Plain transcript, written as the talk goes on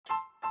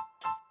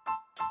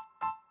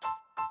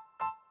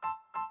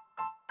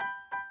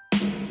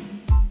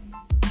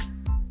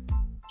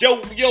Yo,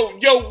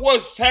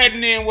 what's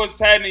happening? What's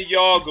happening,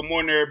 y'all? Good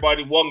morning,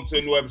 everybody. Welcome to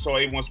a new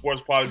episode of A1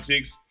 Sports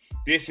Politics.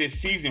 This is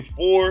season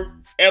 4,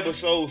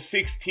 episode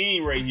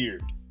 16 right here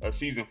of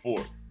season 4.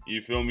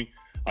 You feel me?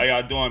 How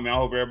y'all doing, man? I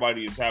hope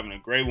everybody is having a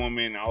great one,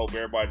 man. I hope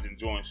everybody's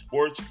enjoying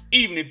sports.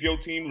 Even if your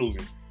team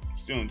losing,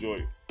 still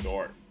enjoy the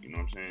art. You know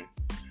what I'm saying?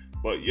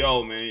 But,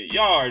 yo, man,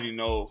 y'all already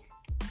know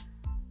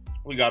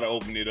we got to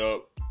open it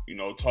up. You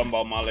know, talking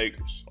about my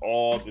Lakers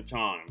all the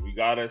time. We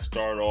got to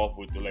start off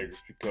with the Lakers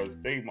because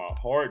they my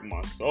heart and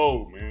my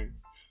soul, man.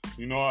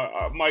 You know,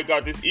 I might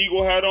got this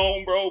Eagle hat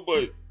on, bro,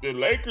 but the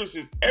Lakers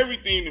is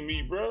everything to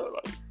me, bro.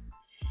 Like,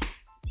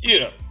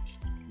 yeah.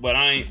 But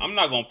I'm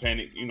not going to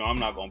panic. You know, I'm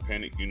not going to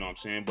panic, you know what I'm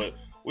saying? But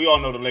we all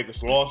know the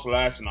Lakers lost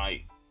last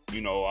night. You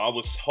know, I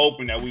was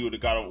hoping that we would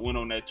have got a win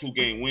on that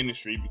 2-game winning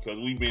streak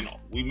because we've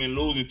been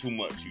losing too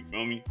much, you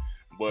feel me?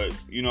 But,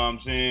 you know what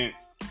I'm saying?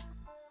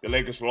 The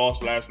Lakers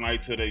lost last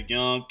night to the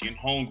young and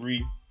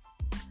hungry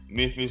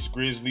Memphis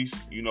Grizzlies,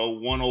 you know,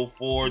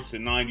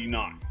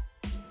 104-99.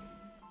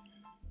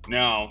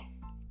 Now,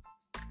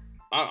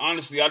 I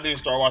didn't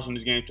start watching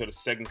this game till the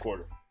second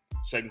quarter.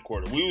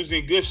 We was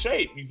in good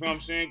shape, you feel what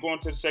I'm saying? Going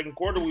to the second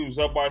quarter, we was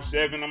up by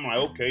 7. I'm like,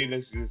 okay,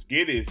 let's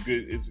get it. It's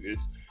good.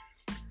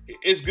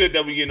 It's good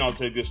that we getting off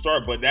to a good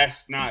start, but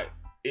that's not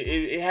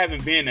it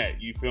haven't been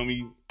that, you feel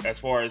me, as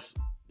far as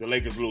the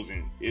Lakers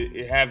losing.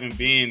 It haven't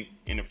been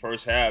in the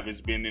first half.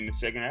 It's been in the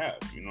second half.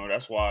 You know,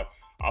 that's why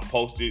I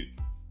posted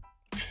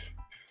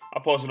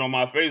on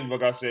my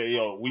Facebook. I said,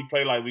 yo, we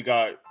play like we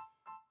got,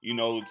 you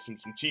know, some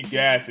cheap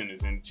gas in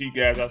us. And cheap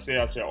gas, I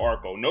said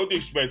Arco. No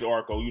disrespect to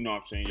Arco, you know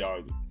what I'm saying,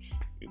 y'all.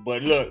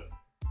 But look,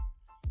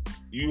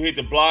 you hit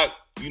the block,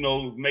 you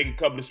know, make a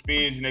couple of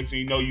spins, next thing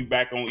you know, you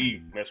back on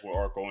E. That's what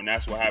Arco. And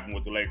that's what happened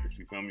with the Lakers,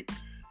 you feel me?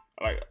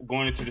 Like,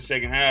 going into the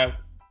second half,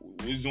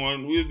 we was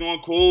doing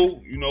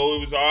cool, you know,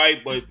 it was all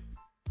right, but,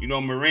 you know,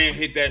 Morant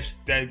hit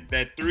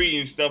that 3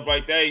 and stuff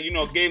like that, you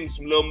know, gave him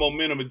some little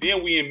momentum, but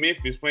then we in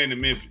Memphis, playing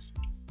in Memphis,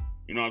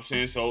 you know what I'm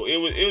saying, so it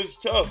was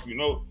tough, you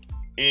know,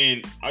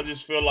 and I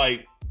just feel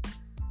like,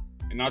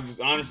 and I just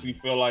honestly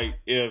feel like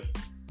if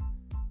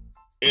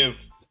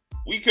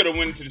we could have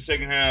went into the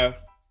second half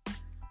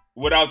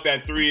without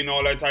that 3 and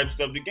all that type of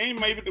stuff, the game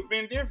might have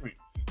been different,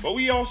 but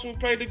we also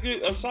played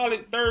a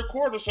solid third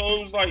quarter,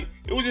 so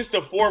it was just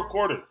the fourth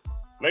quarter.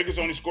 Lakers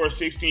only scored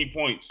 16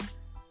 points.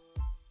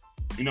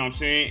 You know what I'm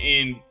saying?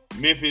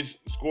 And Memphis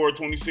scored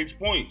 26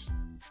 points.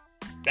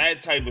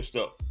 That type of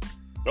stuff.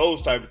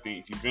 Those type of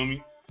things. You feel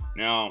me?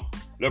 Now,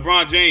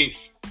 LeBron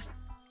James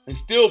is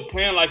still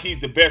playing like he's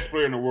the best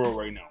player in the world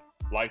right now.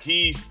 Like,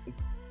 he's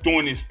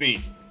doing his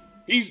thing.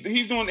 He's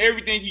doing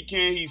everything he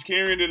can. He's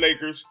carrying the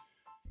Lakers.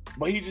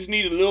 But he just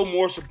needs a little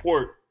more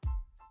support.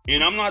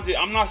 And I'm not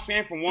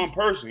saying from one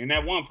person. And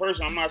that one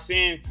person, I'm not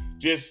saying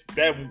just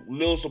that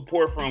little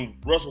support from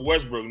Russell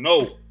Westbrook.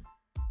 No.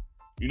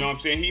 You know what I'm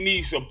saying? He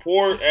needs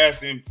support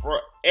as in for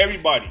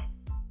everybody.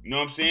 You know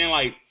what I'm saying?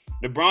 Like,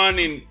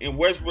 LeBron and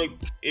Westbrook,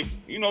 if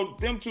you know,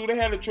 them two, they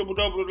had a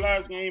triple-double the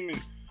last game.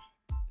 And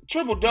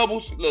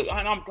triple-doubles, look,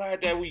 I'm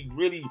glad that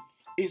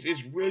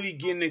it's really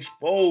getting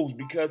exposed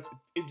because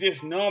it's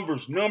just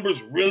numbers.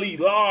 Numbers really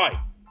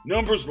lie.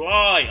 Numbers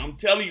lie. I'm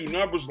telling you,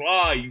 numbers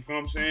lie. You feel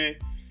what I'm saying?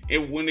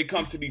 And when it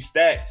comes to these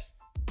stats,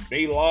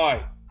 they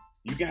lie.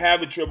 You can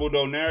have a triple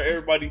though. Now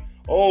everybody,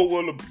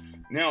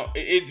 now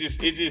it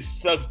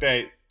just sucks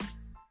that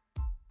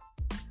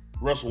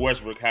Russell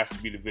Westbrook has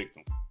to be the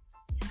victim.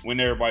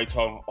 When everybody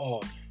talking,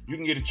 you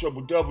can get a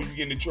triple double, you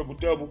getting a triple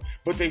double,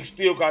 but they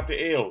still got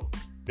the L.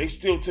 They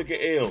still took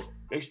an L.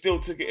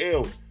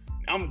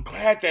 I'm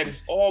glad that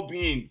it's all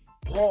being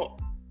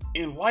brought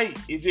in light.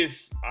 It's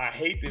just I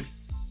hate to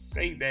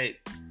say that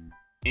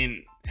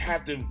and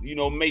have to, you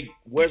know, make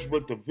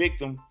Westbrook the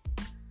victim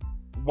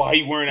while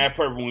he wearing that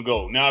purple and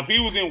gold. Now, if he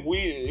was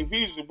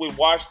with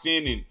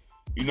Washington and,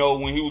 you know,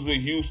 when he was with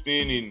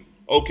Houston and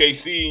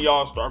OKC and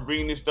y'all start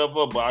bringing this stuff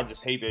up, but I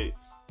just hate that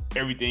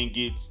everything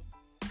gets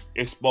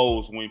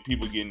exposed when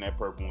people get in that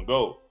purple and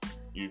gold.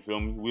 You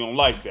feel me? We don't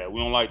like that.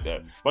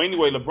 But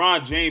anyway,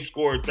 LeBron James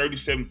scored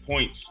 37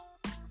 points.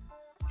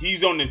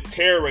 He's on the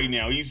tear right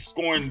now. He's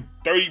scoring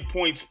 30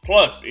 points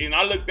plus. And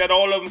I looked at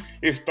all of them.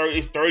 It's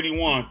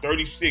 31,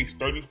 36,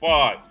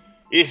 35.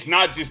 It's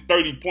not just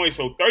 30 points.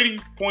 So 30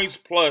 points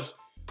plus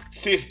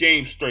 6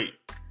 games straight.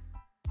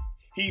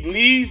 He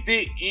leads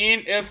the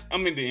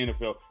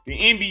NFL, the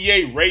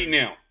NBA right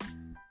now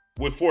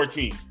with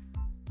 14.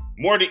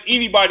 More than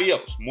anybody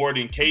else. More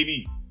than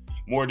KD.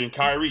 More than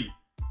Kyrie.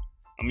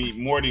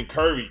 More than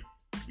Curry.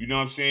 You know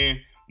what I'm saying?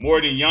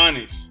 More than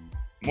Giannis.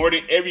 More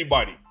than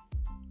everybody.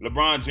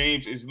 LeBron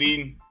James is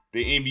leading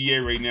the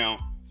NBA right now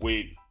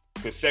with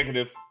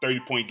consecutive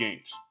 30-point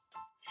games.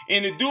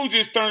 And the dude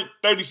just turned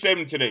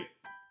 37 today.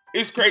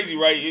 It's crazy,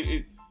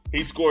 right?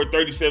 He scored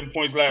 37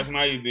 points last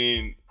night, and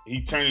then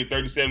he turned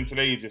 37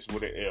 today just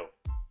with an L.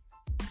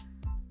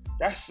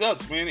 That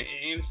sucks, man.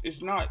 And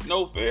it's not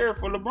no fair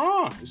for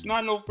LeBron. It's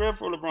not no fair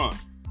for LeBron.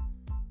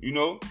 You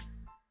know?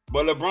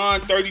 But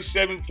LeBron,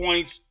 37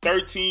 points,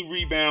 13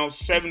 rebounds,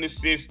 7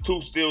 assists,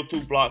 2 steals,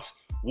 2 blocks,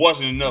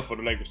 wasn't enough for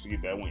the Lakers to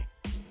get that win.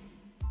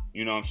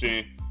 You know what I'm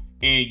saying?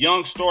 And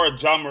young star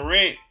Ja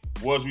Morant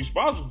was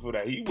responsible for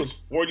that. He was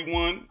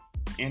 41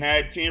 and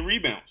had 10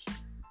 rebounds.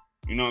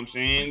 You know what I'm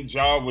saying?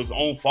 Ja was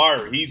on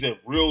fire. He's a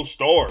real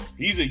star.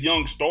 He's a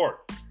young star.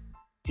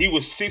 He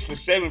was 6 for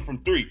 7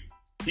 from 3.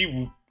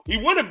 He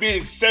would have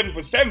been 7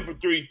 for 7 for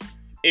 3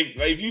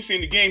 if you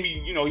seen the game.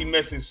 He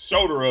messed his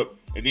shoulder up,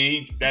 and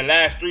then that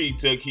last 3 he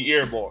took, he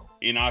airballed,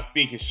 and I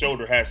think his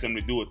shoulder had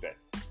something to do with that.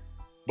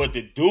 But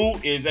the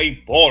dude is a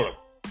baller.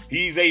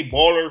 He's a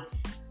baller,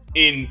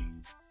 and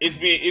it's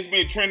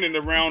been trending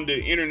around the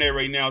internet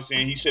right now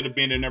saying he should have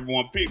been the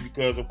 #1 pick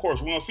because, of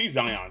course, we don't see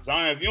Zion.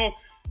 Zion, if you don't,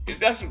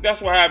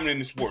 that's what happened in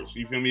the sports.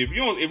 You feel me? If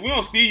we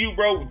don't see you,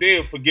 bro,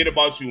 they'll forget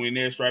about you and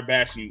they'll start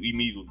bashing you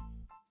immediately.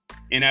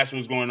 And that's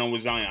what's going on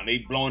with Zion. They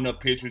blowing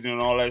up pictures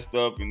and all that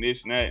stuff and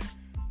this and that.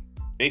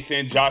 They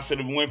saying Josh should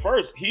have went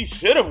first. He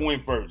should have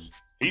went first.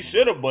 He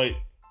should have, but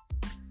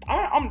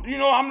I'm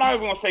not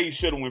even gonna say he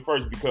should have went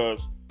first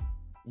because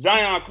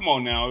Zion, come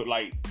on now,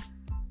 like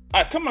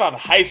coming out of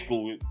high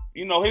school,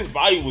 his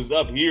value was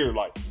up here.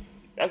 Like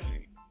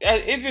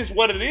it's just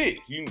what it is.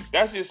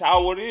 That's just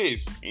how it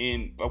is.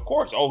 And of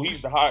course,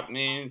 he's the hot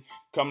man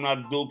coming out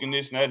of Duke and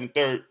this and that and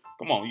third.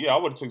 Come on, yeah, I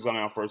would have took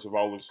Zion first if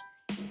I was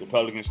the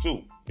Pelicans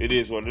too. It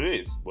is what it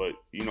is. But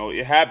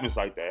it happens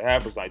like that. It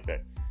happens like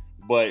that.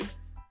 But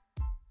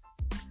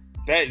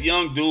that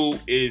young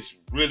dude is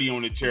really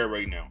on the tear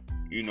right now.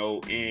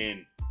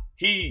 And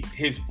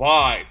his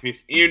vibe,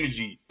 his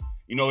energy,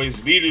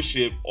 his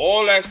leadership,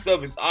 all that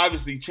stuff is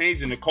obviously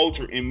changing the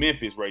culture in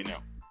Memphis right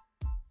now.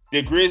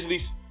 The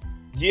Grizzlies,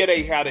 yeah,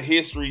 they had a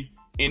history,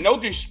 and no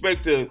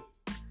disrespect to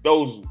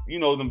those,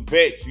 them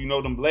vets,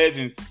 them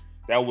legends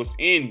that was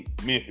in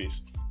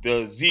Memphis,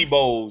 the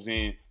Zebos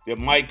and the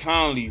Mike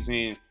Conleys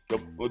and the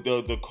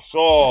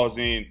Cassars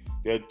and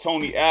the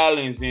Tony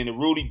Allens and the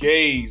Rudy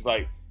Gays.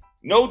 Like,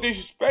 no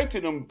disrespect to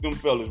them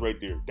fellas right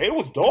there. They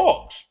was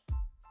dogs.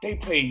 They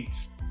played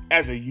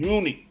as a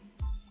unit.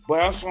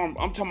 But I'm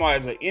talking about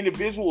as an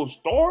individual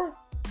star.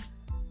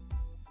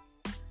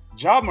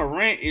 Ja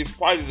Morant is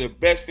probably the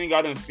best thing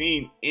I done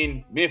seen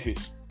in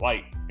Memphis.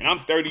 Like, and I'm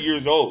 30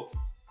 years old.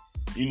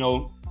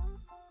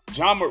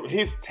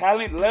 His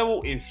talent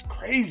level is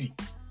crazy.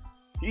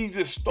 He's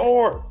a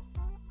star.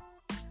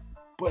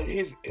 But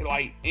his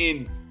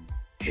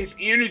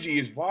energy,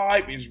 his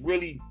vibe is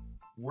really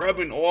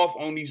rubbing off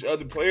on these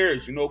other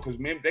players, because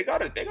they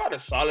got a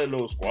solid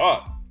little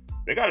squad.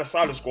 They got a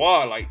solid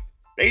squad. Like,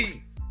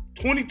 they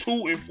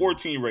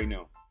 22-14 right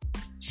now,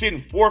 sitting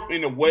 4th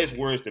in the West,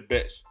 where it's the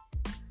best.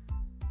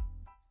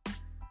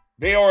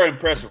 They are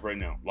impressive right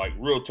now. Like,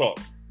 real talk.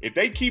 If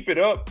they keep it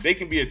up, they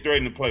can be a threat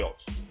in the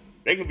playoffs.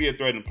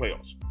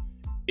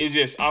 It's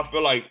just, I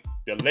feel like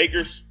the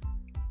Lakers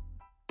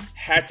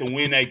had to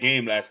win that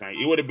game last night.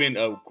 It would have been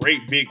a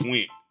great big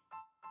win.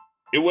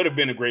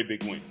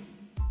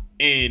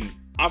 And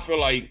I feel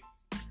like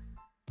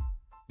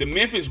the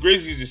Memphis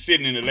Grizzlies is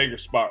sitting in the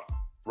Lakers spot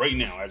right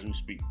now as we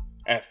speak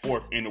at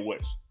 4th in the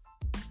West.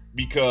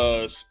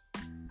 Because,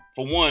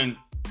 for one,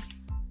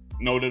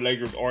 no, the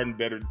Lakers aren't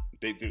better.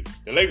 The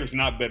Lakers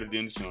not better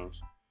than the Suns,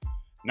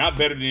 not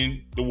better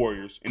than the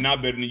Warriors, and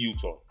not better than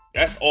Utah.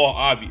 That's all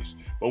obvious.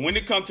 But when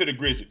it comes to the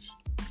Grizzlies,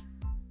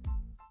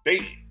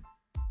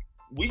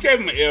 we gave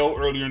them an L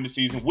earlier in the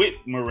season with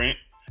Morant.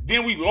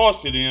 Then we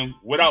lost to them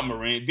without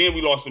Morant. Then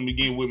we lost them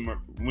again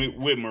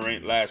with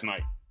Morant last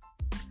night.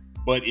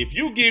 But if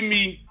you give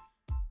me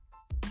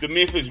the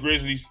Memphis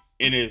Grizzlies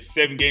in a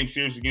 7-game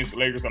series against the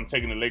Lakers, I'm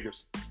taking the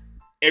Lakers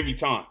every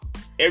time.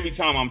 Every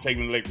time I'm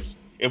taking the Lakers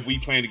if we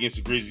playing against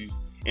the Grizzlies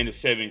in a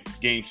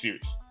 7-game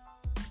series.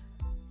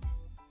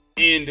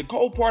 And the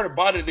cold part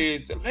about it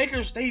is the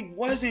Lakers,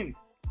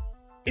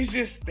 it's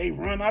just they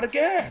run out of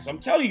gas. I'm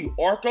telling you,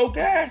 Arco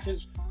gas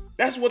is.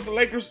 That's what the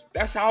Lakers.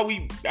 That's how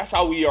we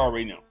are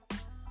right now.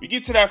 We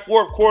get to that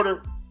 4th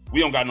quarter, we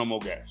don't got no more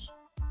gas.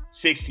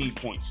 16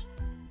 points.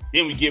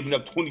 Then we giving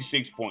up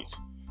 26 points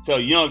to a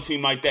young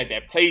team like that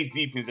plays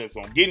defense, that's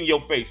gonna get in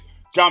your face.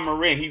 Ja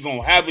Morant, he's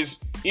gonna have his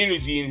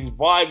energy and his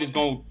vibe is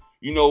gonna,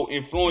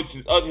 influence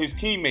his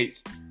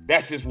teammates.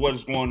 That's just what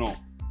is going on.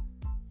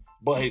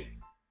 But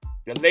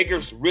the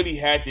Lakers really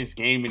had this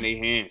game in their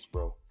hands,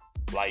 bro.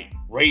 Like,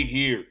 right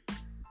here.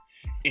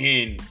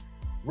 And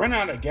run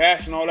out of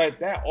gas and all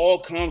that all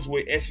comes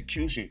with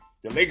execution.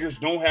 The Lakers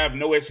don't have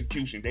no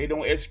execution. They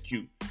don't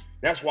execute.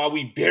 That's why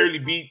we barely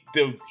beat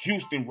the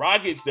Houston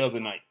Rockets the other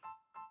night.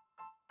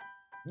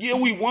 Yeah,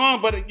 we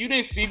won, but you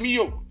didn't see me.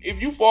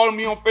 If you follow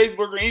me on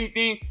Facebook or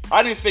anything,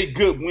 I didn't say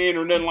good win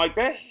or nothing like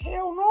that.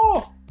 Hell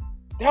no.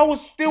 That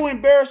was still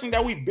embarrassing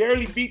that we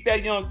barely beat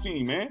that young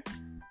team, man.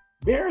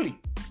 Barely.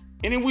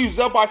 And then we was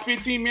up by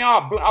 15, man.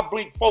 I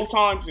blinked 4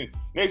 times, and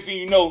next thing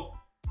you know,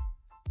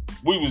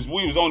 we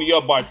was only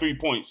up by 3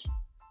 points.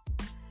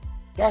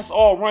 That's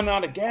all running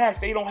out of gas.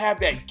 They don't have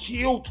that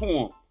kill to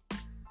them.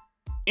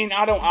 And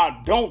I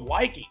don't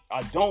like it.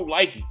 I don't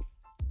like it.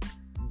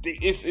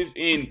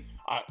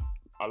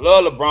 I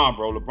love LeBron,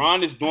 bro.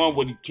 LeBron is doing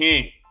what he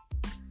can.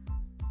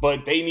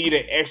 but they need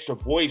an extra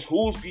voice.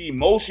 Who's the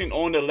emotion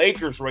on the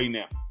Lakers right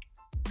now?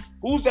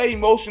 Who's that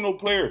emotional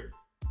player?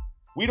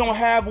 We don't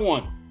have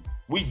one.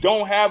 We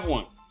don't have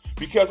one.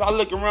 Because I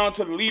look around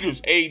to the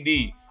leaders,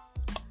 AD,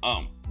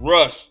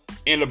 Russ,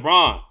 and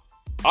LeBron.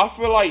 I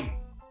feel like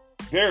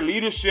their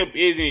leadership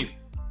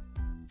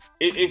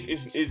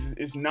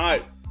it's not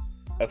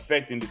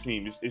affecting the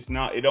team. It's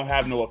not. It don't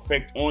have no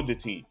effect on the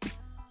team.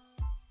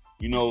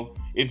 You know,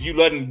 if you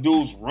letting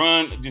dudes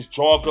run, just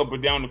jog up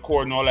and down the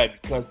court and all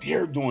that, because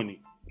they're doing it.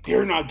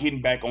 They're not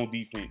getting back on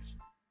defense.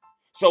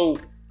 So,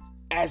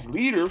 as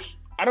leaders,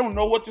 I don't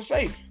know what to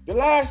say. The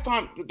last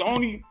time, the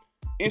only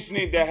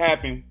incident that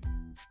happened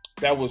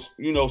that was,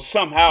 you know,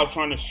 somehow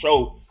trying to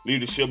show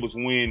leadership was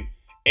when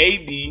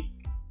AD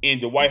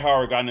and Dwight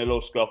Howard got in a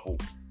little scuffle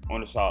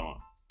on the sideline.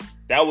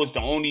 That was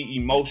the only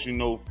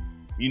emotional,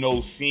 you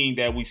know, scene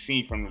that we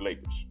seen from the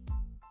Lakers.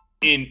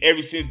 And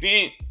ever since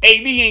then,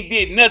 AD ain't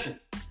did nothing.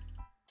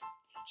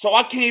 So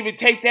I can't even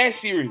take that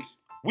serious.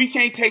 We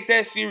can't take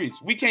that serious.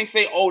 We can't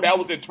say, oh, that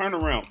was a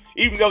turnaround.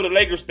 Even though the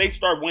Lakers, they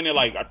start winning,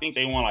 like, I think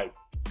they won like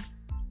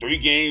 3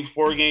 games,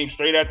 4 games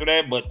straight after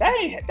that. But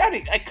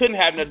that couldn't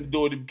have nothing to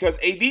do with it because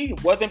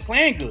AD wasn't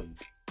playing good.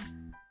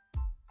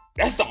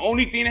 That's the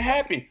only thing that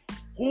happened.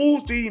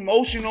 Who's the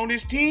emotion on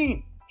this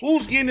team?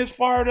 Who's getting this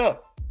fired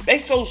up?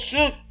 They so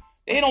shook.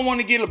 They don't want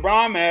to get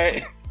LeBron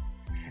mad.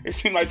 It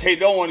seems like they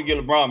don't want to get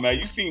LeBron mad.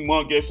 You seen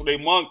Monk yesterday.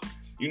 Monk,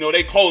 you know,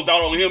 they closed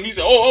out on him. He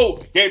said,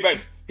 get back.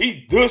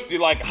 He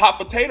dusted like a hot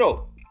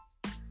potato.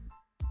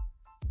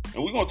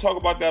 And we're going to talk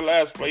about that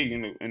last play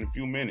in a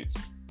few minutes.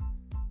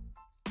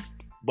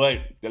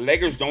 But the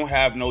Lakers don't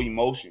have no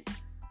emotion.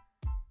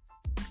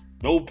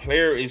 No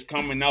player is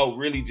coming out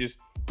really just,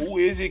 who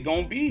is it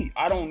going to be?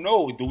 I don't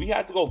know. Do we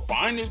have to go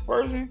find this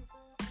person?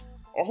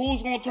 Or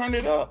who's going to turn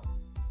it up?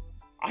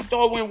 I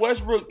thought when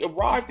Westbrook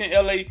arrived in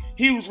LA,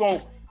 he was going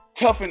to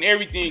toughen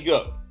everything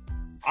up.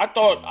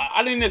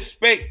 I didn't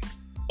expect,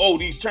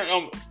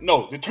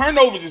 the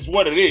turnovers is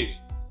what it is.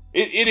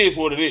 It is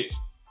what it is.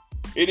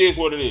 It is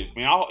what it is,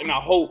 man. I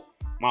hope,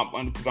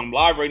 because I'm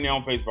live right now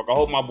on Facebook, I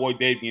hope my boy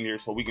Dave in here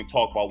so we can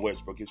talk about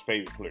Westbrook, his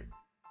favorite player.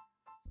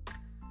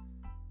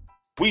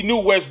 We knew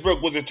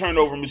Westbrook was a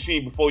turnover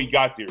machine before he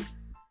got there.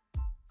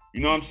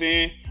 You know what I'm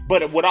saying?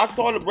 But what I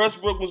thought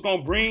Westbrook was going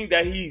to bring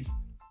that he's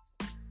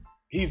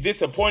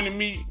disappointing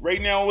me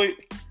right now with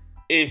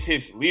is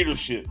his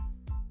leadership.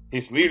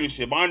 His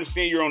leadership. I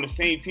understand you're on the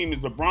same team as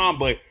LeBron,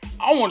 but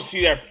I want to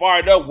see that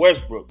fired up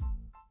Westbrook.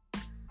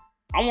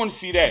 I want to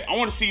see that. I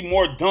want to see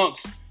more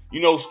dunks,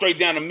 you know, straight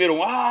down the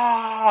middle.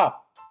 I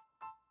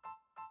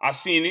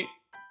seen it.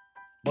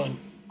 But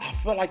I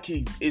feel like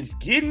he is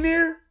getting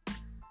there.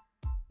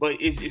 But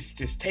it's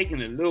just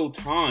taking a little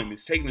time.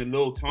 It's taking a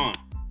little time.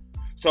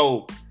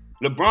 So,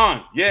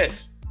 LeBron,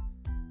 yes,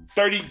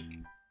 30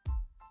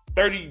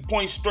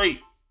 points straight.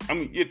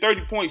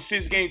 30 points,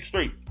 6 games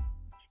straight.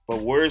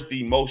 But where's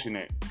the emotion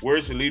at?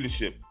 Where's the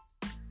leadership?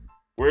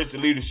 Where's the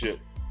leadership?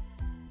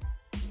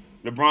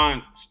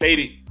 LeBron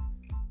stated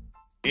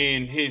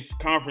in his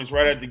conference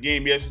right after the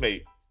game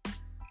yesterday,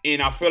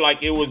 and I feel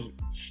like it was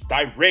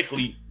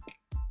directly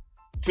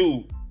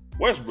to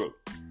Westbrook.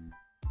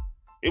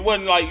 It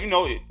wasn't like, you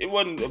know, it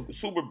wasn't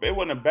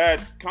a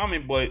bad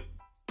comment, but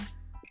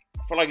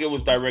I feel like it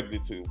was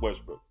directed to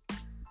Westbrook.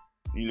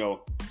 You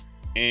know,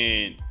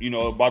 and, you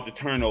know, about the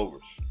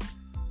turnovers,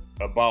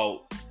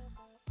 about,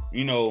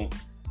 you know,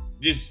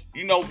 just,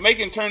 you know,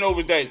 making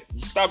turnovers that,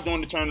 stop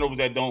doing the turnovers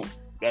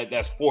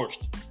that's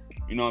forced.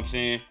 You know what I'm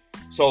saying?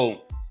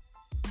 So,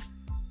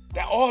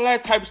 all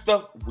that type of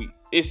stuff,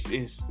 it's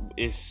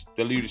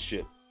the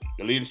leadership.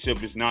 The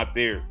leadership is not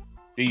there.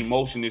 The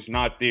emotion is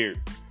not there.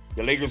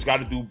 The Lakers got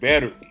to do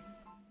better.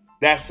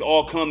 That's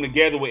all come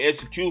together with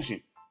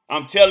execution.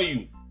 I'm telling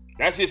you.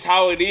 That's just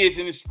how it is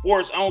in the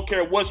sports. I don't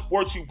care what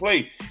sports you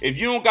play. If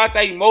you don't got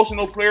that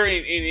emotional player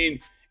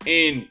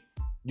and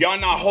y'all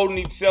not holding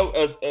each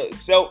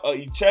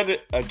other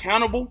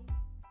accountable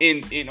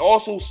and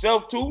also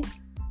self too,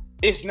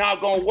 it's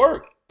not gonna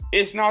work.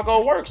 It's not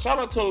gonna work. Shout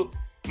out to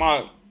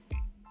my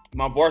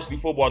varsity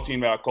football team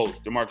that I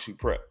coached, Democracy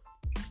Prep.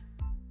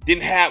 We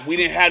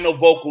didn't have no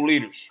vocal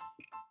leaders.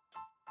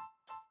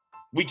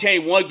 We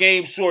came 1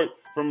 game short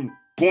from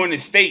going to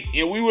state,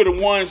 and we would have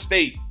won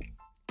state.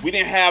 We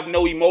didn't have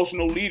no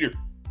emotional leader.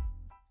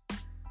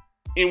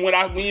 And what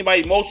I mean by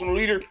emotional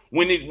leader,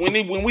 when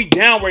we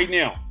down right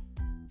now,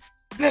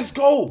 let's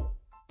go.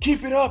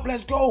 Keep it up.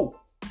 Let's go.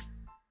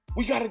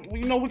 We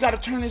gotta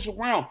turn this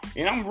around.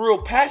 And I'm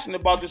real passionate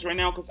about this right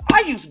now because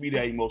I used to be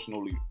that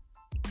emotional leader.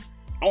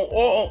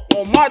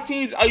 On my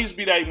teams, I used to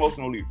be that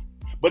emotional leader.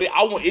 But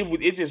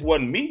it just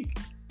wasn't me.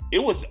 It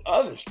was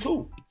others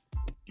too.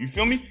 You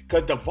feel me?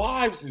 Because the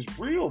vibes is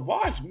real.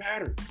 Vibes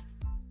matter.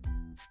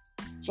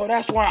 So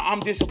that's why I'm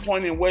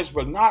disappointed in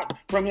Westbrook. Not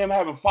from him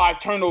having 5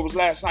 turnovers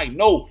last night.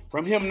 No,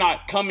 from him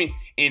not coming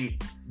and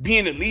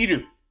being a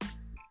leader.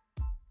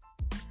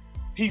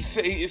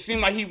 It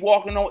seemed like he's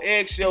walking on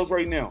eggshells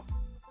right now.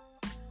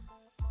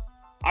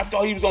 I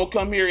thought he was going to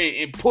come here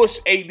and push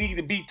AD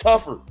to be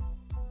tougher.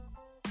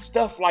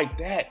 stuff like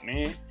that,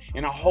 man.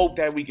 And I hope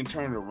that we can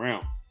turn it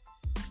around.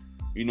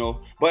 You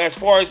know, but as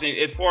far as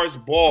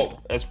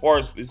ball,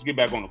 let's get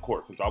back on the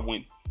court, because I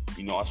went,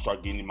 you know, I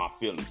start getting in my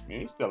feelings,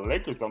 man. It's the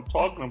Lakers I'm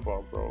talking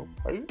about, bro.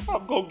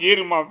 Stop go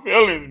getting my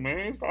feelings,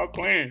 man. Stop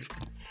playing.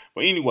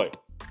 But anyway,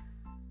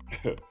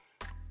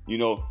 you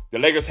know, the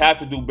Lakers have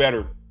to do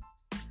better.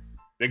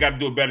 They got to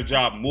do a better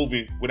job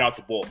moving without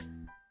the ball.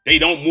 They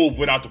don't move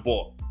without the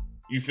ball.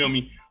 You feel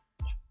me?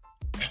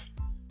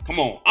 Come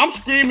on. I'm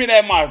screaming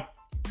at I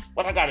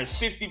got a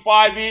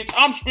 65-inch.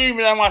 I'm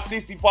screaming at my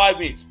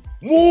 65-inch.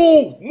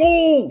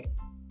 Move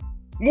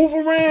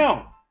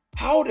around.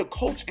 How the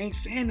coach ain't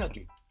saying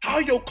nothing?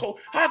 How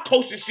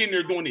coach is sitting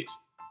there doing this?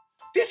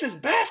 This is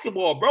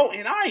basketball, bro.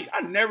 And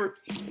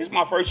this is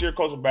my first year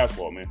coaching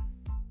basketball, man.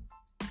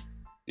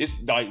 It's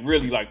like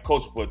really like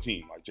coaching for a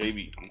team, like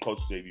JV. I'm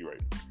coaching JV right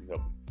now.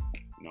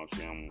 You know what I'm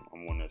saying?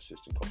 I'm one of the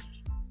assistant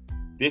coaches.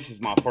 This is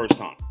my first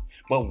time.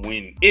 But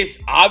when it's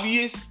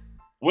obvious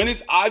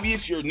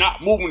you're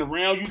not moving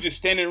around, you just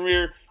standing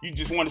there, you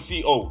just want to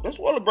see, oh, that's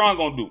what LeBron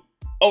gonna do.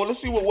 Oh,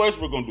 let's see what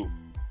Westbrook gonna do.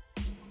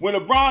 When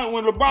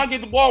LeBron get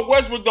the ball,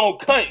 Westbrook don't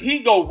cut. He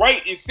go right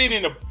and he's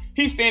standing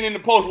in the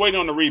post waiting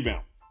on the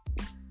rebound.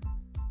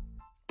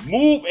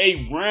 Move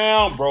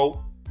around,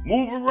 bro.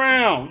 Move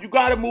around. You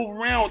gotta move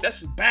around.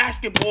 That's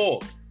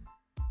basketball.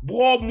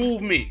 Ball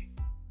movement.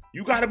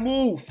 You gotta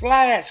move.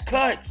 Flash,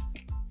 cuts.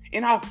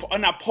 And I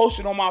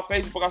posted on my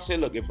Facebook, I said,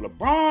 look, if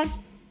LeBron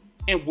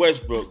and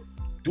Westbrook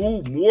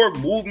do more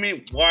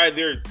movement while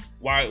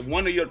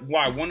one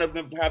of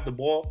them have the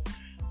ball,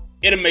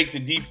 it'll make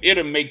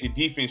the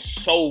defense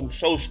so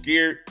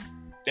scared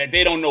that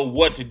they don't know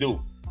what to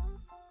do.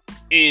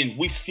 And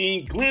we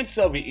seen glimpses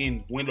of it.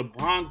 And when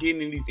LeBron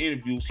getting in these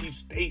interviews, he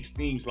states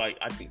things like,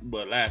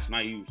 but last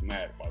night he was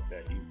mad about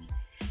that.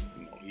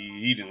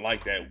 He didn't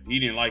like that. He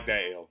didn't like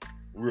that L.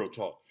 Real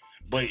talk.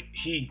 But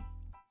he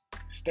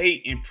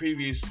stated in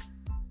previous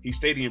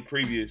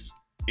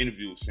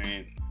interviews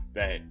saying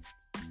that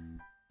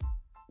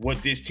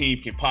what this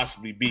team can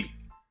possibly be.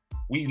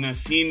 We've not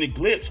seen the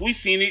glimpse. We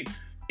seen it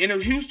in the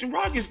Houston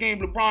Rockets game.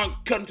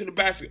 LeBron cutting to the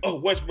basket. Oh,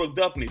 Westbrook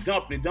dumping.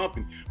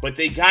 But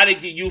they got to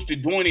get used to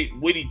doing it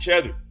with each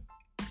other.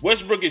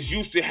 Westbrook is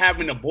used to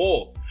having the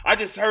ball. I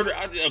just heard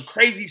a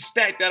crazy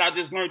stat that I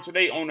just learned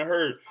today on the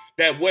herd,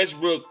 that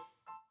Westbrook,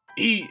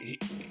 the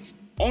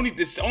only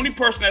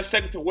person that's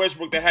second to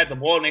Westbrook that had the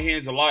ball in their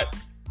hands a lot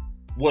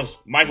was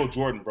Michael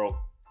Jordan, bro.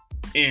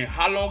 And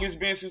how long it's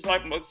been since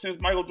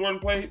Michael Jordan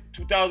played?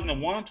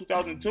 2001,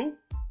 2002? You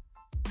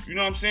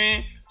know what I'm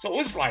saying? So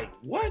it's like,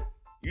 what?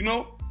 You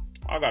know?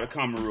 I got a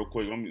comment real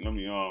quick. Let me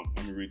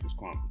read this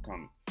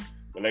comment.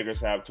 The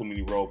Lakers have too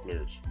many role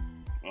players.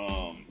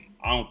 I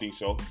don't think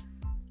so.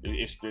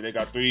 They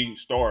got 3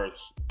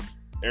 stars.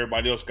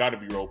 Everybody else got to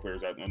be role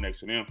players next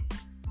to them.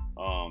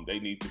 They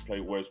need to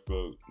play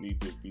Westbrook, need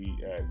to be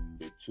at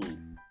the 2,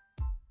 and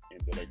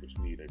the Lakers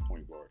need a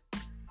point guard.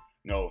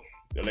 No,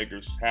 the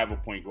Lakers have a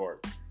point guard.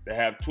 They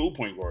have 2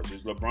 point guards.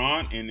 It's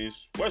LeBron and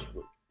it's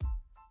Westbrook.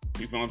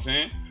 You feel what I'm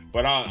saying?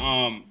 But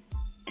I'm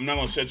not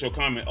gonna shut your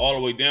comment all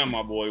the way down,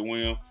 my boy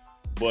William.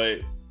 But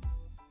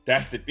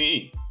that's the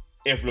thing.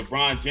 If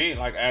LeBron James,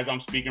 like as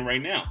I'm speaking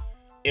right now,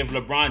 if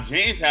LeBron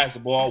James has the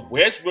ball,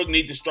 Westbrook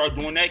needs to start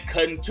doing that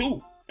cutting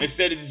too,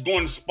 instead of just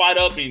going to spot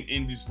up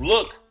and just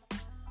look.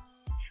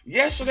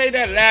 Yesterday,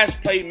 that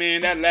last play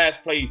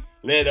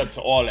led up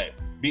to all that,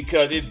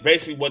 because it's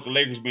basically what the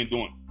Lakers been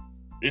doing.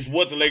 It's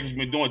what the Lakers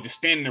been doing, just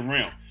standing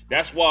around.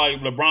 That's why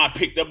LeBron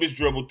picked up his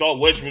dribble, thought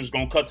Westbrook was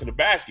going to cut to the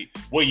basket.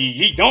 Well,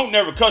 he don't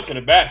never cut to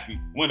the basket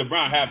when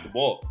LeBron have the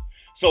ball.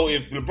 So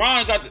if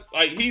LeBron got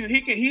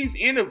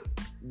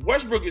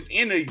Westbrook is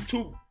in a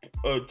two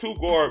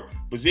guard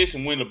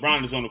position when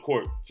LeBron is on the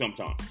court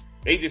sometimes.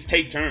 They just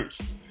take turns.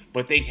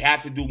 But they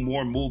have to do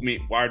more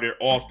movement while they're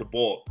off the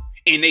ball.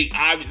 And they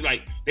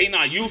obviously they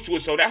not used to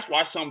it, so that's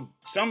why some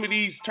of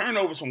these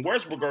turnovers from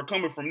Westbrook are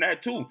coming from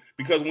that too.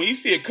 Because when you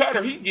see a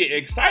cutter, he get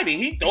excited,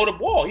 he throw the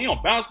ball, he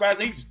don't bounce pass,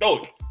 he just throw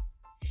it.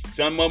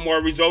 Some of them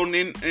are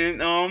resulting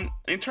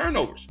in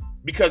turnovers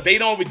because they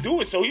don't even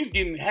do it. So he's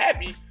getting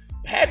happy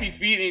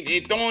feet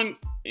and throwing,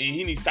 and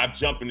he needs to stop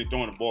jumping and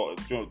throwing the ball,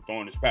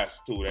 throwing his passes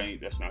too.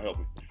 That's not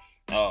helping.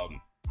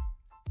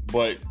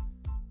 But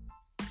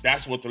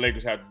that's what the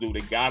Lakers have to do. They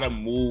gotta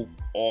move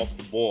off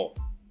the ball.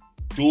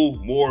 Do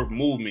more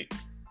movement.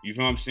 You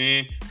feel what I'm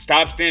saying?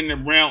 Stop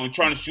standing around and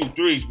trying to shoot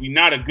threes. We're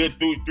not a good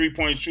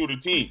three-point shooter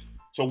team.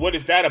 So what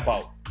is that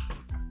about?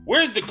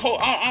 Where's the coach?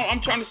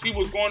 I'm trying to see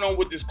what's going on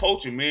with this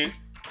coaching, man.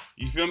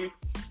 You feel me?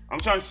 I'm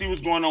trying to see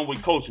what's going on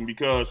with coaching,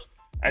 because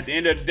at the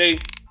end of the day,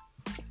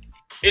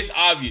 it's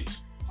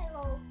obvious.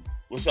 Hello.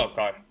 What's up,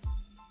 Kai?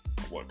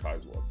 What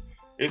Kai's what?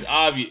 It's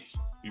obvious.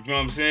 You feel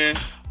what I'm saying?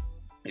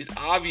 It's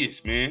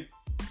obvious, man.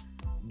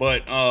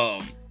 But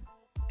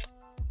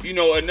you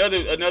know,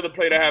 another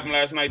play that happened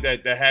last night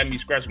that had me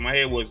scratching my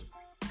head was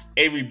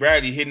Avery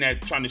Bradley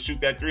trying to shoot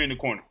that 3 in the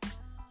corner.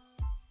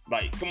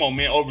 Like, come on,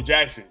 man, Over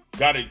Jackson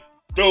got it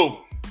through.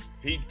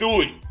 He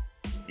threw it.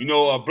 You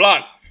know, a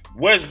block.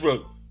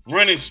 Westbrook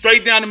running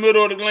straight down the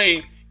middle of the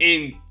lane,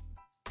 and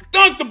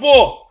Dunk the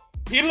ball.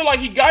 He looked like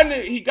he got in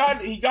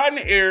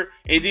the air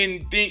and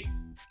didn't think,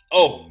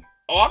 oh,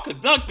 I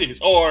could dunk this,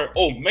 or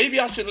maybe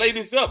I should lay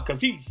this up,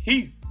 because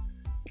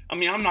I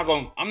mean, I'm not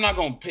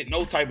gonna put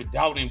no type of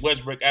doubt in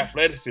Westbrook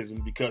athleticism,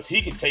 because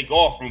he can take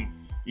off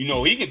from,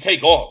 he can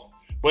take off.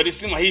 But it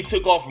seemed like he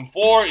took off from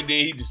 4 and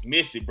then he just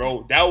missed it,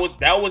 bro. That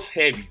was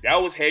heavy. That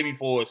was heavy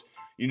for us,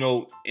 in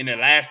the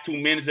last 2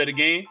 minutes of the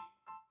game.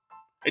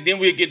 And then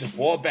we'd get the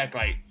ball back.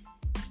 Like,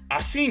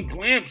 I seen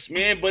glimpse,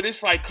 man, but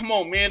it's like, come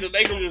on, man. The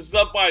Lakers is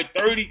up by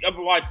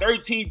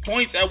 13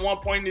 points at one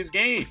point in this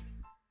game.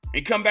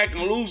 And come back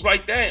and lose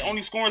like that,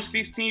 only scoring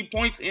 16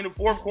 points in the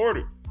fourth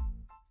quarter.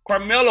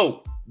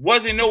 Carmelo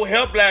wasn't no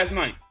help last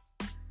night.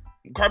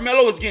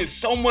 Carmelo is getting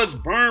so much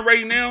burn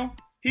right now.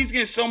 He's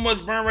getting so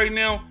much burn right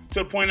now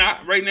to the point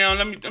right now.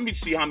 Let me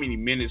see how many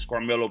minutes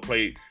Carmelo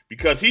played,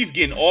 because he's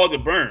getting all the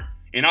burn.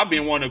 And I've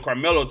been wanting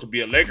Carmelo to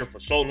be a Laker for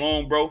so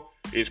long, bro.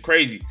 It's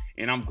crazy.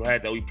 And I'm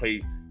glad that we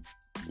played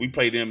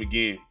them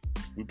again.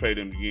 We played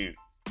them again.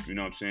 You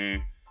know what I'm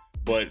saying?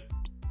 But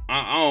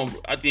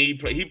I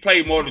think he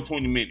played more than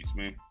 20 minutes,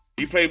 man.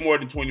 He played more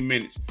than 20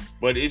 minutes.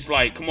 But it's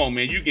like, come on,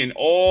 man. You getting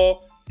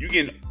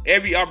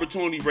every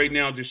opportunity right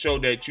now to show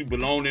that you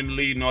belong in the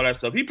league and all that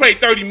stuff. He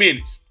played 30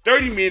 minutes.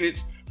 30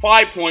 minutes,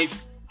 5 points,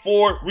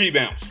 4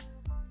 rebounds.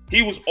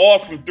 He was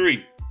off from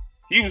 3.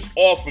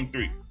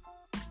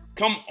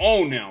 Come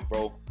on now,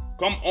 bro.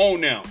 Come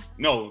on now.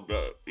 No,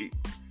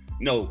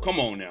 come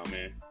on now,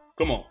 man.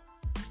 Come on.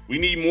 We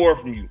need more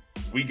from you.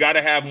 We got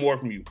to have more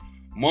from you.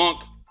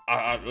 Monk,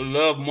 I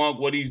love Monk,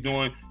 what he's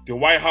doing.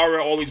 Dwight Howard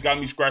always got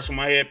me scratching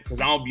my head,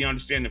 because I don't be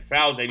understanding the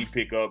fouls that he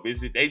pick up.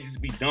 They just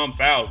be dumb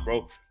fouls,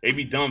 bro. They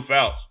be dumb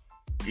fouls,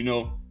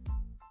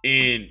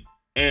 And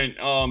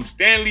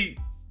Stanley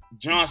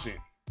Johnson,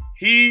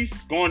 he's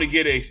going to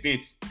get an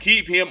extension.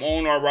 Keep him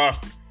on our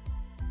roster.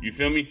 You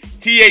feel me?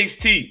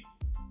 THT,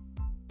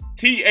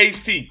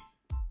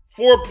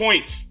 4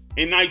 points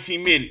in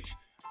 19 minutes.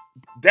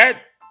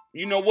 That,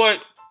 you know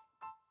what?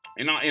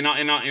 And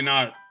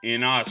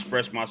I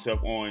expressed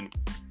myself on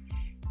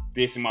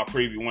this in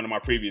one of my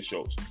previous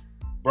shows.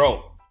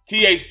 Bro,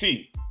 THT,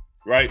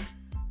 right?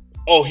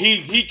 Oh,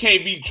 he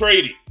can't be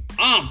traded.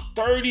 I'm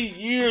 30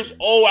 years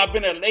old. I've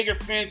been a Laker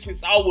fan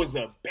since I was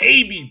a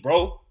baby,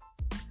 bro.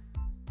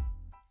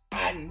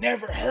 I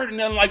never heard of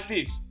nothing like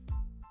this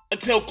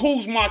until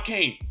Kuzma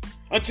came.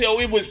 Until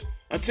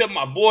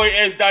my boy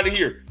S got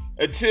here.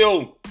 I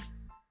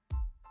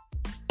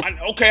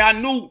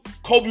knew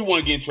Kobe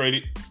wasn't getting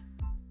traded.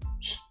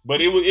 But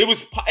it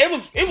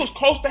was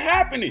close to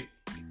happening.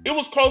 It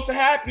was close to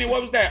happening.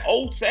 What was that?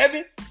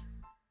 07?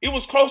 It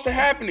was close to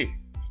happening.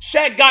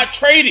 Shaq got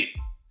traded.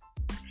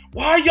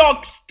 Why are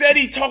y'all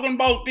steady talking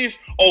about this?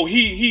 Oh,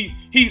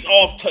 he's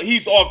off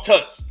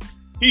touch.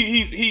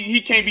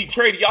 He can't be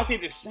traded. Y'all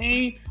think the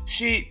same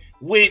shit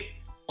with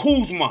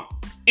Kuzma.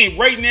 And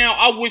right now,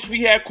 I wish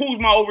we had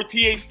Kuzma over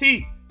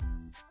THT.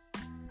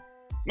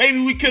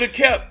 Maybe we could have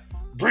kept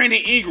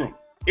Brandon Ingram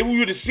if we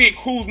would have sent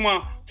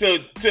Kuzma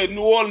to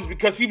New Orleans,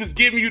 because he was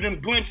giving you them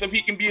glimpses of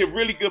he can be a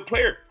really good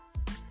player.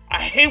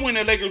 I hate when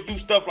the Lakers do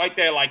stuff like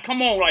that. Like,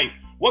 come on, like,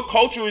 what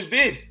culture is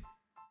this?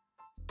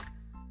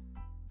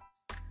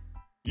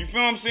 You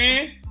feel what I'm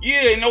saying?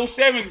 Yeah, in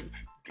 07,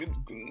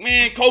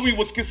 man, Kobe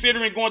was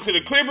considering going to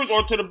the Clippers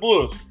or to the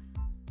Bulls.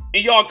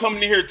 And y'all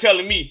coming in here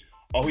telling me,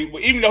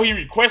 even though he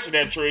requested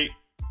that trade,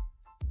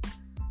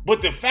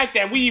 but the fact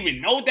that we even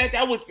know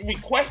that was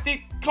requested,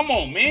 come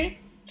on, man.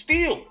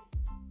 Still.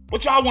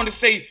 But y'all want to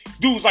say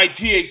dudes like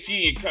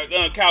THC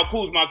and Kyle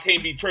Kuzma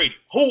can't be traded.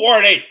 Who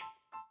are they?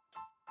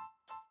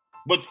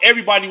 But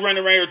everybody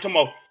running around here talking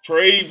about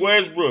trade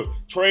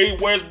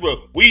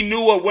Westbrook. We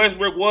knew what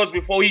Westbrook was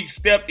before he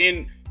stepped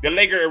in the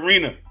Laker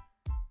arena.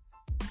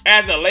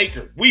 As a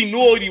Laker, we knew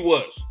what he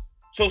was.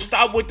 So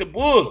stop with the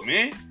bull,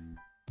 man.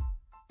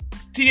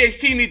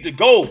 THC needs to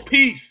go.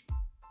 Peace.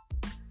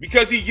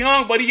 Because he's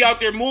young, but he out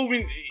there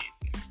moving.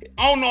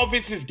 I don't know if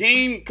it's his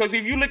game. Because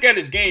if you look at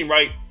his game,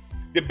 right,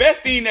 the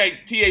best thing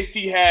that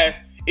THC has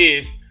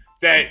is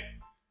that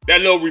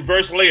little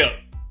reverse layup.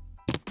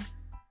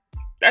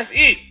 That's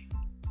it.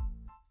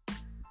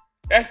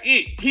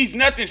 He's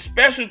nothing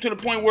special to the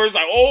point where it's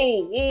like,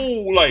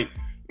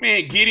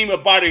 man, get him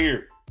up out of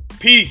here.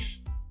 Peace.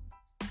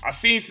 I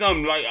seen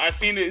something,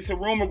 it's a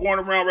rumor going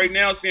around right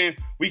now saying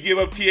we give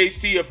up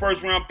THT a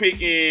first round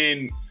pick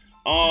and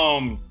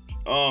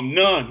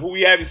none, who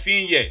we haven't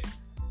seen yet,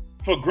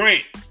 for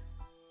Grant.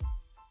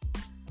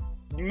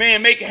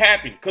 Man, make it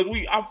happen, because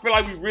I feel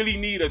like we really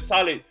need a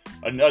solid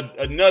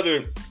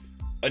another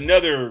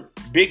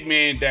big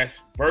man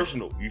that's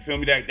versatile. You feel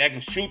me? That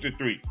can shoot the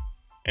three.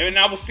 And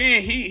I was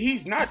saying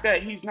he's not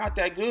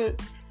that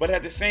good, but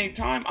at the same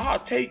time, I'll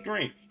take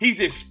Grant. He's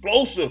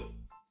explosive.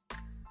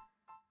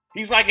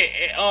 He's like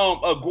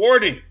a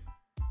Gordon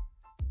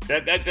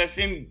that's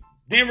in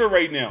Denver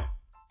right now.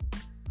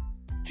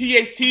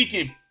 THT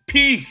can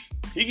peace.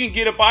 He can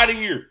get up out of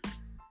here.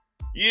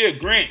 Yeah,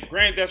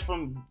 Grant that's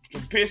from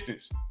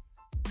Pistons.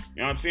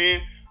 You know what I'm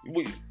saying?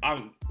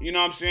 You know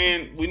what I'm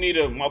saying? We need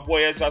my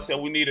boy, as I said,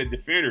 we need a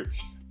defender.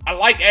 I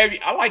like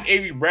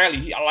Avery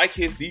Bradley. I like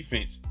his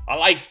defense. I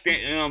like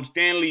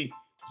Stanley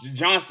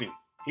Johnson.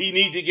 He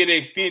needs to get an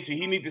extension.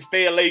 He needs to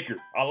stay a Laker.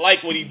 I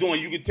like what he's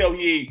doing. You can tell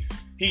he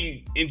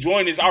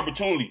enjoying his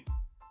opportunity.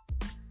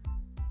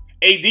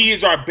 AD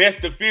is our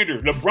best defender.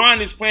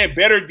 LeBron is playing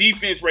better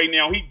defense right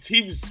now.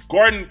 He was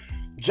guarding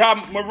Ja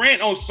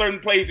Morant on certain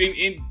plays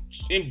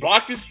and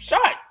blocked his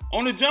shot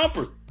on the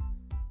jumper.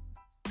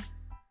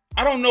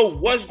 I don't know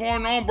what's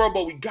going on, bro,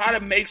 but we gotta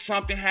make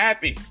something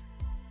happen.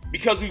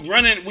 Because we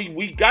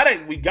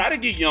gotta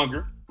get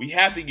younger. We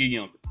have to get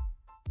younger.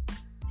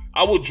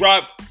 I will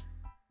drop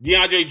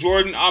DeAndre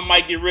Jordan. I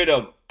might get rid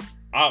of him.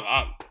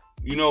 I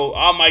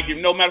might get.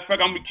 No matter of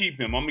fact, I'm gonna keep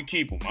him. I'm gonna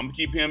keep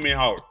him and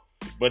Howard.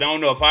 But I don't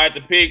know if I had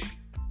to pick.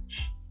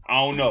 I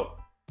don't know.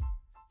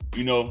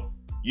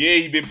 Yeah,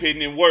 he been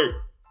putting in work.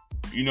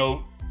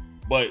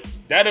 But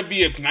that'll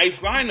be a nice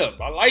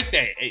lineup. I like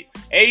that.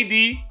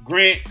 AD,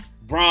 Grant,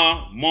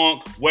 Bron,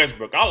 Monk,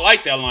 Westbrook. I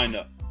like that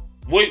lineup.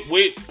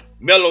 With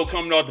Melo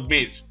coming off the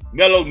bench.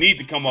 Melo need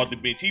to come off the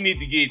bench. He need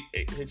to get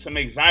some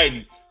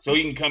anxiety so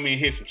he can come in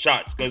and hit some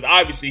shots. Because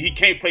obviously he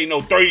can't play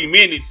no 30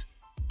 minutes.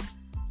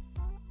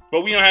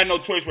 But we don't have no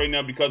choice right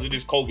now because of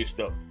this COVID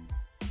stuff.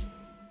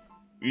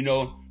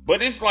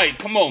 But it's like,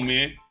 come on,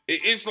 man.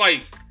 It's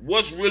like,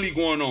 what's really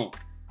going on?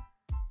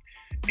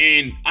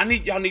 And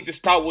y'all need to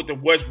stop with the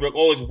Westbrook.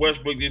 Oh, it's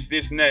Westbrook,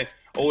 this and that.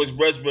 Oh, it's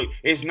Westbrook.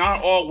 It's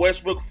not all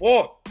Westbrook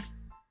fault.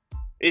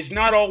 It's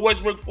not all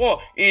Westbrook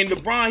fault. And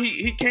LeBron,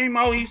 he came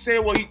out, he said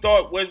what he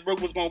thought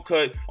Westbrook was gonna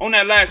cut on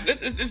that last.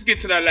 Let's get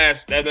to that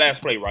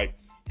last play, right?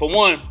 For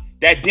one,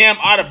 that damn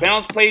out of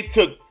bounds play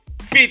took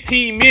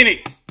 15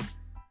 minutes.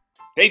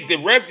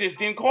 The ref just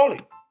didn't call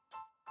it.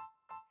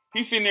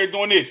 He's sitting there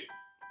doing this.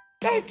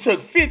 That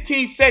took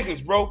 15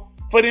 seconds, bro,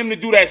 for them to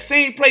do that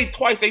same play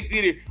twice. They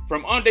did it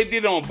they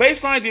did it on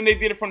baseline, then they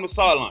did it from the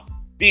sideline.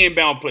 The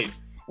inbound play.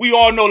 We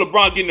all know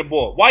LeBron getting the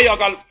ball. Why y'all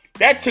got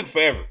that? Took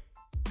forever.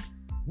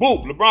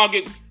 Boom, LeBron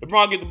get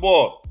the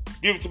ball.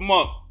 Give it to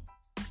Monk.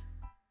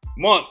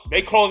 Monk,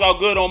 they close out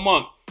good on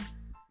Monk.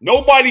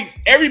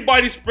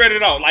 Everybody spread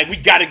it out. Like, we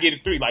got to get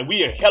a three. Like,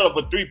 we a hell of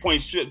a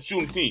three-point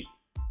shooting team.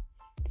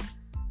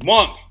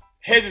 Monk,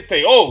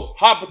 hesitate. Oh,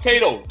 hot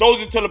potato.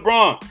 Throws it to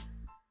LeBron.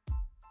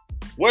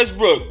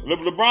 Westbrook,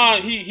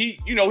 LeBron,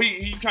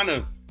 he kind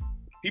of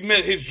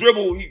messed his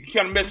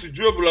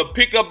dribble up,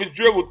 pick up his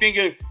dribble,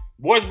 thinking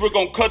Westbrook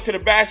gonna cut to the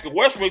basket.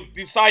 Westbrook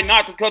decide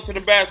not to cut to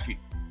the basket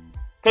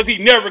because he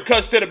never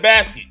cuts to the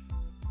basket.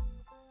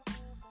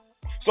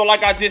 So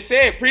like I just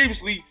said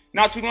previously,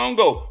 not too long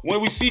ago,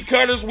 when we see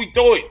cutters, we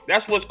throw it.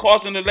 That's what's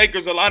causing the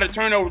Lakers a lot of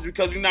turnovers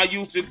because we're not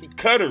used to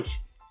cutters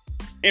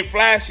and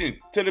flashing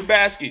to the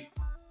basket.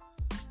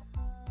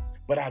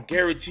 But I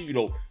guarantee you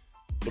though,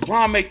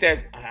 LeBron make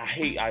that.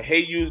 I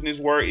hate using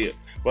this word if,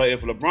 but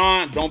if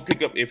LeBron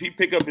if he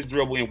pick up his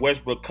dribble and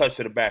Westbrook cuts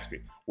to the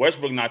basket,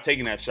 Westbrook not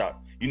taking that shot.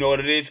 You know what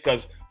it is?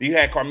 Because you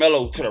had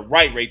Carmelo to the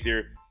right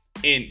there,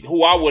 and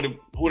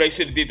who they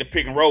should have did the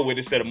pick and roll with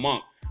instead of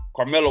Monk.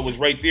 Carmelo was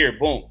right there.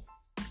 Boom.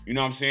 You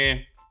know what I'm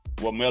saying?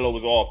 Well, Melo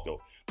was off though.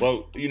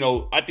 But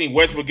I think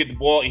Westbrook get the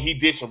ball and he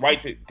dished it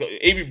right to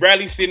Avery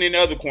Bradley sitting in the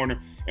other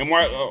corner, and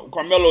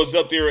Carmelo is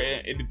up there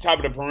at the top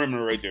of the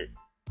perimeter right there.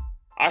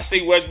 I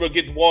say Westbrook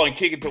get the ball and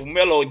kick it to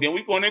Melo, and then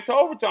we going into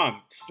overtime.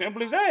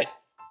 Simple as that.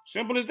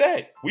 Simple as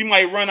that. We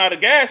might run out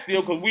of gas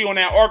still because we on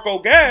that Arco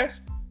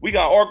gas. We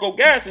got Arco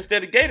gas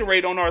instead of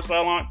Gatorade on our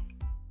sideline.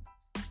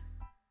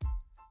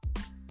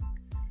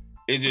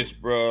 It's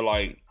just, bro,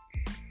 like,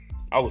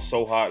 I was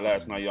so hot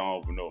last night,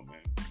 y'all don't even know,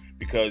 man.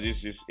 Because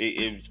it's just,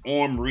 it's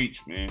arm reach,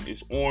 man.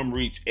 It's arm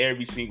reach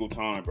every single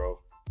time, bro.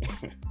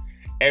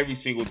 Every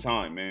single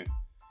time, man.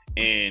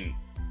 And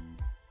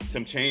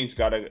some change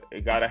gotta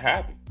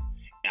happen.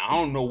 I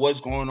don't know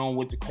what's going on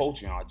with the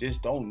coaching. I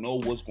just don't know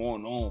what's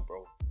going on,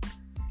 bro.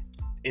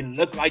 It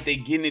looked like they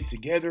getting it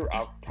together.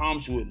 I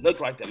promise you, it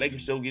looked like the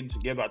Lakers still getting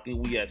together. I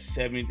think we at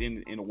 7th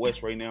in the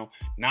West right now,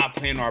 not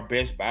playing our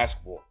best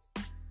basketball.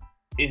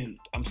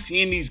 I'm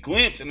seeing these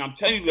glimpses, and I'm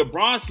telling you,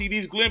 LeBron see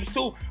these glimpses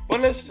too.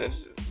 But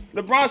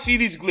LeBron see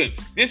these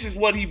glimpses. This is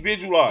what he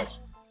visualized.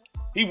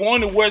 He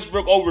wanted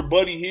Westbrook over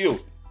Buddy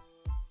Hield.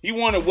 He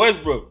wanted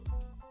Westbrook.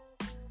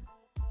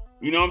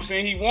 You know what I'm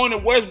saying? He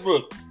wanted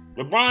Westbrook.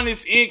 LeBron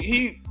is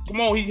he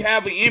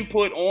have an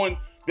input on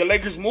the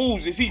Lakers'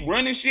 moves. Is he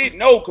running shit?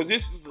 No, because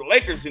this is the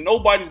Lakers and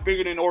nobody's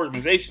bigger than the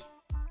organization.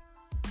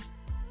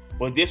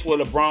 But this is what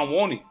LeBron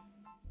wanted.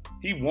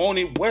 He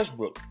wanted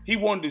Westbrook. He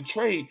wanted to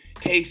trade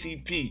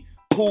KCP,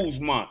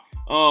 Kuzma,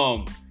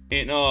 and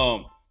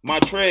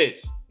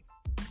Montrez.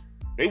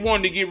 They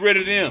wanted to get rid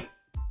of them.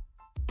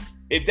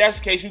 If that's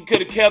the case, we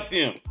could have kept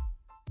them.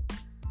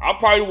 I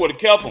probably would have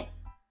kept them.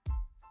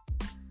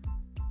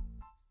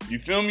 You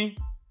feel me?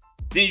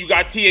 Then you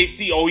got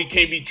TAC. Oh, he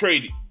can't be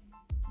traded.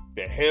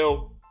 The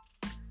hell?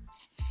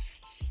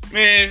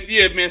 Man,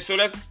 yeah, man. So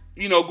that's,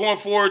 going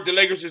forward, the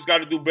Lakers just got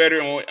to do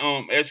better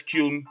on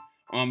executing.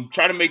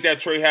 Try to make that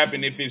trade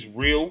happen if it's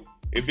real.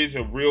 If it's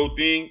a real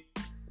thing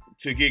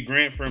to get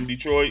Grant from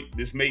Detroit,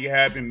 just make it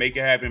happen, make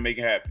it happen, make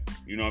it happen.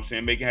 You know what I'm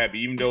saying? Make it happen.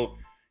 Even though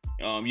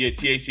Yeah,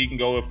 THC can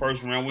go in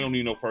first round. We don't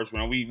need no first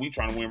round. We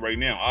trying to win right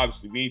now.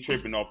 Obviously, we ain't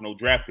tripping off no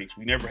draft picks.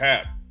 We never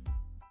have.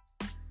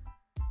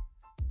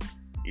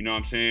 You know what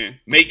I'm saying?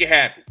 Make it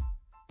happen.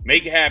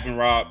 Make it happen,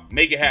 Rob.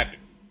 Make it happen.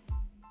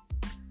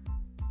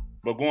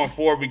 But going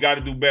forward, we got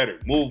to do better.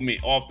 Movement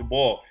off the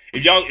ball.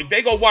 If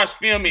they go watch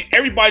film and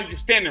everybody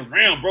just standing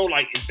around, bro,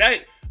 like, is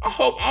that? I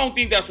don't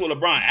think that's what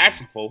LeBron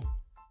asking for.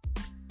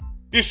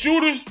 The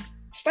shooters,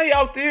 stay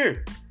out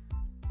there.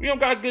 We don't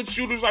got good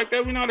shooters like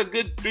that. We're not a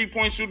good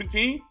 3-point shooting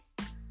team.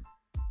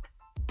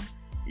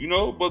 You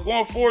know, but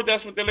going forward,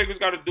 that's what the Lakers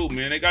got to do,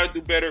 man. They got to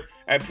do better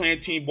at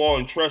playing team ball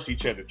and trust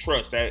each other.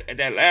 Trust.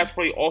 That last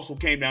play also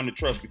came down to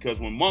trust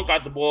because when Monk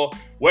got the ball,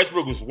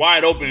 Westbrook was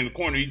wide open in the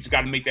corner. He just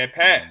got to make that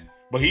pass.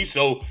 But he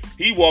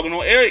walking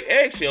on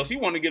eggshells. He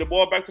wanted to get the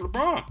ball back to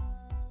LeBron.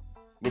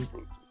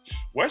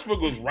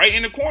 Westbrook was right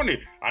in the corner.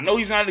 I know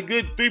he's not a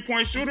good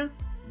 3-point shooter,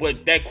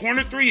 but that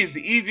corner three is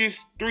the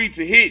easiest three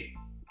to hit.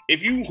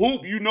 If you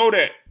hoop, you know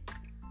that.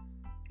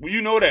 Well,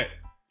 you know that.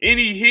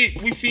 Any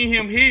hit, we seen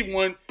him hit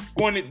one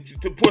going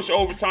to push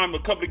overtime a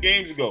couple of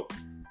games ago.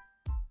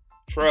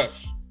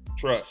 Trust.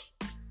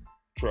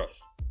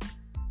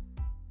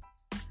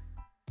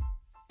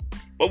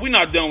 But we're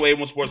not done with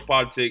A1 Sports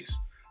Politics.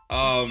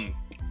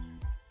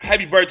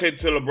 Happy birthday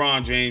to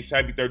LeBron James.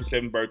 Happy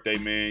 37th birthday,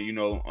 man. You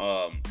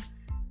know,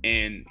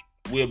 and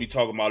we'll be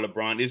talking about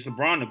LeBron. Is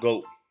LeBron the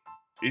GOAT?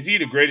 Is he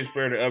the greatest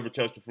player to ever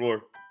touch the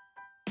floor?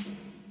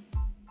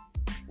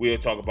 We'll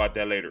talk about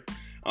that later.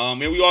 And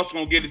we also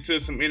going to get into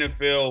some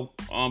NFL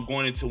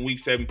going into Week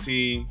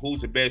 17.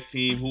 Who's the best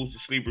team? Who's the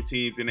sleeper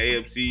teams in the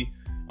AFC?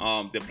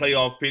 The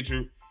playoff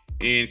picture.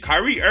 And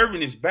Kyrie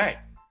Irving is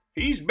back.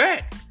 He's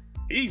back.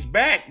 He's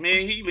back,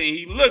 man.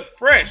 He looked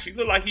fresh. He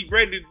looked like he's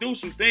ready to do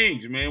some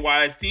things, man.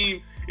 While his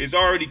team is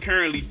already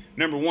currently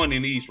number 1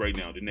 in the East right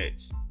now, the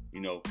Nets.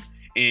 You know,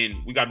 and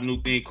we got a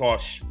new thing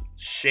called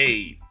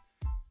Shade.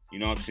 You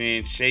know what I'm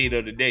saying? Shade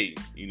of the day.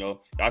 You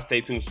know, y'all stay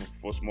tuned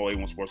for some more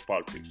A1 Sports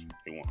Politics.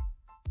 A1.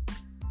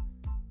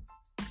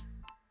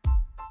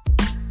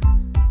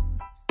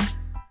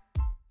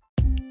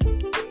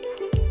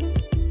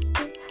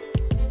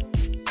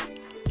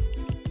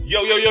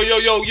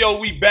 Yo,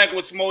 we back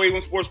with some more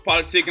A1 Sports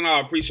Politics, and I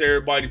appreciate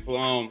everybody for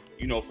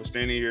for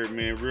standing here,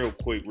 man. Real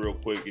quick.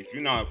 If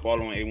you're not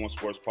following A1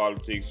 Sports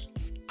Politics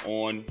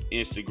on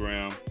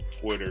Instagram,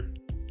 Twitter,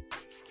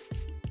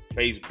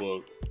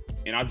 Facebook,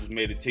 and I just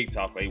made a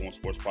TikTok for A1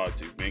 Sports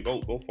Politics, man.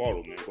 Go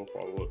follow, man. Go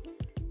follow up.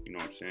 You know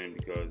what I'm saying?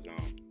 Because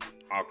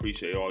I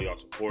appreciate all y'all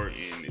support,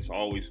 and it's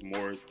always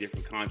more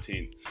different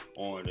content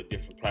on a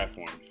different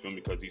platform. You feel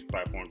me? Because these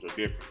platforms are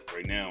different.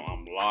 Right now,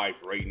 I'm live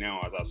right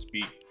now as I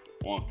speak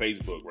on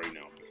Facebook right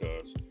now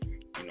because,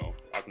 you know,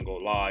 I can go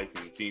live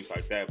and things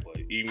like that. But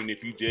even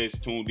if you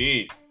just tuned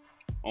in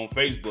on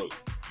Facebook,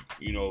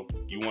 you know,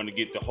 you want to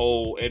get the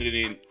whole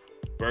editing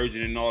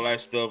version and all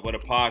that stuff of the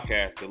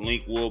podcast, the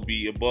link will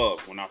be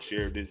above when I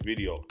share this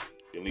video.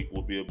 The link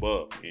will be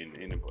above. And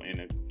in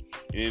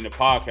the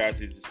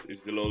podcast,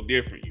 it's a little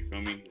different. You feel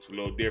me? It's a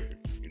little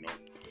different, you know.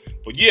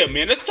 But yeah,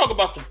 man, let's talk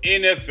about some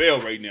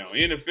NFL right now.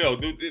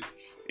 NFL, dude.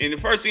 And the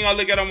first thing I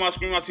look at on my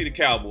screen, I see the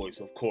Cowboys,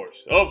 of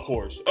course.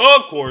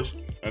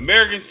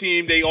 American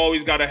team, they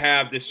always got to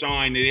have the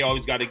shine. They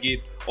always got to get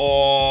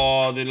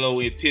all the low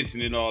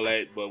attention and all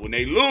that. But when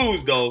they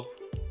lose, though,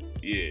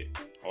 yeah,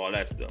 all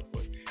that stuff.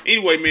 But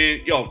anyway,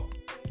 man,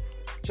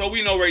 so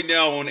we know right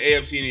now on the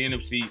AFC and the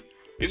NFC,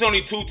 there's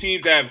only 2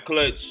 teams that have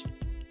clinched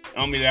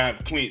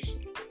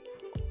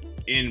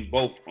in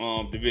both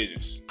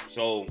divisions.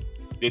 So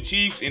the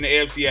Chiefs and the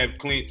AFC have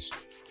clinched,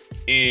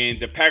 and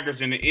the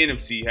Packers and the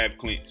NFC have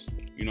clinched.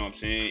 You know what I'm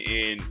saying?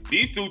 And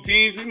these 2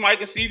 teams, we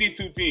might see these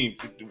 2 teams.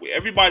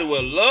 Everybody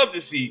would love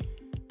to see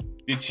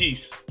the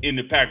Chiefs and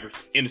the Packers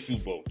in the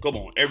Super Bowl. Come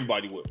on,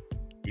 everybody would.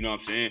 You know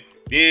what I'm saying?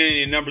 Then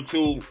in number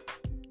 2,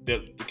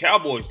 the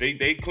Cowboys,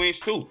 they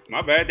clinched too.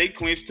 My bad, they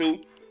clinched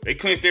too. They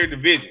clinched their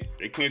division.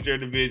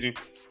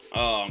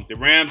 The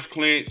Rams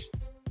clinched,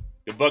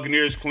 the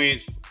Buccaneers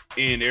clinched,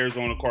 and the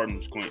Arizona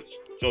Cardinals clinched.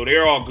 So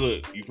they're all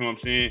good. You feel what I'm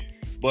saying?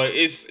 But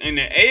it's in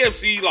the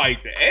AFC,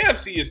 like, the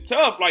AFC is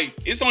tough. Like,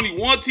 it's only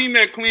one team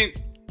that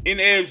clinched in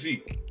the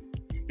AFC.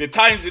 The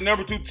Titans, the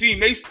number 2 team,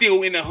 they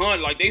still in the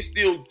hunt. Like, they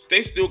still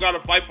got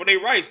to fight for their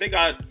rights. They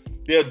got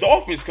their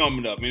Dolphins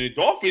coming up. And the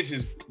Dolphins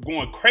is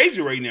going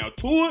crazy right now.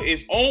 Tua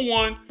is on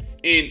one.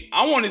 And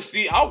I want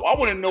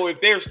to know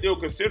if they're still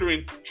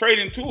considering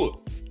trading Tua.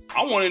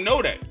 I want to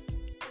know that.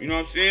 You know what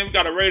I'm saying? We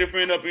got a Raider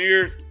fan up in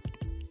here.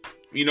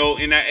 You know,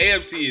 in that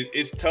AFC,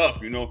 it's tough.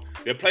 You know,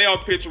 the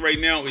playoff picture right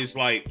now is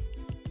like,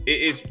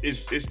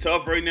 it's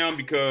tough right now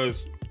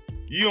because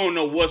you don't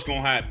know what's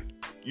going to happen.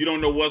 You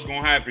don't know what's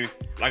going to happen.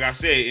 Like I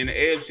said, in the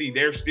AFC,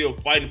 they're still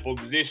fighting for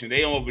position.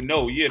 They don't even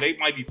know. Yeah, they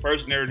might be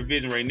first in their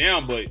division right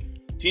now, but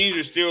teams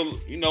are still,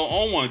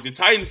 on one. The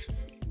Titans,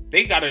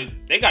 they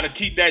gotta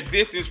keep that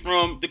distance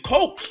from the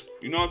Colts.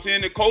 You know what I'm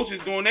saying? The Colts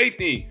is doing their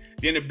thing.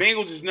 Then the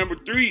Bengals is number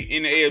 3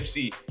 in the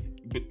AFC.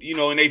 But,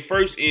 and they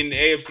first in the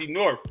AFC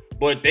North.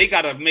 But they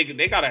gotta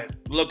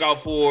look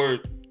out for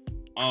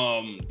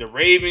the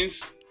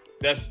Ravens.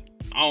 That's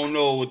I don't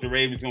know if the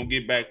Ravens gonna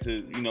get back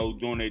to,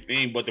 doing their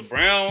thing. But the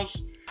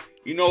Browns,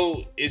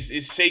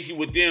 it's shaky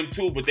with them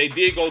too. But they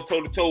did go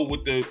toe to toe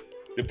with the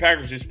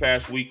Packers this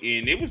past week,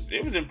 and it was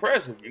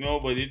impressive,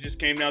 But it just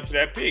came down to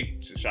that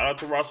pick. So shout out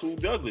to Rasul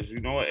Douglas,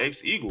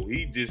 ex-Eagle.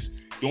 He just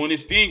doing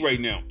his thing right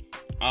now.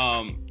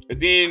 And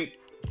then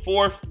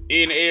fourth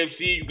in the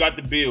AFC, you got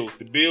the Bills.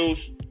 The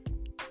Bills,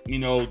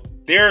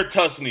 they're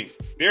tussling.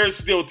 They're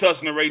still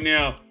tussling right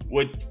now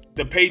with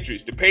the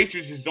Patriots. The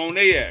Patriots is on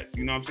their ass.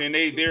 You know what I'm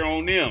saying? They're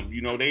on them.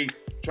 They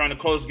trying to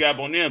close the gap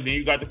on them. Then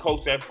you got the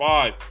Colts at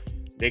 5.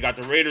 They got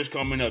the Raiders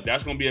coming up.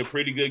 That's going to be a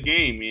pretty good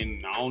game.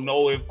 And I don't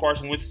know if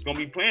Carson Wentz is going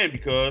to be playing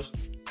because,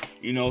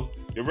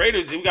 the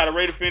Raiders, we got a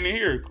Raider fan in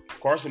here.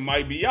 Carson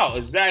might be out.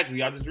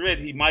 Exactly. I just read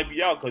he might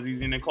be out because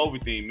he's in the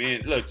COVID thing.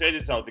 Man, look, check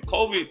this out. The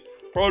COVID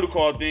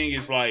protocol thing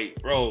is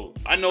like, bro,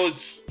 I know it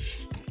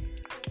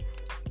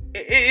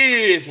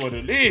is what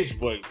it is,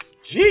 but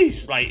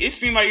jeez, like it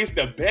seems like it's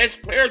the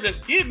best players that's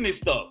getting this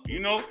stuff.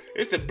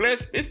 It's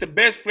the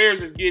best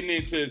players that's getting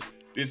into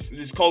this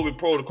COVID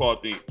protocol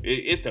thing.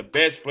 It's the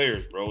best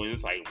players, bro. And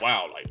it's like,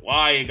 wow, like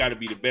why it got to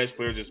be the best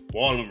players that's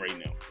balling right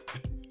now?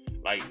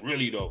 Like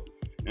really though.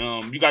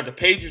 You got the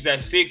Patriots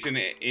at 6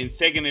 and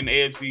second in the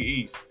AFC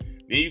East.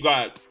 Then you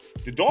got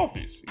the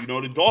Dolphins.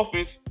 The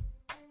Dolphins,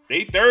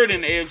 they third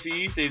in the AFC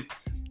East.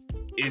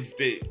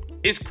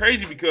 It's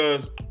crazy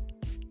because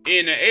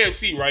in the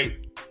AFC,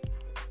 right?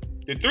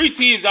 The 3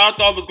 teams I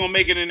thought was gonna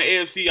make it in the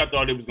AFC, I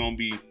thought it was gonna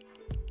be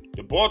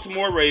the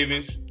Baltimore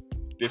Ravens,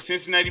 the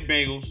Cincinnati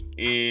Bengals,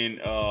 and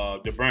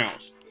the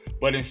Browns.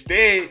 But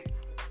instead,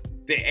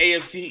 the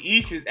AFC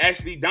East is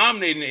actually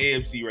dominating the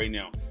AFC right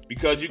now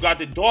because you got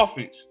the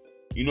Dolphins.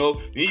 Then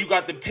you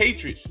got the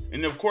Patriots,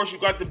 and of course you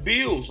got the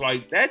Bills.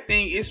 Like that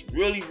thing is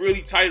really,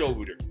 really tight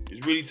over there.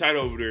 It's really tight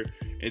over there.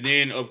 And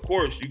then of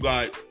course you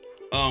got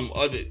man,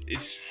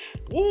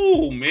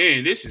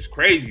 this is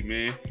crazy,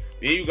 man.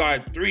 Then you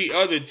got 3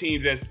 other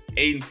teams that's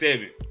 8 and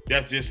 7.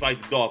 That's just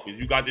like the Dolphins.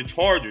 You got the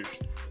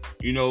Chargers.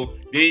 Then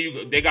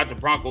they got the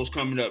Broncos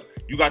coming up.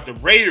 You got the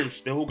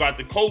Raiders, who got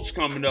the Colts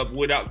coming up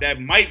without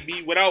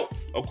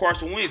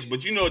Carson Wentz.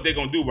 But you know what they're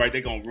gonna do, right? They're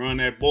gonna run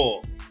that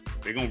ball.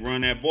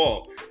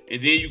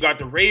 And then you got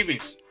the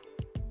Ravens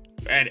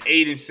at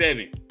 8 and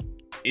 7.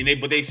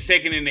 But they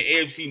second in the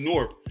AFC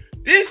North.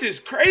 This is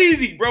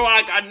crazy, bro.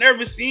 I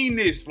never seen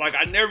this. Like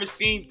I never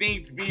seen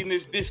things being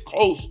this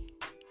close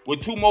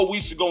with 2 more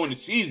weeks to go in the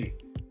season.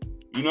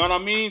 You know what I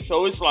mean?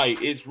 So it's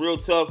like it's real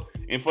tough.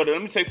 And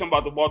let me say something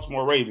about the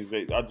Baltimore Ravens.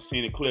 I just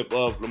seen a clip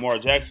of Lamar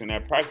Jackson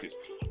at practice.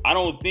 I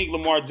don't think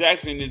Lamar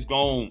Jackson is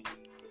going.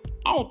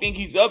 I don't think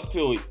he's up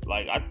to it.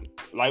 Like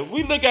if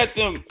we look at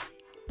them,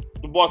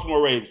 the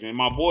Baltimore Ravens, and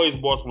my boy is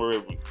Baltimore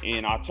Ravens,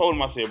 and I told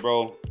him, I said,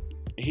 bro,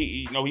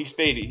 he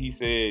stated, he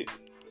said,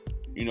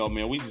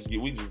 man, we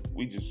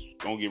just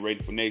gonna get ready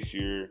for next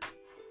year.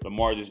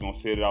 Lamar just gonna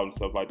sit it out and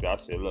stuff like that. I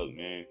said, look,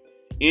 man,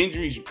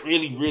 injuries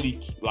really,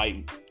 really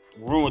like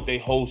ruined their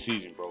whole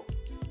season, bro.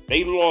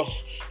 They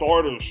lost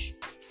starters,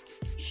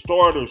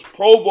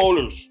 Pro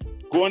Bowlers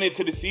going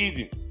into the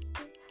season.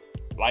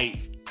 Like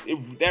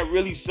that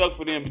really sucked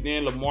for them. But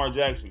then Lamar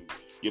Jackson,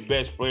 your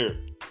best player,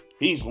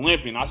 he's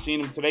limping. I seen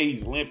him today.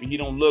 He's limping. He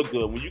don't look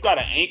good. When you got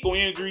an ankle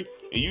injury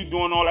and you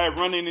doing all that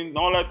running and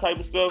all that type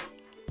of stuff,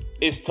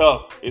 it's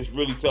tough. It's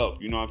really tough.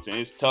 You know what I'm saying?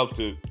 It's tough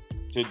to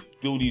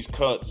do these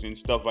cuts and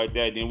stuff like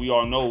that. Then we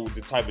all know the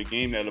type of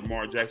game that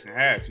Lamar Jackson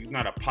has. He's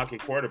not a pocket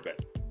quarterback.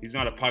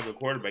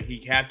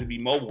 He has to be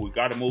mobile. He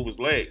got to move his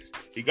legs.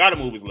 You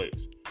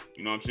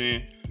know what I'm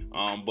saying?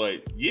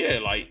 But yeah,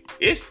 like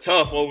it's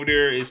tough over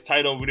there. It's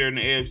tight over there in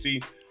the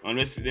AFC.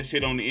 Let's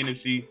hit on the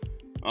NFC.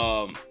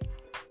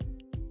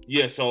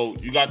 Yeah, so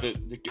you got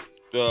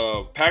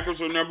the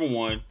Packers are number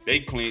 1. They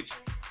clinched.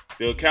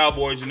 The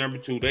Cowboys are number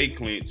 2. They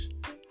clinched.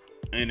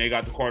 And they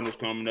got the Cardinals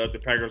coming up. The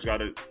Packers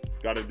got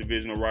a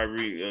divisional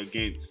rivalry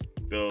against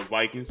the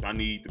Vikings. I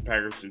need the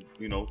Packers to,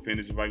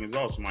 finish the Vikings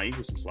off so my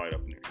Eagles can slide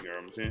up in there. You know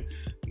what I'm saying?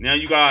 Now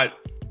you got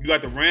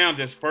the Rams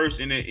that's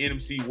first in the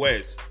NFC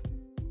West.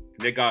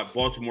 They got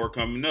Baltimore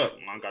coming up.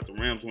 I got the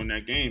Rams win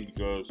that game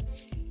because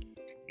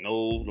no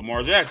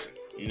Lamar Jackson.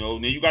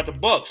 Then you got the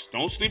Bucks.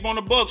 Don't sleep on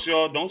the Bucks,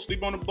 y'all. Don't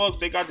sleep on the Bucks.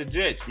 They got the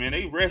Jets, man.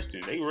 They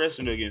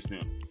resting against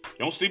them.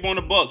 Don't sleep on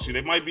the Bucks. They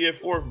might be at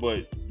 4th,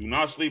 but do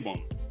not sleep on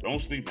them. Don't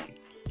sleep on them.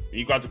 And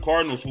you got the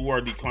Cardinals, who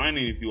are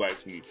declining, if you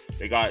ask me.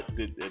 They got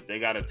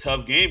a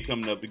tough game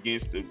coming up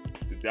against the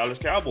Dallas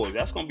Cowboys.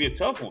 That's gonna be a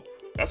tough one.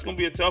 That's gonna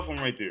be a tough one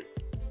right there.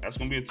 That's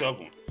gonna be a tough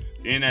one.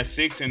 Then at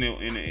 6 in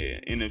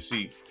the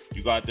NFC,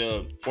 you got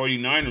the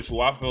 49ers,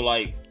 who I feel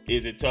like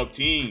is a tough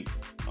team.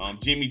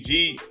 Jimmy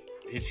G,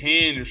 his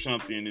hand or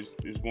something is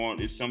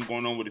something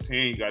going on with his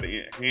hand. He got a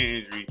hand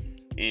injury,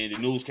 and the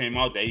news came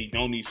out that he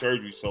don't need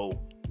surgery.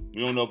 So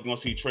we don't know if we're going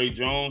to see Trey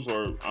Jones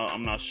or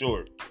I'm not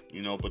sure,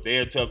 but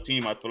they're a tough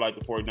team. I feel like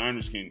the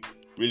 49ers can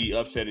really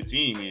upset a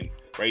team. And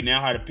right now,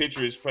 how the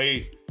pitcher is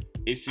played,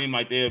 it seemed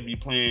like they'll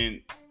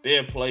play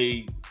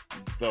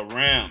the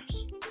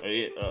Rams,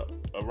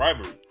 a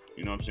rivalry.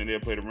 You know what I'm saying? They'll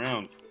play the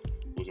Rams.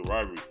 It was a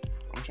rivalry.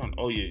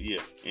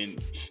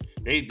 And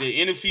the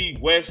NFC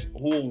West,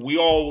 who we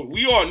all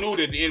knew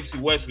that the NFC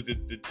West was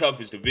the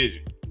toughest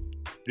division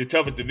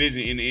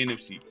in the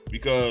NFC,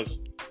 because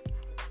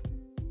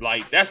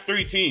like that's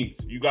 3 teams.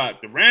 You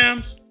got the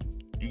Rams,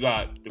 you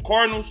got the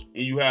Cardinals,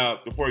 and you have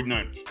the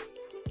 49ers.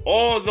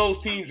 All of those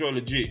teams are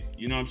legit.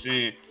 You know what I'm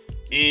saying?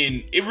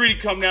 And it really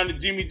come down to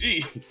Jimmy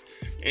G.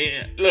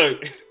 And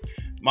look,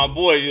 my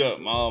boy,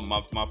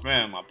 my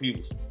fam, my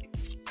peoples,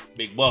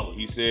 Big Bubba,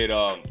 he said,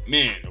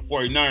 man, the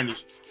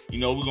 49ers, you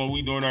know,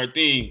 we doing our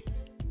thing.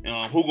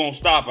 Who gonna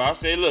stop it? I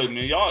said, look,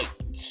 man, y'all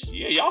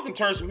can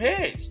turn some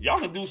heads. Y'all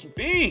can do some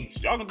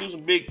things. Y'all can do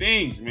some big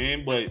things,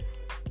 man. But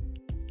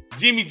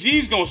Jimmy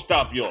G's gonna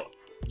stop y'all.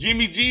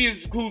 Jimmy G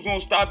is who's gonna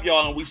stop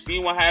y'all. And we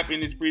seen what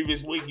happened this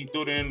previous week. He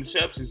threw the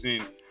interceptions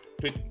in.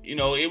 You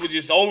know, it was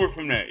just over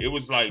from that. It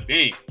was like,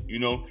 dang, you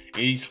know.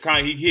 And he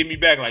hit me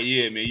back like,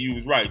 yeah, man, you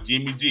was right.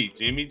 Jimmy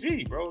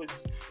G, bro.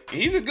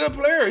 And he's a good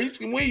player. He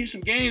can win you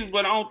some games,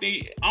 but I don't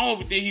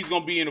think he's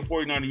gonna be in the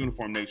 49er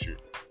uniform next year.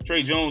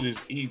 Trey Jones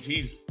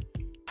he's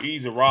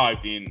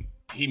arrived, and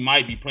he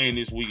might be playing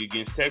this week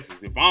against Texas.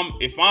 If I'm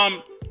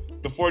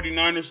the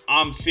 49ers,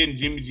 I'm sitting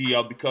Jimmy G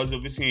out because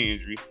of his hand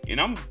injury,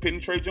 and I'm putting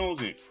Trey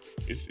Jones in.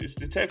 It's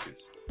the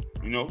Texans.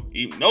 You know,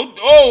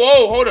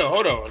 hold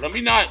on. Let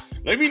me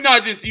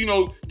not just, you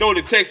know, throw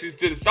the Texans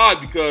to the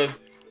side, because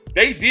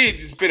they did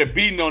just put a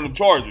beating on them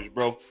Chargers,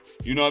 bro.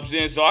 You know what I'm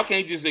saying? So I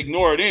can't just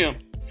ignore them.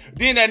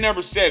 Then at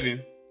number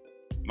 7,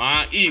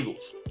 my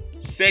Eagles,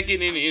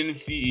 second in the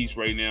NFC East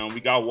right now. We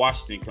got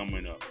Washington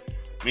coming up.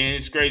 Man,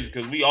 it's crazy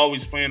because we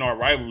always playing our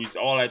rivalries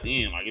all at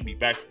the end. Like, it'd be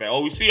back to back.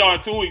 Oh, we see y'all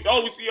in 2 weeks.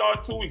 Oh, we see y'all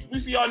in 2 weeks. We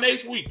see y'all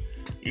next week.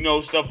 You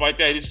know, stuff like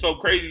that. It's so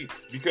crazy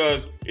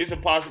because it's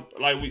impossible.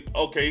 Like,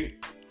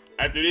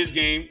 after this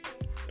game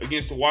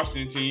against the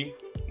Washington team,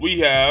 we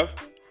have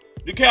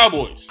the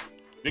Cowboys.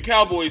 The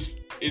Cowboys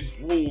is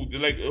who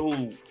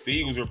the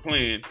Eagles are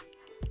playing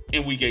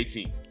in Week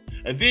 18.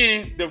 And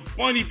then the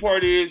funny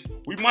part is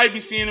we might be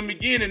seeing them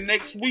again the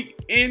next week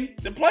in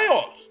the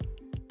playoffs.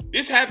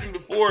 This happened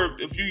before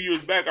a few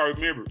years back, I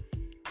remember.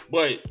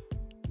 But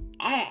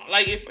I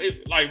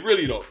don't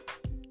really though.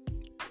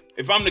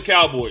 If I'm the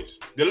Cowboys,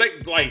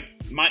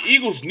 my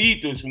Eagles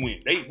need this win.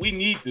 We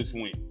need this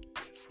win.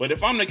 But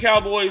if I'm the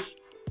Cowboys,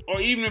 or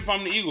even if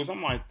I'm the Eagles,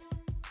 I'm like,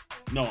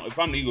 no. If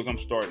I'm the Eagles, I'm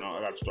starting.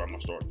 I got to start my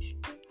starters.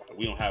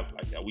 We don't have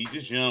like that. We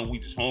just young. We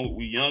just hungry.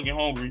 We young and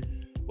hungry.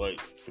 But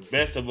the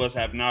best of us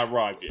have not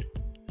arrived yet.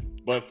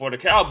 But for the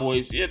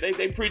Cowboys, yeah,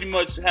 they pretty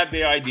much have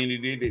their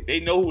identity. They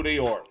know who they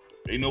are.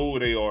 They know who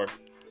they are.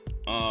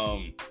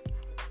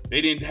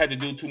 They didn't have to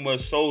do too much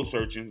soul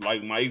searching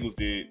like my Eagles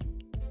did.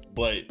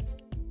 But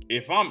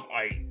if I'm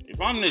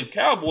the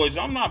Cowboys,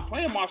 I'm not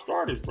playing my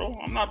starters, bro.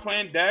 I'm not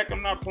playing Dak.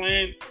 I'm not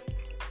playing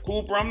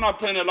Cooper. I'm not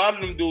playing a lot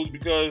of them dudes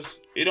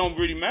because it don't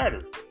really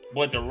matter.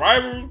 But the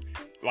rivalry,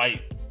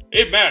 like,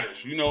 it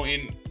matters, you know.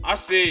 And I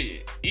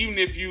said, even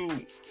if you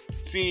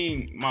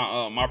seen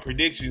my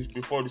predictions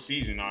before the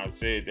season, I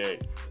said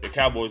that the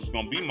Cowboys is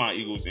gonna be my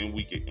Eagles in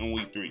week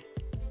 3.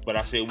 But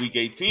I said week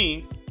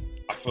 18,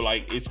 I feel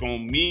like it's gonna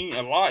mean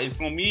a lot. It's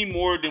gonna mean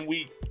more than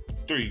week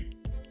 3.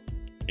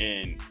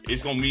 And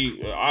it's gonna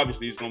mean,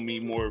 obviously, it's gonna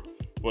mean more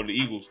for the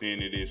Eagles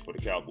than it is for the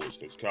Cowboys,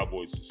 because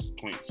Cowboys is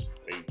clinch.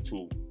 They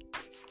 2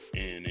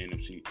 in the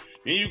NFC.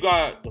 Then you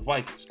got the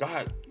Vikings.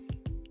 God,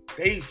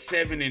 they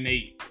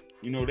 7-8.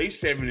 You know, they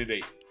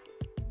 7-8,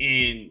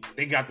 and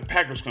they got the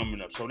Packers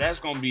coming up. So that's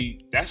gonna be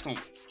an L for them.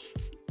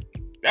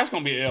 That's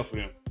gonna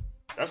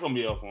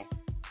be an L for them.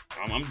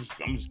 I'm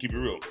just keep it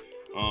real.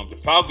 The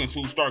Falcons,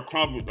 who start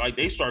crumbling, like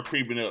they start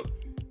creeping up.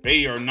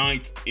 They are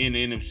 9th in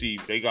the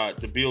NFC. They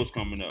got the Bills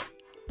coming up.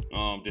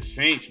 The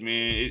Saints,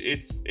 man,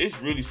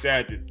 it's really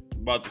sad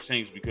about the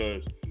Saints,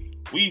 because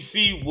we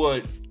see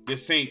what the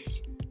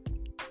Saints,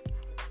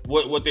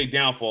 what their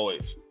downfall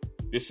is.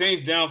 The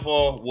Saints'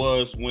 downfall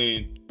was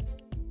when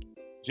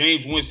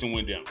James Winston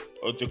went down.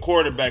 The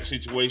quarterback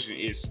situation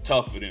is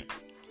tough for them.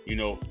 You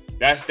know,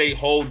 that's their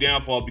whole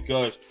downfall,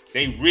 because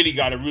they really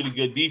got a really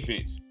good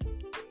defense.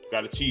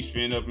 Got a Chiefs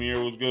fan up in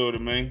here. What's good,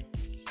 man?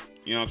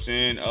 You know what I'm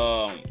saying?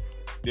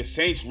 The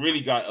Saints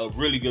really got a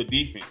really good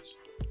defense,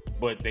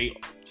 but they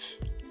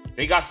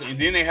got some, and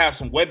then they have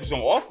some weapons on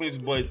offense,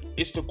 but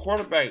it's the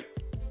quarterback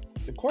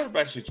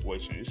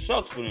situation. It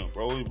sucks for them,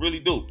 bro. It really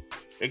do.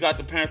 They got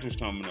the Panthers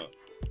coming up.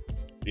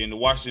 Then the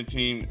Washington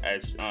team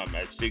at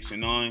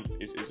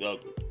 6-9 is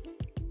ugly.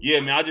 Yeah,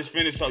 man, I just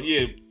finished up.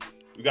 Yeah,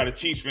 we got a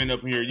Chiefs fan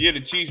up in here. Yeah,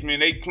 the Chiefs, man,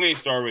 they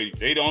clinched already.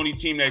 They the only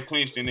team that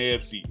clinched in the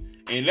AFC.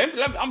 And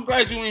I'm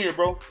glad you in here,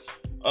 bro.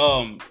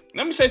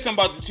 Let me say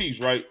something about the Chiefs,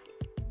 right?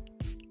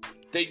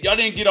 Y'all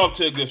didn't get off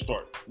to a good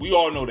start. We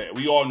all know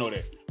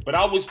that. But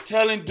I was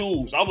telling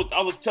dudes, I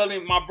was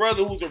telling my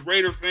brother who's a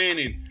Raider fan,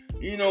 and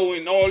you know,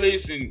 and all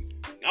this, and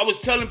I was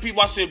telling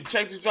people, I said,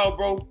 check this out,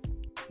 bro.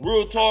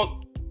 Real talk.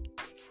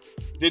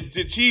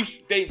 The Chiefs,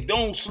 they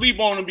don't sleep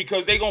on them,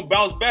 because they gonna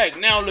bounce back.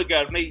 Now look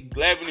at them. They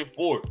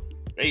 11-4.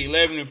 They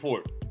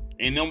 11-4.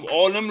 And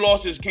all them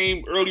losses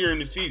came earlier in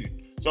the season.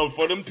 So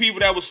for them people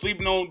that was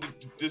sleeping on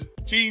the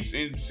Chiefs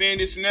and saying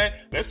this and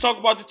that, let's talk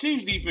about the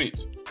Chiefs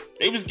defense.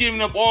 They was giving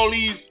up all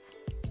these.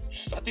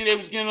 I think they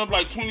was giving up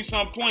like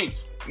 20-some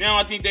points. Now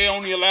I think they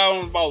only allow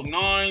them about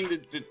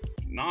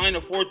 9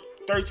 or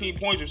 13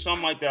 points or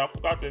something like that. I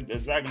forgot the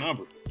exact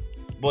number.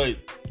 But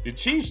the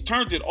Chiefs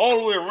turned it all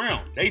the way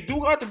around. They do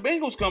got the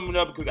Bengals coming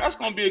up because that's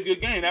going to be a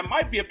good game. That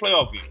might be a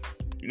playoff game.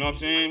 You know what I'm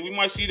saying? We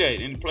might see that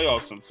in the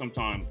playoffs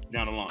sometime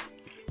down the line.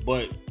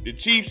 But the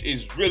Chiefs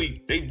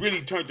they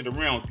really turned it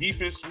around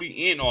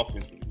defensively and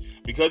offensively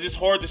because it's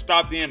hard to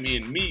stop them.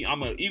 And me,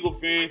 I'm an Eagle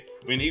fan.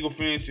 Been an Eagle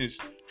fan since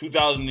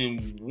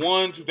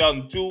 2001,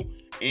 2002.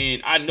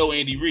 And I know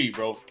Andy Reid,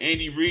 bro.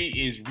 Andy Reid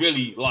is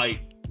really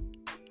like,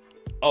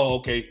 oh,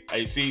 okay.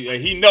 I see.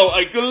 He know.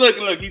 Like,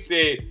 look. He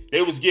said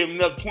they was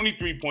giving up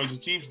 23 points. The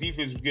Chiefs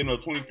defense was giving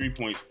up 23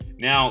 points.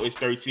 Now it's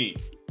 13.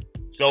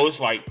 So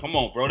it's like, come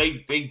on, bro.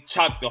 They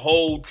chopped the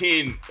whole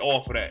 10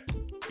 off of that.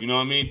 You know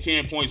what I mean?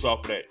 10 points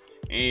off of that.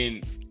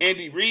 And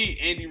Andy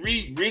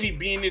Reid really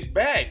being his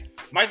bag.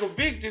 Michael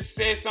Vick just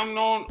said something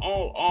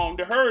on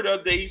the Herd the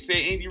other day. He said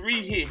Andy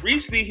Reid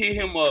recently hit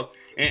him up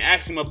and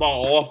asked him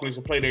about an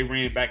offensive play they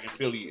ran back in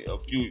Philly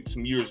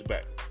some years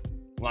back.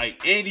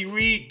 Like, Andy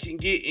Reid can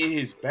get in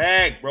his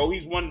bag, bro.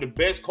 He's one of the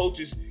best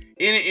coaches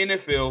in the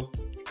NFL.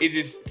 It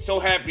just so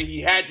happened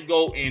he had to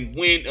go and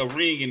win a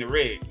ring in the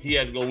red. He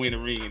had to go win a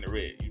ring in the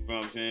red. You feel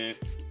what I'm saying?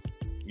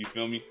 You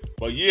feel me?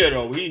 But yeah,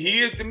 though, he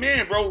is the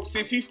man, bro.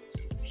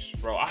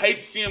 Bro, I hate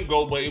to see him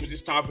go, but it was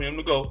just time for him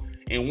to go.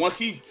 And once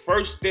he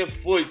first stepped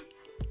foot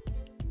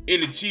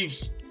in the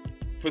Chiefs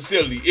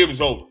facility, it was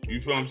over. You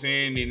feel what I'm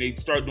saying? And they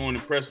start doing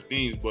impressive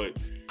things,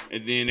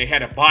 and then they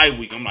had a bye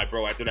week. I'm like,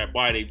 bro, after that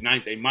bye,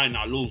 they might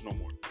not lose no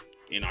more.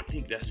 And I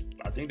think that's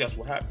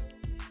what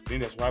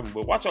happened.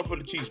 But watch out for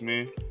the Chiefs,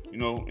 man. You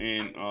know,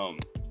 and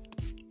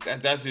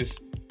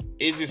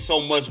it's just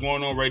so much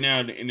going on right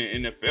now in the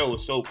NFL.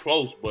 It's so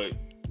close, but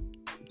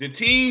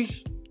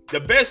the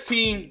best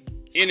team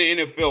in the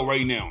NFL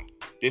right now.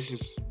 This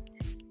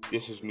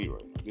is me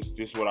right now. This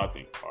is what I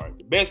think. All right,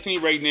 the best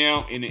team right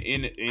now in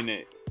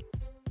the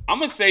I'm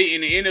gonna say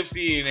in the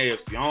NFC and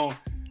AFC. I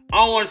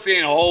don't want to say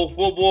in the whole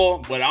football,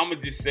 but I'm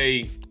gonna just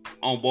say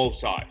on both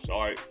sides.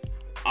 All right,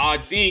 I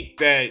think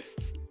the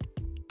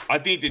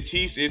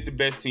Chiefs is the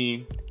best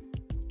team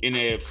in the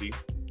AFC,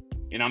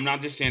 and I'm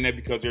not just saying that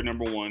because they're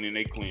number one and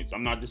they clinched.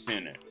 I'm not just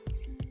saying that.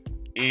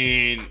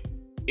 And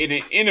in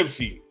the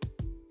NFC,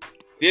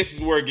 this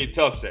is where it gets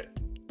tough.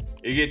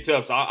 It gets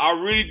tough. So I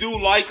really do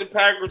like the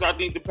Packers. I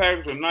think the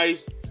Packers are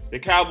nice. The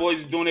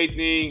Cowboys are doing their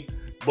thing,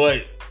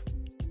 but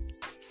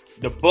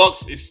the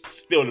Bucs is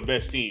still the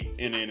best team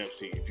in the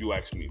NFC, if you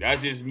ask me.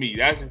 That's just me.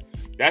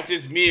 That's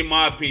just me in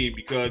my opinion.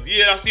 Because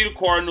yeah, I see the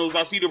Cardinals,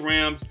 I see the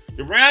Rams.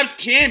 The Rams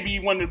can be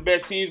one of the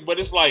best teams, but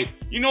it's like,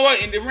 you know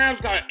what? And the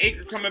Rams got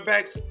Akers coming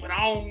back, but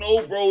I don't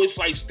know, bro. It's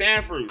like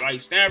Stanford.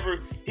 Like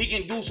Stanford, he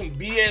can do some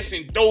BS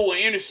and throw an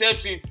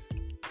interception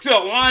to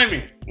a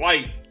lineman.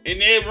 Like, and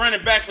they're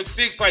running back for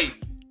 6. Like,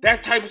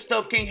 that type of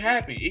stuff can't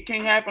happen. It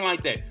can't happen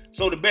like that.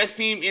 So the best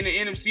team in the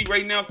NFC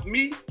right now for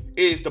me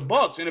is the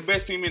Bucs, and the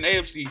best team in the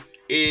AFC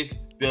is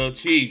the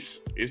Chiefs.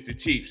 It's the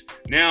Chiefs.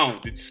 Now,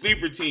 the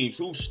sleeper teams,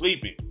 who's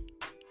sleeping?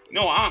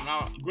 No,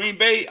 Green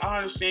Bay, I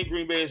understand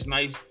Green Bay is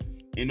nice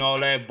and all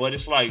that, but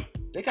it's like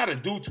they got to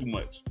do too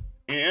much.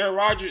 And Aaron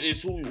Rodgers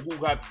is who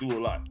got to do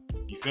a lot.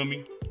 You feel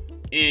me?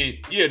 And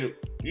yeah,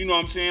 you know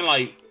what I'm saying?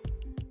 Like,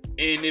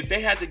 and if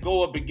they had to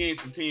go up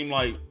against a team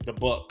like the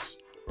Bucs,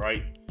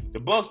 right? The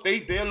Bucs,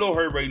 they're a little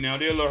hurt right now.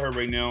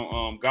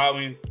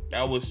 Godwin,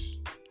 that was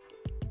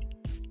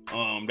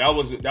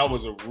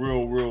a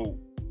real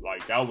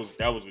like that was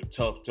a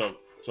tough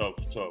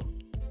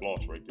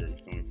loss right there. You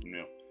feel me, from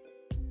them?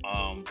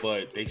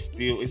 But they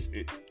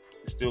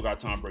still got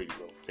Tom Brady,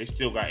 bro. They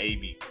still got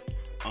AB.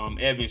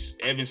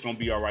 Evans gonna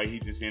be all right.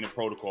 He's just in the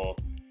protocol,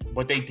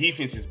 but their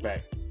defense is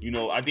back. You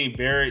know, I think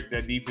Barrett,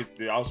 that defense,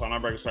 the outside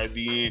linebacker size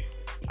DN,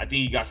 I think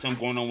he got something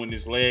going on with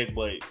his leg,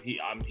 but he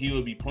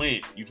will be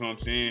playing. You know what I'm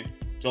saying?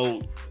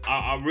 So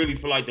I really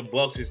feel like the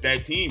Bucs is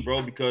that team,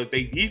 bro, because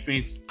they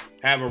defense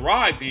have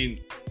arrived. And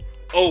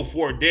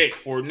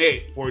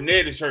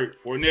Fournette is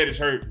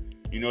hurt.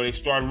 You know, they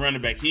started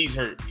running back, he's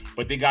hurt,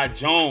 but they got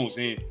Jones,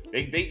 and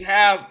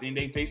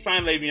they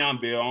signed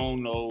Le'Veon Bell. I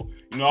don't know.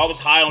 You know, I was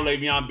high on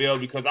Le'Veon Bell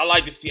because I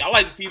like to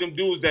see them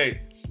dudes that,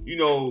 you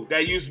know,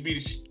 that used to be the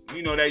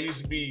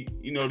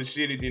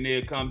shit, and then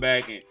they'll come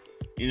back and,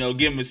 you know,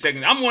 give them a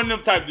second. I'm one of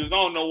them type of dudes. I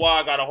don't know why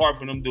I got a heart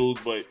for them dudes,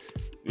 but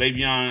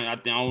Le'Veon, I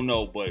don't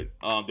know. But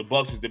the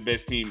Bucs is the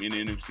best team in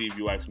the NFC, if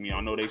you ask me.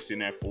 I know they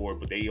sitting at 4,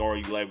 but they are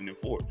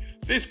 11-4.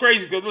 So it's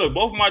crazy because look,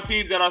 both of my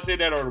teams that I said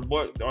that are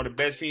the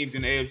best teams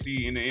in the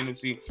AFC and the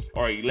NFC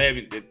are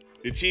 11.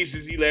 The Chiefs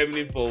is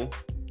 11-4,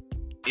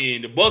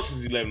 and the Bucs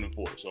is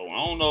 11-4. So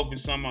I don't know if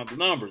it's something about the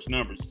numbers.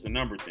 It's a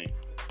number thing,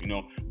 you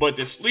know. But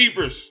the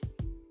sleepers,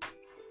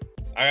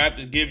 I have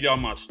to give y'all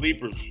my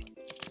sleepers.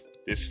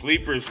 The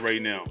sleepers right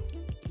now.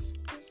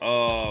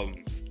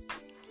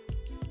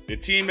 The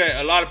team that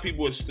a lot of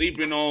people are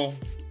sleeping on.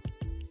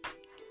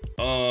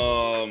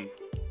 The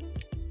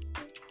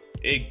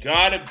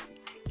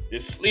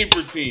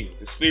sleeper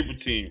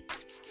team.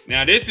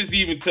 Now this is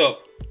even tough.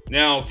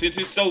 Now, since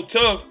it's so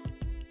tough,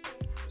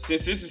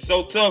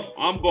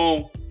 I'm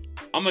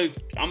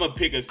gonna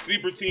pick a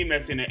sleeper team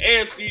that's in the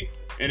AFC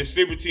and a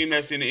sleeper team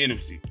that's in the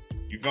NFC.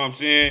 You feel what I'm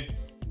saying?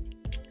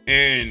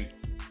 And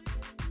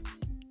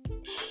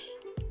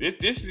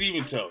this is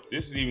even tough.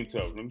 Let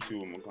me see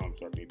what my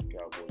comments. I think the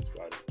Cowboys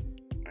got it.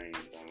 I ain't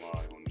gonna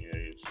lie on the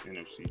AFC,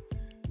 NFC.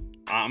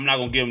 I'm not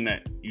gonna give them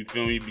that. You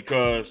feel me?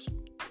 Because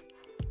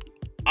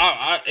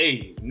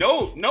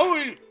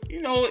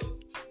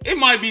it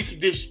might be some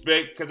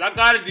disrespect because I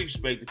gotta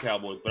disrespect the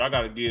Cowboys, but I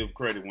gotta give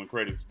credit when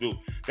credit's due.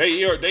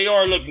 They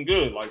are looking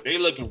good, like they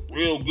looking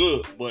real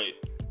good, but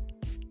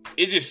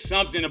it's just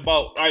something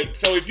about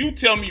so if you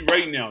tell me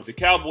right now the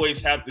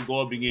Cowboys have to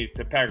go up against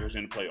the Packers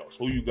in the playoffs,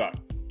 who you got?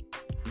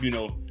 And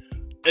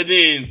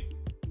then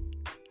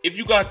if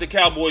you got the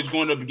Cowboys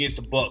going up against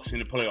the Bucks in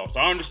the playoffs,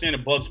 I understand the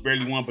Bucks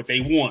barely won, but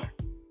they won.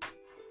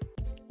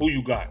 Who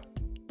you got?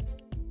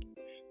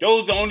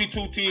 Those are the only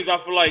two teams I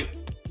feel like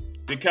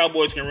the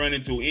Cowboys can run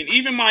into. And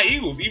even my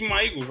Eagles,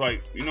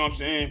 like, you know what I'm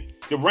saying?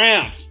 The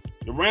Rams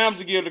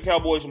will give the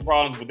Cowboys some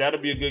problems, but that'll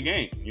be a good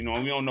game. We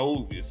don't know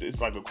who. It's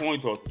like a coin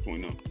toss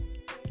between them.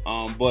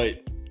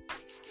 But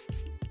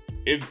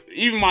if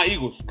even my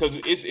Eagles, because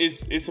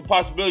it's a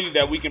possibility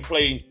that we can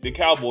play the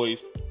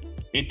Cowboys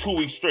in 2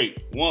 weeks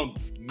straight. One,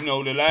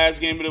 the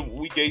last game of the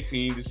week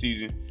 18 this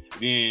season,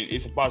 then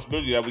it's a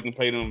possibility that we can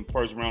play them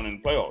first round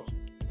in the playoffs.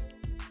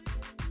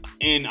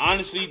 And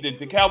honestly,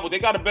 the Cowboys, they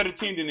got a better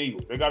team than the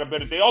Eagles.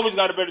 They always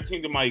got a better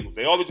team than my Eagles.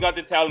 They always got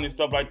the talent and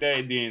stuff like that.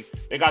 And then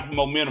they got the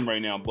momentum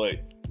right now.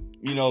 But,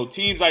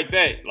 teams like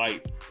that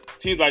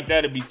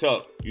would be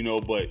tough,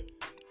 But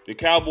the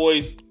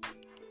Cowboys,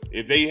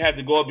 if they have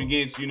to go up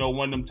against,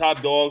 one of them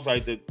top dogs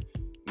like the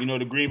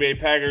Green Bay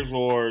Packers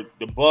or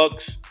the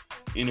Bucks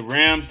and the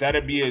Rams,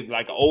 that'd be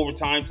like an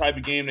overtime type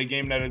of game. The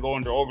game that'll go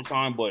into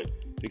overtime. But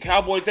the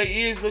Cowboys,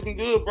 they is looking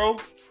good, bro.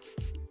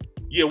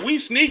 Yeah, we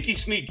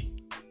sneaky.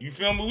 You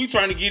feel me? We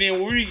trying to get in,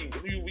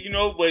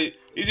 but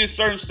it's just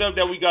certain stuff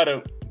that we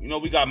gotta,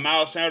 we got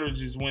Miles Sanders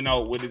just went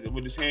out with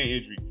his hand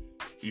injury.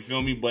 You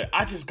feel me? But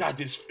I just got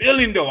this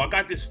feeling, though. I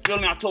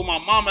told my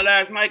mama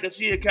last night, because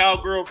she a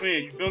Cowgirl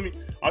fan. You feel me?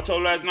 I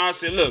told her last night, I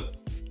said, look,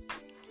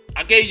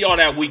 I gave y'all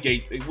that week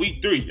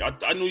 3.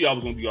 I knew y'all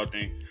was going to do y'all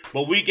thing.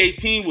 But week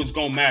 18 was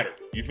going to matter.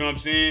 You feel what I'm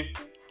saying?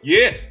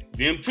 Yeah,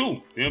 them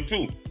too.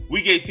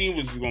 Week 18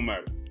 was going to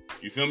matter.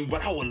 You feel me?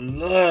 But I would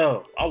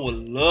love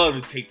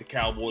to take the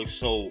Cowboys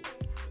soul,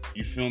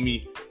 you feel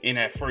me, in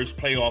that first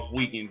playoff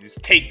week and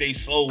just take their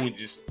soul and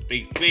just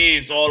they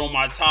fans all on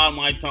my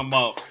timeline talking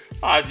about,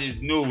 I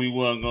just knew we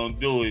wasn't going to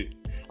do it.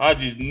 I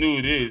just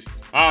knew this.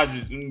 I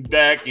just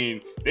back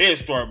and they'll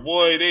start,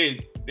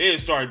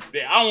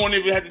 I won't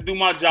even have to do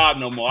my job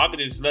no more. I could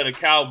just let a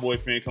Cowboy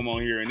fan come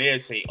on here and they'll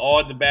say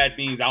all the bad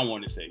things I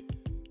want to say.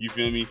 You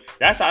feel me?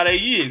 That's how they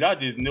is. I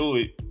just knew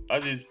it.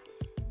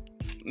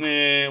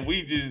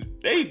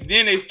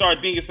 They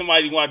start thinking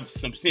somebody wants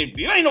some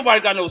sympathy. Ain't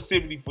nobody got no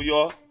sympathy for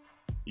y'all.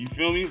 You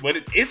feel me? But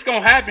it's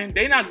going to happen.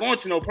 They not going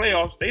to no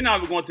playoffs. They not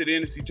even going to the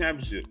NFC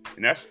Championship.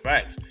 And that's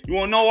facts. You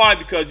want to know why?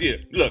 Because,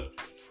 look,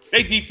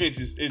 their defense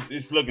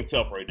is looking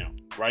tough right now,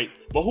 right?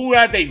 But who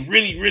have they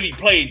really, really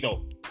played,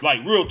 though? Like,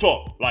 real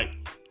talk.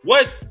 Like,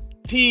 what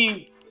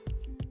team...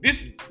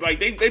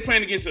 they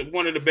playing against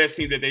one of the best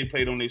teams that they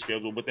played on their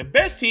schedule. But the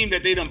best team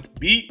that they done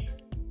beat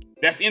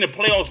that's in the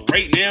playoffs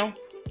right now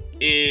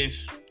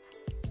is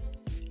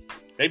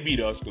they beat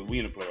us because we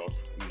in the playoffs.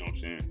 You know what I'm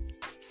saying?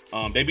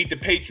 They beat the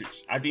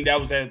Patriots. I think that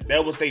was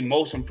their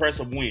most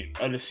impressive win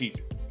of the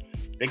season.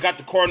 They got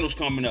the Cardinals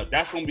coming up.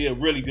 That's going to be a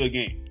really good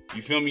game.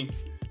 You feel me?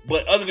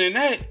 But other than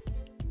that,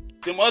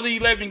 them other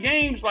 11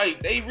 games,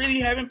 they really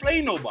haven't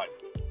played nobody.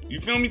 You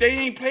feel me? They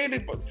ain't played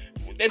it, but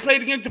they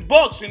played against the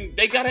Bucks and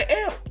they got an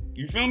L.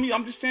 You feel me?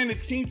 I'm just saying the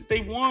teams that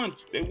they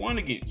won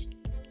against.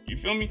 You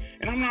feel me?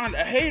 And I'm not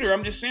a hater.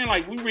 I'm just saying,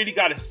 we really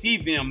got to see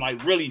them,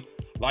 really,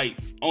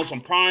 on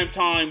some prime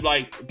time,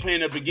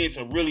 playing up against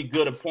a really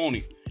good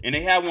opponent. And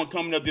they have one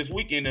coming up this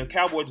weekend. The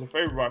Cowboys are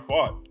favored by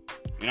 5.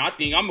 And I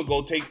think I'm going to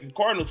go take the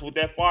Cardinals with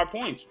that 5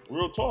 points.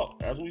 Real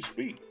talk, as we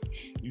speak.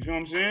 You feel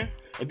what I'm saying?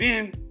 And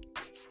then,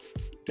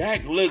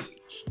 Dak looks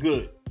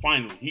good.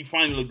 Finally. He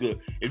finally looked good.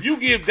 If you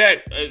give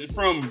Dak,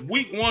 from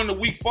week 1 to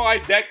week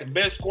 5, Dak the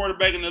best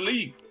quarterback in the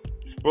league.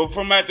 But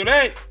from after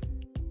that,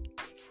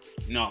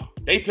 no.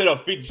 They put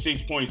up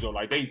 56 points, though.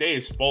 They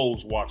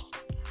exposed Washington.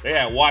 They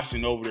had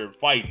Washington over there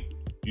fighting.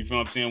 You feel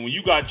what I'm saying? When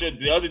you got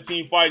the other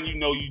team fighting, you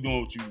know you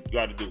doing what you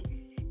got to do.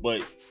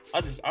 But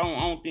I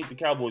don't think the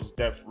Cowboys is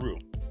that for real.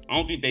 I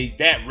don't think they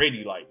that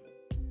ready. I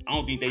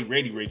don't think they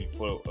ready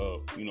for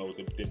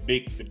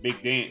the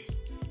big dance.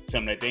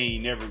 Something that they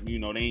ain't never, they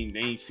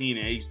ain't seen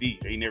in HD.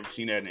 They never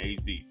seen that in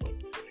HD.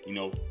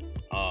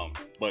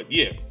 But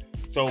yeah.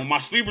 So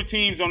my sleeper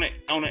teams on the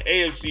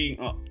AFC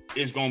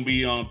is gonna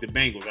be the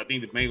Bengals. I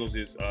think the Bengals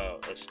is a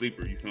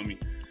sleeper. You feel me?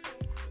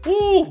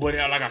 Woo! But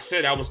like I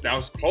said, that was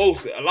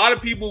close. A lot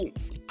of people,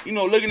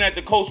 looking at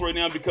the Colts right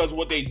now because of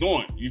what they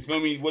doing. You feel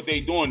me? What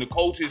they doing? The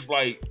Colts is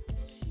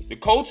The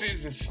Colts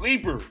is a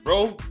sleeper,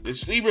 bro. The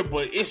sleeper,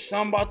 but it's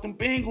something about them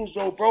Bengals,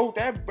 though, bro.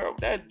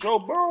 That Joe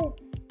Burrow.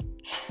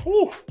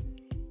 Whew.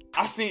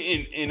 I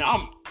seen and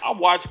I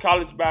watch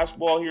college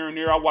basketball here and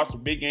there. I watch the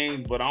big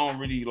games, but I don't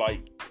really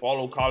like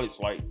follow college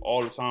like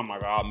all the time.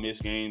 Like I'll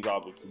miss games, I'll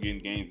be forgetting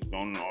games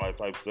and all that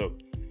type of stuff.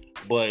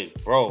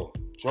 But bro,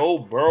 Joe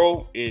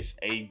Burrow is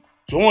a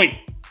joint.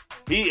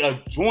 He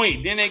a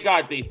joint. Then they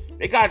got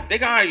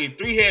a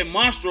three-head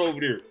monster over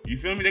there. You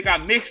feel me? They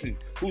got Mixon,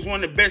 who's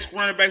one of the best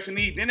running backs in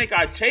the league. Then they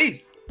got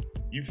Chase.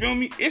 You feel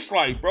me? It's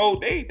like, bro,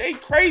 they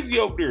crazy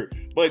over there.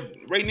 But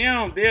right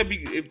now,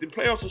 if the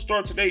playoffs will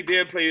start today,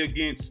 they'll play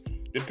against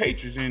the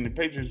Patriots, and the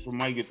Patriots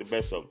might get the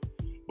best of them.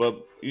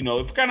 But, you know,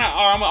 it's kind of,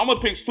 I'm going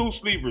to pick two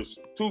sleepers,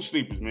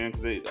 man,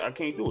 because I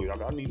can't do it.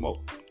 I need more.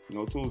 You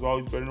know, two is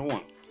always better than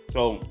one.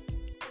 So,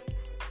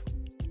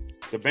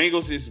 the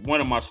Bengals is one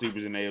of my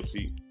sleepers in the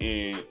AFC,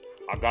 and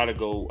I gotta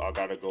go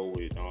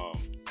with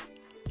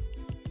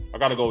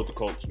the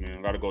Colts, man.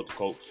 I gotta go with the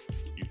Colts.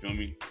 You feel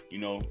me? You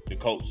know, the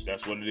Colts.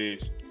 That's what it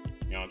is.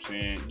 You know what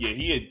I'm saying? Yeah,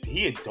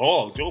 he a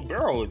dog. Joe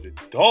Burrow is a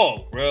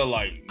dog, bro.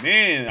 Like,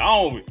 man,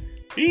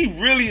 he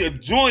really a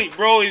joint,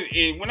 bro.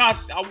 And when I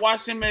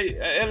watched him at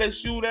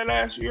LSU that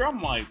last year,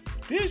 I'm like,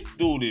 this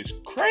dude is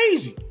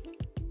crazy.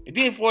 And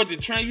then for the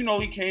trend, you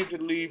know, he came to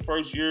the league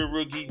first year,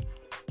 rookie,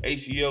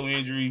 ACL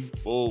injury,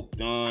 boom,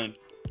 done.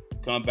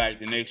 Come back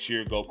the next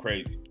year, go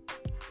crazy.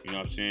 You know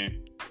what I'm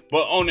saying?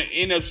 But on the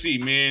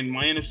NFC, man,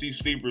 my NFC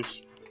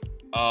sleepers,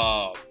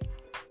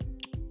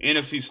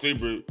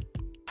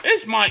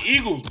 it's my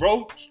Eagles,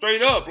 bro.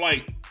 Straight up,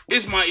 like,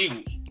 it's my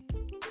Eagles.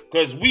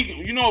 Because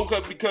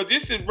because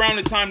this is around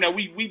the time that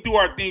we do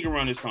our thing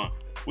around this time.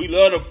 We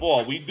love the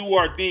fall. We do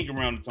our thing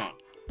around the time.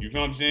 You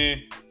feel what I'm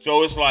saying?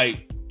 So it's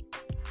like,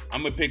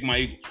 I'm going to pick my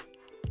Eagles.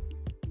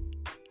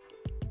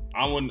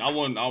 I'm not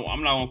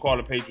gonna call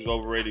the Patriots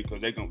overrated because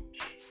they're gonna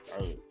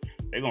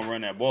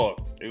run that ball.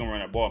 They're gonna run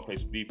that ball and play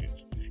some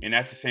defense. And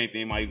that's the same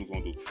thing my Eagles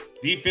gonna do.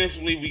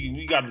 Defensively,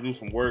 we gotta do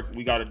some work.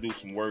 We gotta do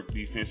some work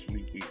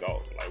defensively.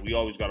 We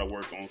always gotta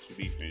work on some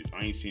defense.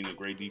 I ain't seen a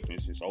great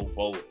defense since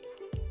 2004,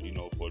 you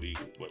know, for the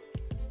Eagles. But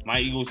my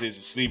Eagles is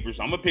the sleepers.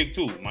 I'm gonna pick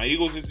two. My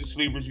Eagles is the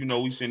sleepers. You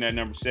know, we sitting at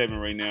number 7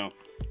 right now.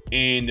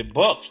 And the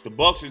Bucks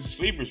is the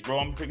sleepers, bro.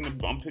 I'm picking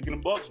the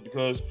Bucks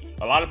because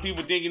a lot of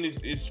people thinking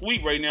it's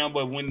sweet right now,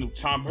 but when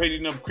Tom Brady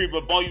and them creep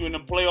up on you in the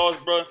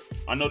playoffs, bro,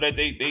 I know that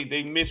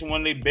they missing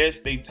one of their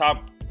best,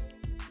 top,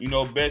 you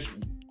know, best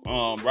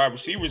wide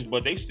receivers,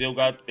 but they still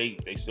got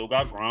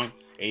Gronk.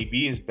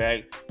 AB is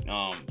back.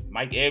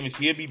 Mike Evans,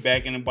 he'll be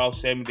back in about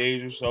 7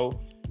 days or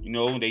so. You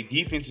know, their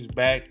defense is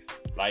back.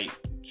 Like,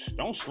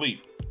 don't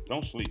sleep.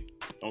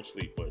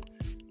 But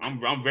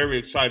I'm very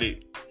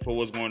excited for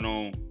what's going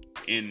on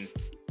in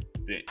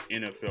the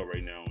NFL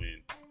right now,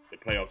 and the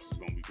playoffs is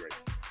going to be great.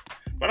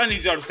 But I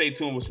need y'all to stay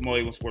tuned with Small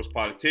Eagle Sports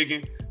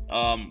Politicking.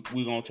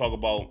 We're going to talk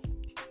about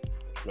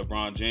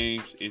LeBron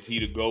James. Is he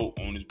the GOAT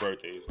on his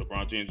birthday? Is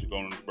LeBron James the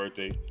GOAT on his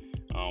birthday?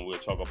 We'll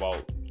talk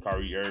about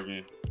Kyrie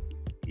Irving.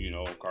 You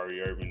know,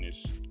 Kyrie Irving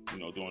is, you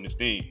know, doing his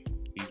thing.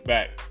 He's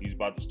back. He's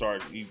about to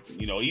start.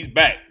 He's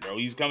back, bro.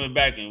 He's coming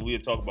back, and we'll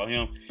talk about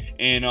him.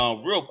 And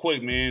real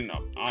quick, man,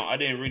 I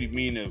didn't really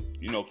mean to,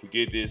 you know,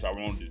 forget this. I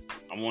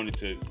wanted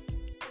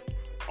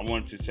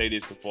to say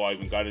this before I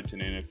even got into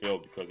the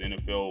NFL because the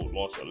NFL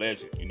lost a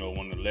legend. You know,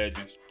 one of the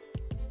legends,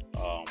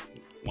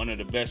 one of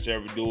the best to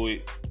ever do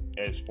it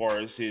as far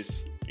as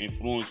his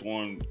influence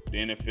on the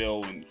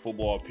NFL and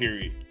football.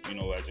 Period. You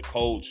know, as a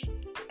coach,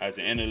 as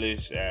an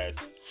analyst, as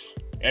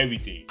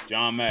everything.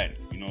 John Madden.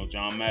 You know,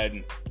 John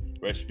Madden.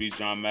 Rest in peace,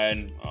 John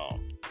Madden.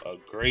 A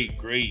great,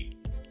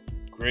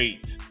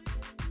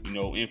 you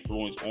know,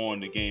 influence on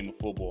the game of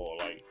football.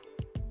 Like,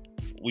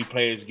 we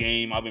play this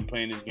game. I've been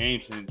playing this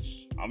game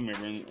since I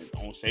remember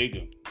on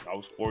Sega. I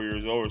was 4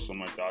 years old or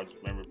something like that. I just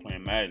remember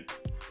playing Madden.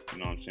 You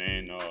know what I'm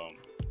saying?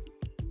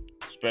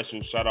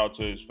 Special shout out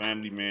to his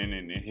family, man,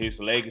 and his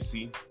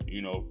legacy.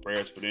 You know,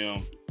 prayers for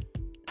them.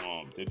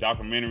 The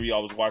documentary, I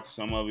was watching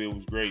some of it. It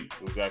was great.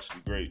 It was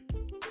actually great.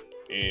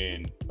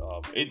 And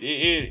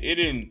it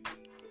didn't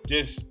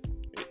just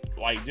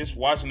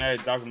watching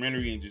that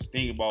documentary and just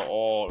thinking about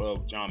all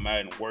of John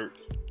Madden's work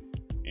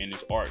and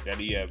his art that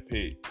he had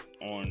put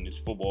on this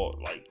football,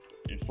 like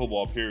in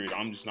football period.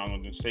 I'm just not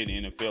going to say the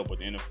NFL, but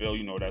the NFL,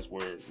 you know, that's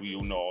where we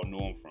all know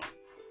him from.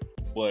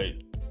 But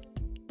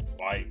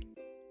like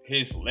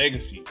his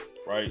legacy,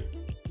 right?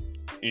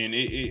 And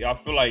I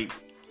feel like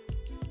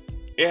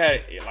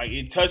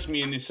it touched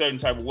me in this certain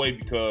type of way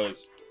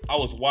because I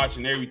was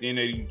watching everything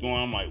that he was doing.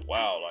 I'm like,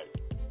 wow, like,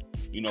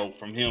 you know,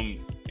 from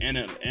him and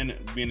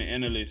being an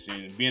analyst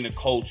and being a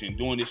coach and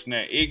doing this and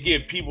that, it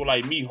gives people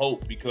like me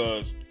hope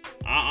because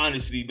I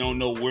honestly don't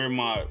know where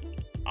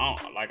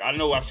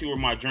I see where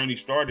my journey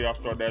started. I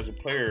started as a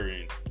player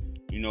and,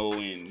 you know,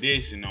 and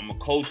this, and I'm a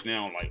coach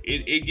now. Like,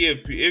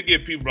 it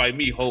give people like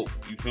me hope,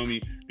 you feel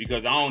me?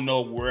 Because I don't know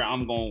where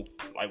I'm going,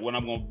 like what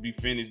I'm going to be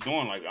finished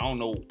doing. Like, I don't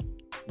know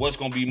what's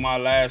going to be my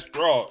last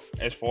straw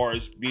as far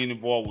as being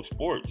involved with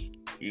sports,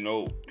 you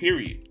know,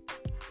 period.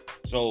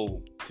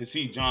 So to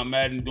see John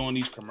Madden doing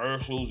these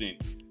commercials and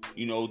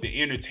you know,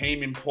 the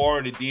entertainment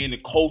part, and then the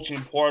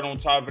coaching part on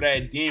top of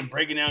that, then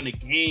breaking down the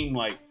game,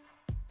 like,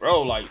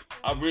 bro, like,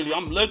 I'm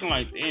looking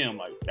like, damn,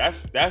 like,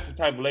 that's the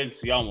type of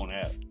legacy I want to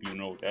have, you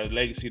know, that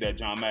legacy that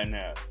John Madden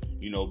has,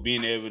 you know,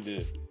 being able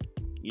to,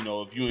 you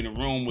know, if you're in a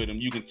room with him,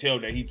 you can tell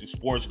that he's a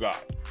sports guy,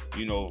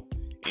 you know,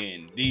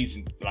 and these,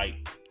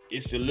 like,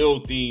 it's the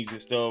little things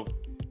and stuff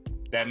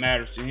that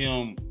matters to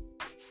him,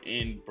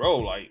 and, bro,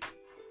 like,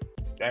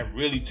 that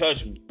really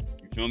touched me,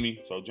 you feel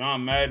me? So,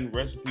 John Madden,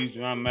 rest in peace,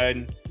 John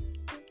Madden.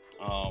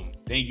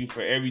 Thank you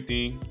for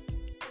everything.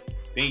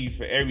 Thank you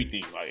for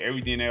everything. Like,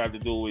 everything that got to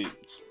do with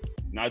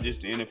not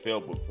just the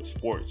NFL, but for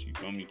sports, you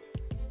feel me?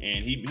 And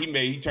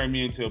he turned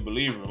me into a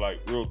believer,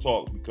 like, real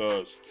talk,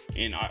 because,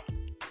 and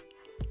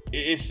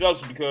it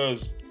sucks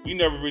because we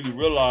never really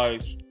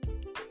realize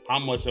how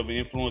much of an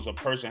influence a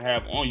person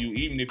have on you,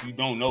 even if you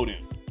don't know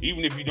them.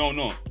 Even if you don't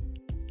know them.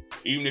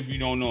 Even if you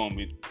don't know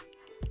them,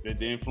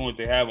 the influence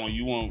they have on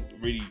you won't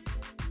really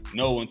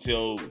know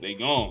until they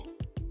gone,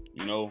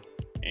 you know?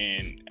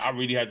 And I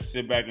really had to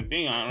sit back and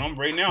think. I'm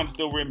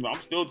still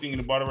thinking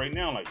about it right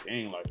now. Like,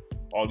 dang, like,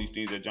 all these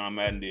things that John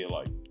Madden did,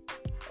 like,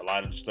 a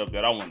lot of the stuff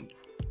that I wanted to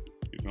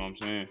do. You know what I'm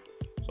saying?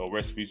 So,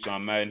 rest in peace,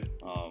 John Madden.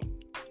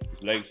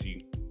 His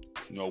legacy,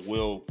 you know,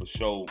 will for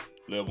sure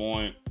live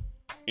on.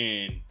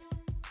 And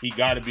he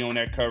got to be on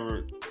that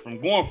cover. From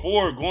going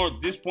forward,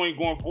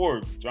 going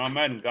forward, John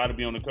Madden got to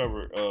be on the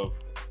cover of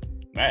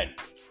Madden.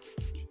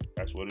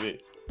 That's what it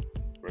is.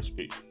 Rest in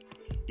peace.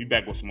 Be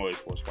back with some more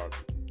Sports Party.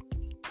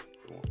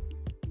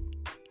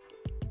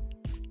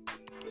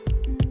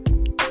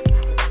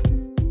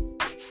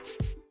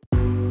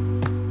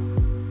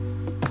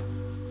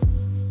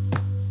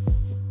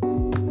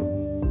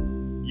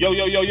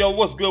 Yo,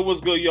 what's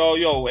good, y'all?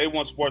 Yo,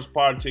 A1 Sports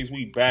Politics,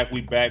 we back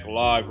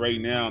live right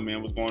now,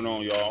 man. What's going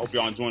on, y'all? Hope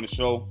y'all enjoying the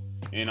show.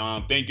 And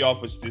thank y'all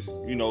for just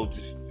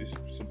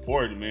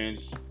supporting, man.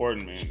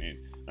 Man.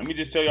 Let me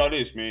just tell y'all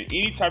this, man.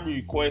 Any type of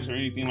request or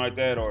anything like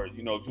that, or,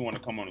 you know, if you want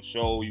to come on the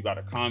show, you got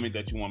a comment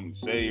that you want me to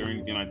say or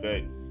anything like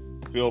that,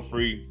 feel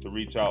free to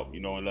reach out,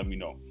 you know, and let me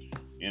know.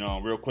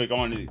 And real quick, I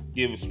want to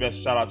give a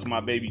special shout out to my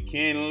baby,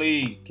 Ken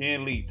Lee.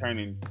 Ken Lee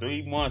turning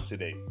 3 months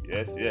today.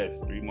 Yes,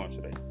 3 months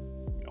today.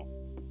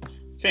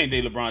 Same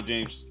day LeBron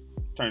James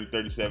turned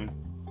 37.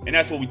 And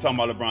that's what we talking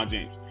about, LeBron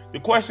James.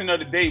 The question of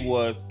the day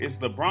was, is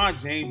LeBron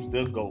James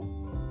the GOAT?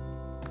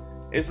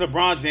 Is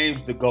LeBron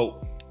James the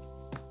GOAT?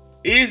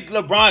 Is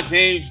LeBron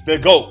James the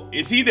GOAT?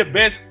 Is he the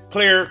best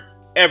player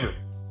ever?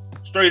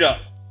 Straight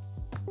up.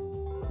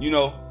 You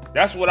know,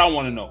 that's what I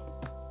want to know.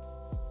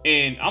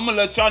 And I'm going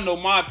to let y'all know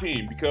my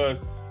opinion, because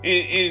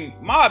in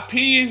my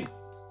opinion,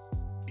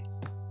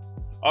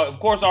 of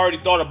course I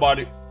already thought about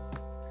it.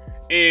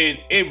 And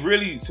it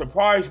really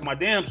surprised my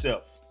damn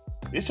self.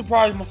 It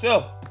surprised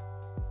myself.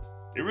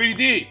 It really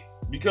did.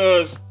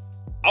 Because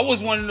I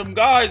was one of them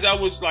guys that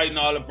was like,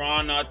 nah,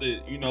 LeBron not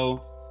the, you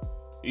know,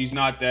 he's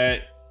not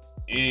that.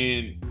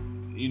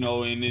 And, you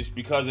know, and it's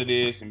because of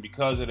this and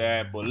because of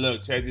that. But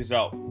look, check this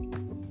out.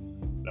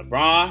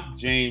 LeBron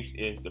James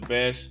is the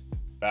best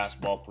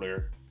basketball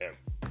player ever.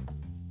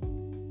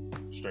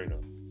 Straight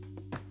up.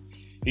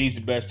 He's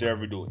the best to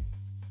ever do it.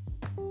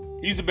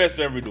 He's the best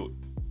to ever do it.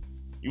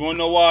 You want to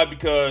know why?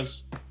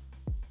 Because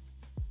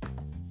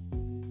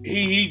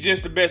he's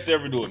just the best to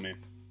ever do it, man.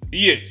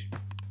 He is,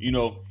 you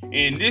know.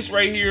 And this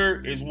right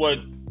here is what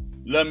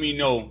let me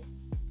know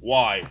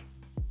why.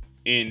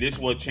 And this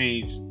is what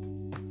changed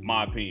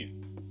my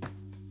opinion.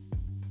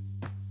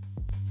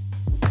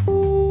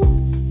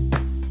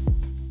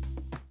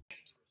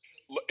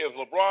 Is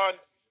LeBron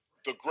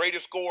the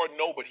greatest scorer?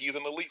 No, but he's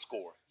an elite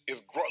scorer. Is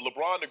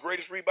LeBron the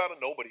greatest rebounder?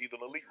 No, but he's an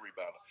elite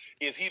rebounder.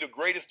 Is he the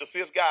greatest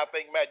assist guy? I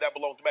think that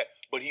belongs to Matt,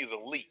 but he's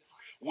elite.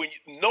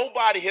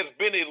 Nobody has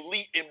been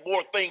elite in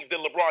more things than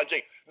LeBron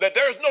James. Now,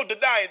 there's no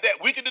denying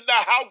that. We can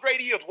deny how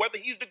great he is, whether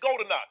he's the GOAT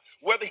or not,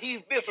 whether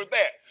he's this or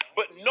that.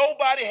 But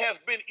nobody has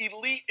been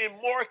elite in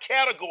more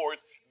categories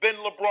than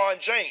LeBron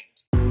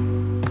James.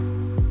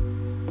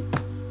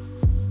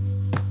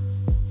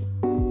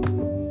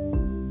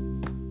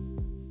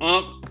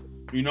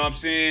 You know what I'm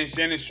saying?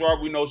 Shannon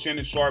Sharpe, we know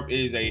Shannon Sharpe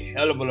is a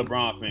hell of a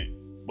LeBron fan.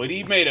 But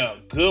he made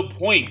a good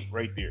point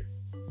right there.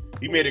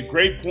 He made a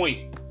great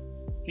point.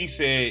 He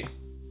said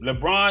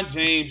LeBron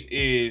James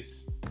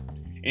is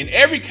in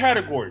every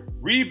category: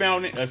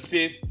 rebounding,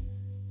 assist,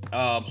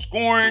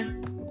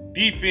 scoring,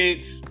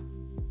 defense.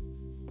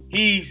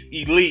 He's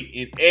elite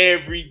in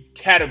every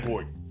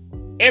category.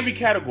 Every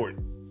category.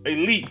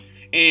 Elite.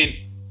 And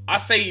I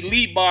say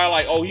elite by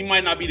like, oh, he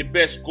might not be the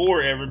best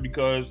scorer ever,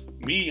 because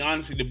me,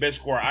 honestly, the best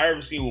scorer I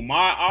ever seen with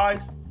my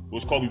eyes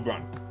was Kobe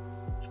Bryant,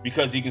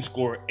 because he can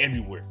score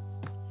everywhere.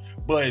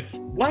 But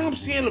what I'm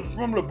seeing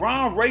from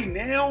LeBron right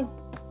now,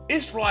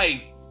 it's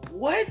like,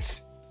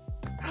 what?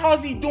 How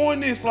is he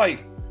doing this?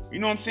 Like, you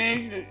know what I'm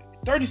saying?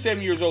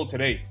 37 years old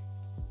today.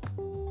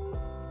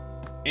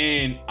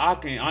 And I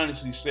can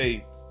honestly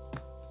say,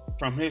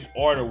 from his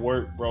art of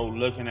work, bro,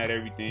 looking at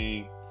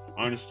everything,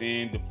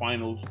 understand the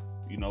finals,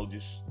 you know,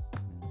 just,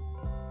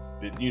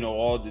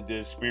 all the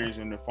experience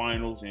in the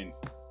finals, and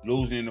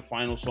losing in the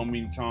final so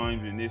many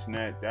times and this and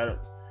that. That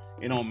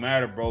it don't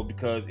matter, bro,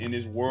 because in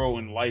this world,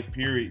 in life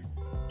period,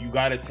 you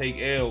gotta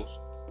take L's.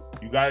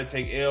 You gotta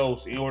take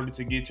L's in order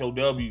to get your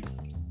W's.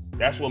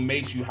 That's what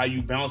makes you how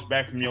you bounce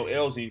back from your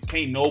L's. And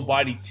can't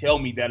nobody tell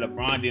me that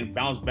LeBron didn't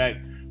bounce back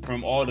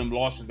from all them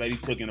losses that he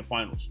took in the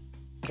finals.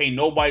 Can't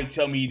nobody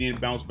tell me he didn't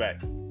bounce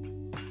back.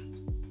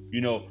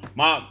 You know,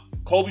 my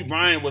Kobe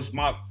Bryant was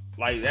my,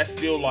 like, that's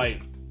still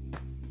like,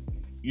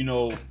 you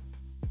know,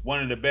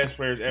 one of the best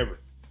players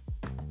ever.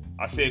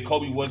 I said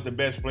Kobe was the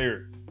best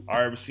player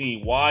I ever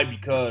seen. Why?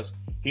 Because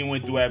he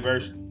went through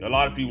adversity. A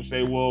lot of people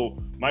say,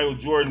 well, Michael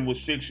Jordan was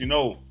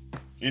 6-0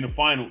 in the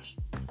finals,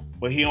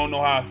 but he don't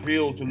know how I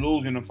feel to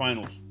lose in the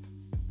finals.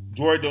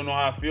 Jordan don't know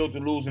how I feel to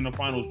lose in the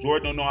finals.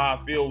 Jordan don't know how I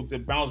feel to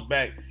bounce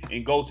back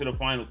and go to the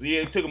finals.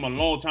 Yeah, it took him a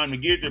long time to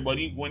get there, but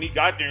when he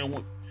got there and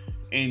went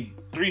and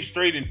 3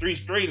 straight and it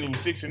was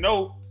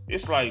 6-0,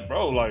 it's like,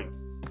 bro, like,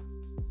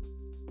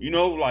 you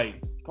know, like,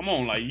 come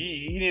on, like,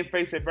 he didn't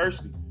face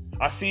adversity.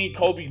 I seen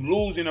Kobe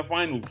lose in the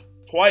finals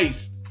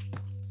twice.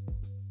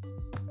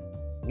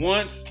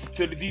 Once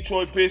to the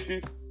Detroit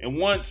Pistons and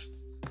once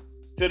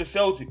to the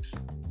Celtics.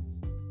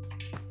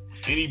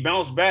 And he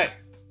bounced back.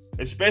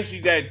 Especially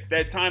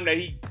that time that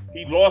he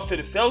lost to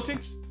the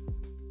Celtics.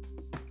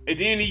 And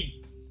then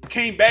he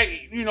came back,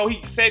 you know,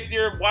 he sat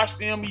there, watched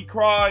them, he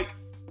cried.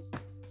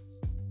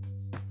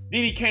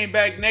 Then he came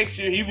back next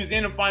year. He was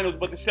in the finals,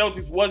 but the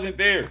Celtics wasn't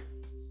there.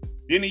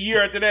 Then the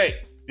year after that,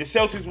 the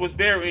Celtics was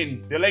there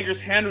and the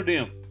Lakers handled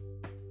them.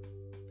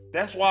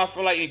 That's why I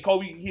feel like in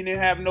Kobe, he didn't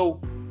have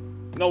no,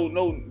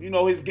 you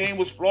know, his game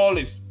was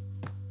flawless.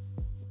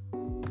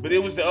 But it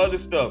was the other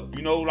stuff,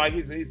 you know, like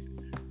his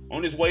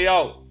on his way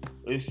out.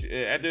 It's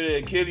after the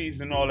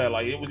Achilles and all that,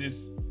 like it was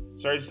just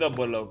certain stuff.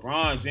 But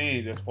LeBron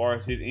James, as far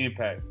as his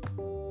impact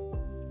on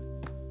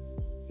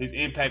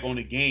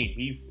the game,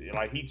 he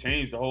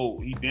changed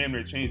he damn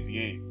near changed the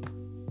game.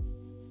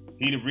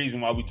 He the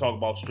reason why we talk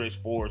about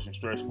stretch 4s and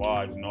stretch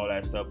 5s and all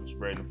that stuff and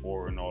spreading the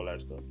forward and all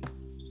that stuff.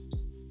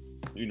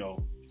 You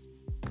know,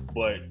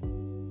 but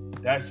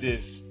that's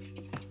just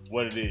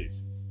what it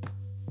is.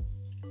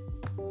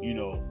 You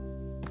know,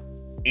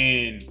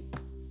 and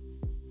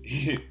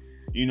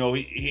you know,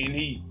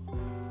 he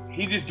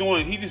just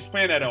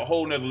playing at a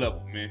whole nother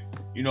level, man.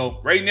 You know,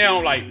 right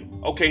now, like,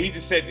 okay, he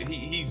just said that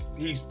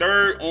he's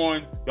third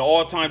on the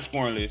all-time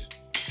scoring list.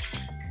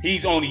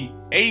 He's only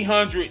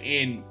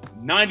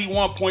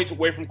 891 points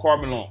away from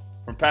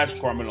Patrick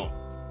Carmelo.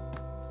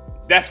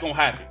 That's gonna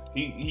happen.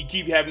 He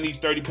keep having these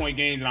 30-point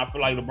games, and I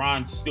feel like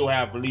LeBron still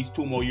have at least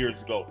 2 more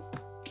years to go.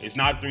 It's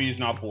not 3, it's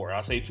not 4.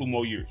 I'll say 2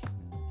 more years.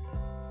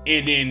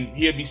 And then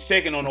he'll be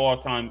second on the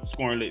all-time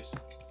scoring list.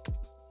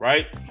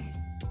 Right?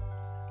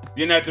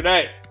 Then after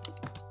that,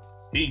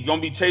 he's going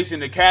to be chasing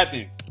the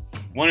captain.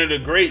 One of the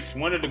greats,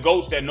 one of the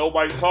GOATs that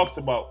nobody talks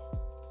about.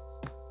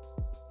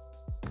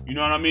 You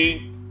know what I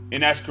mean?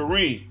 And that's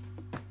Kareem.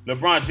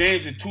 LeBron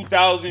James is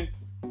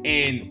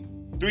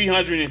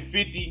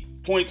 2,350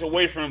 points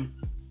away from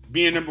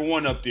being number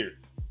 1 up there.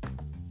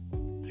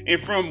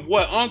 And from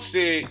what Unc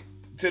said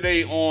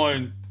today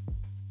on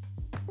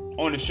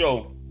the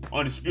show,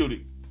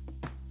 Undisputed,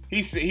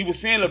 he was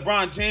saying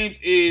LeBron James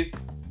is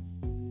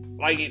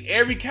like in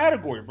every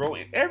category, bro.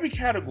 In every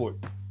category.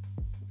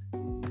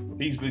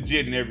 He's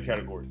legit in every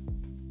category.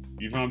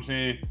 You know what I'm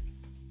saying?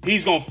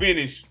 He's going to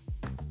finish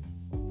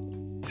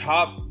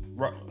top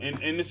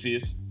in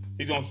assists.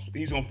 He's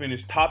gonna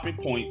finish top in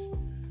points,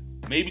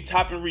 maybe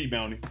top in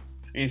rebounding,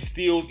 and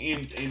steals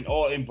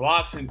in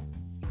blocks, and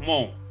come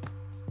on.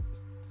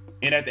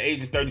 And at the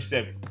age of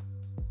 37.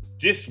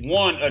 Just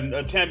won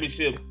a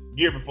championship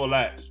year before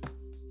last.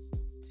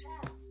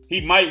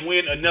 He might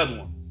win another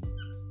one.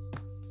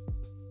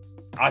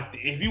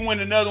 If you win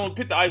another one,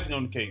 put the icing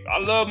on the cake. I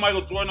love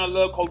Michael Jordan. I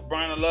love Kobe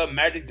Bryant. I love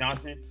Magic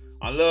Johnson.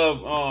 I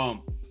love,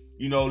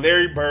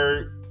 Larry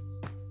Bird.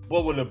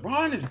 But what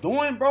LeBron is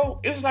doing, bro,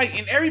 it's like,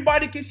 and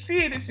everybody can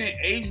see it. It's in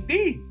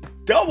HD,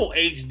 double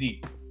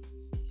HD.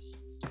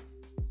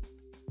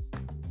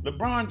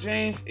 LeBron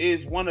James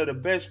is one of the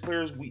best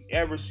players we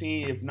ever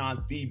seen, if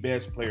not the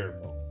best player,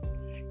 bro.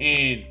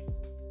 And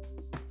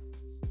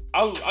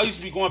I used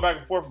to be going back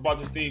and forth about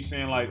this thing,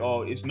 saying like,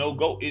 oh, it's no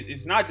GOAT.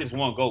 It's not just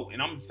one GOAT.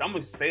 And I'm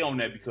gonna stay on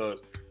that because,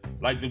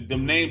 like, the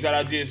names that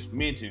I just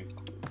mentioned,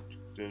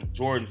 the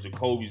Jordans, the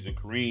Kobes, the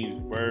Kareems,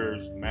 the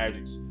Birds, the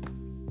Magics,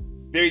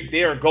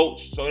 they are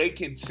GOATs, so they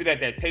can sit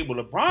at that table.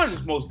 LeBron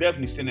is most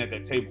definitely sitting at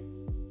that table.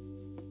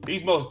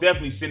 He's most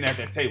definitely sitting at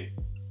that table.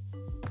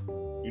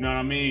 You know what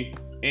I mean?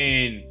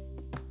 And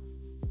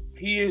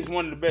he is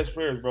one of the best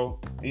players, bro.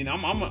 And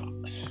I'm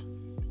gonna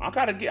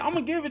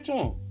give it to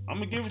him. I'm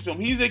gonna give it to him.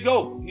 He's a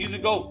GOAT. He's a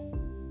GOAT.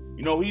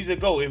 You know, he's a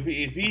GOAT.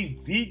 If he's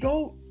the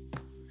GOAT,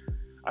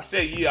 I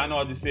said, yeah, I know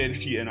I just said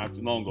yeah not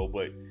too long ago,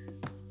 but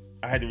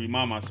I had to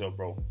remind myself,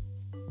 bro.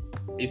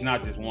 It's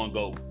not just one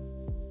GOAT.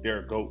 There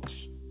are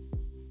GOATs.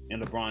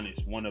 And LeBron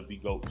is one of the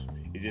GOATs.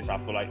 It's just I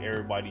feel like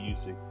everybody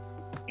used to.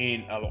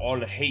 And all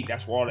the hate,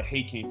 that's where all the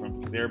hate came from,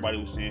 because everybody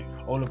was saying,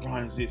 oh,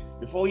 LeBron is this.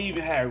 Before he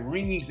even had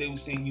rings, they were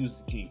saying he was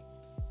the king.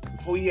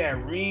 before he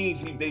had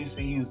rings, they would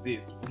say he was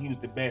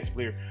the best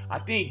player. I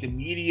think the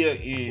media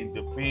and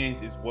the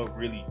fans is what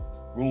really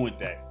ruined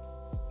that.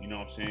 You know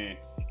what I'm saying?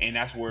 And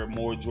that's where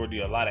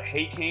a lot of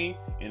hate came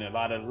and a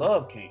lot of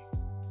love came.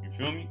 You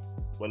feel me?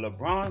 But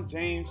LeBron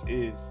James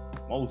is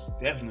most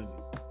definitely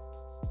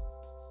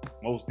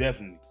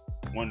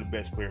one of the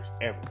best players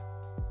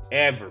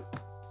ever.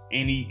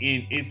 And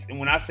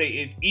when I say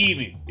it's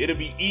even, it'll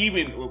be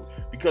even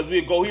because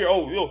we'll go here.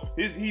 Oh,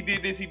 he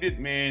did this, he did.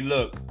 Man,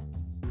 look,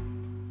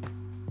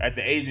 at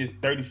the age of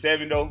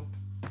 37 though,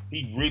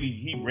 he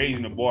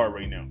raising the bar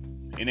right now.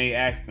 And they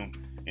asked him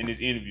in this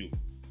interview,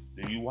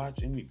 do you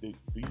watch anybody?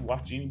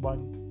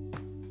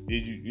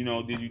 Did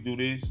you do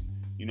this?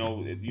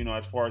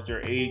 As far as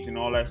their age and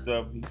all that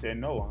stuff, he said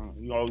no.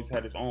 He always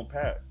had his own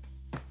path.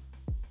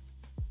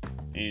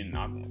 And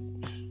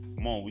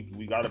come on,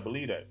 we gotta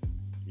believe that,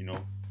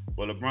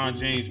 But LeBron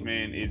James,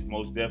 man, is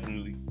most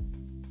definitely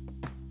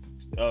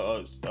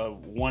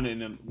one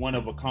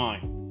of a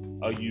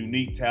kind, a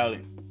unique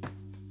talent.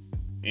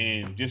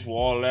 And just with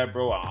all that,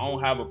 bro, I don't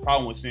have a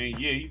problem with saying,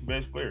 yeah, he's the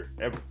best player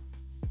ever.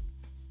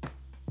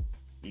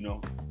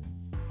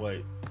 But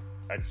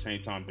at the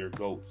same time, they're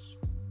GOATs.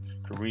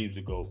 Kareem's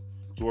a GOAT.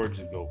 Jordan's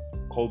a GOAT.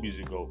 Kobe's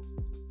a GOAT.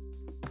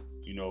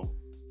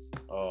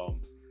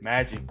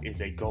 Magic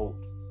is a GOAT.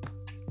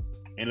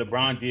 And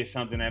LeBron did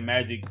something that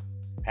Magic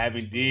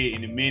haven't did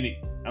in a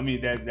minute. I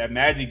mean, that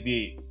Magic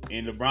did,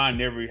 and LeBron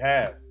never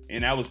have.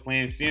 And that was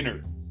playing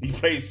center. He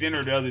played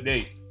center the other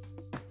day.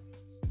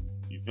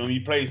 You feel me? He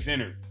played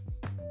center.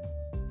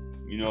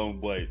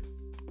 But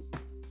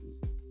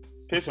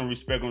put some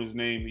respect on his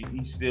name.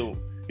 He still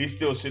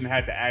shouldn't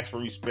have to ask for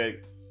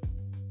respect.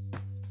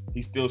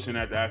 He still shouldn't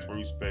have to ask for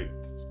respect.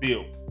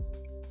 Still.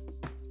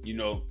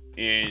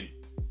 And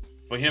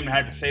for him to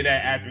have to say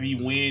that after he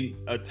win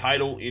a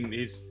title in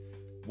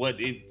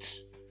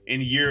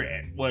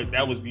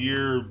that was the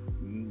year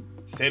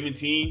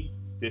 17,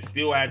 they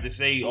still had to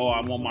say, oh,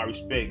 I want my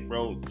respect,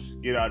 bro.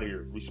 Get out of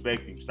here.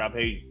 Respect him. Stop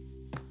hating.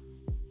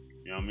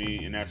 You know what I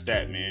mean? And that's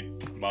that, man.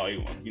 About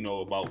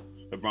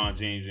LeBron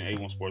James and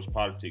A1 Sports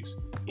Politics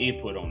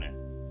input on that.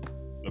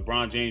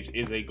 LeBron James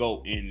is a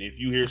GOAT. And if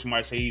you hear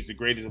somebody say he's the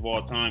greatest of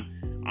all time,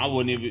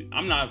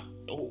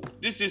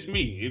 this is just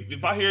me.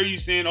 If I hear you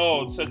saying,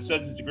 oh, such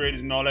is the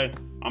greatest and all that,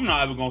 I'm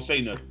not ever going to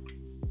say nothing.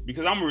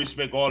 Because I'm going to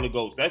respect all the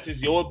GOATs. That's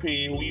just your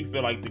opinion, who you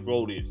feel like the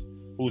GOAT is.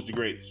 Who's the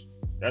greatest.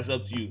 That's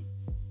up to you.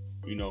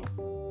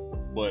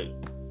 But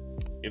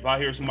if I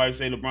hear somebody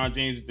say LeBron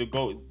James is the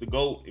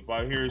GOAT, if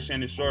I hear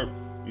Shannon Sharp,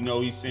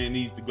 he's saying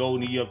he's the GOAT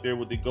and he up there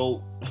with the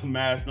GOAT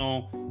mask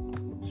on,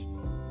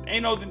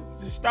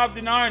 just stop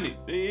denying it.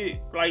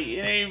 It ain't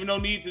even no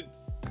need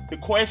to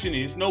question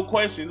it. It's no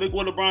question. Look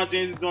what LeBron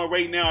James is doing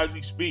right now as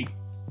we speak.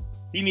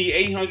 He need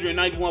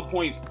 891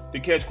 points to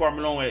catch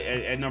Carmelo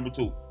at number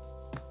 2.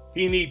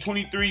 He need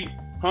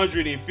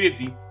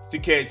 2,350 to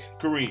catch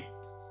Kareem.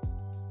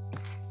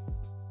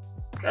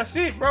 That's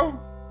it, bro.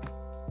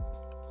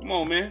 Come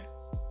on, man.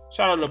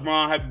 Shout out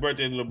LeBron. Happy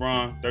birthday to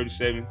LeBron,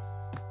 37.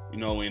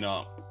 And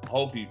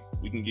hopefully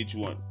we can get you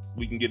one.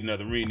 We can get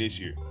another ring this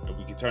year. If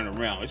we can turn it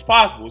around. It's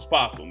possible. It's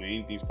possible, man.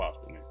 Anything's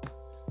possible, man.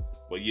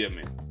 But yeah,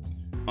 man.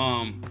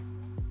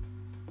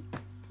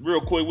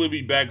 Real quick, we'll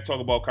be back to talk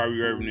about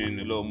Kyrie Irving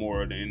and a little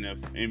more of the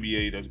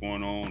NBA that's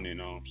going on.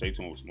 And stay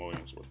tuned with some more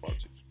sports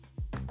politics.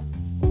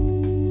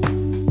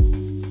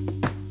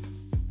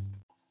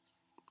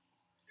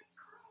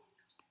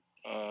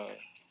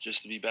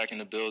 Just to be back in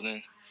the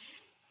building.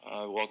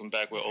 Welcome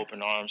back with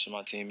open arms to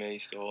my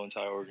teammates, the whole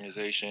entire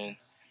organization.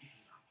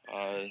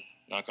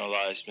 Not gonna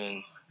lie, it's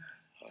been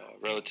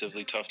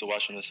relatively tough to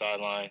watch from the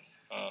sideline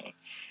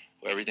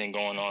with everything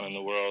going on in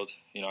the world.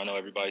 I know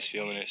everybody's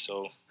feeling it,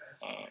 so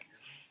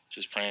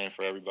just praying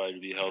for everybody to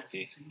be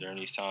healthy during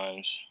these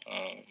times.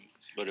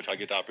 But if I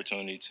get the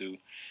opportunity to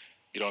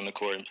get on the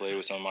court and play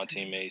with some of my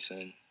teammates,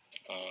 and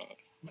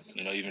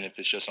even if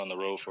it's just on the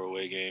road for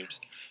away games,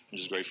 I'm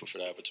just grateful for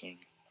the opportunity.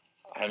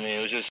 I mean,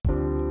 it was just.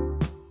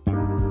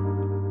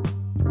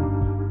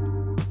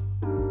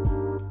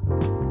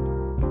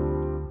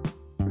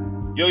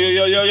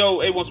 Yo,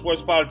 A1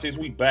 Sports Politics.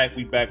 We back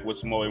with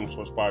some more A1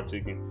 Sports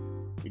Politics. And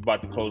we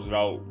about to close it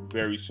out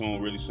very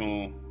soon, really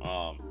soon.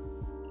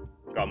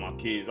 Got my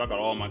kids. I got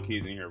all my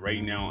kids in here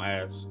right now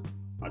as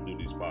I do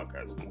these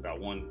podcasts. I got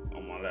one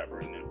on my lap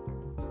right now.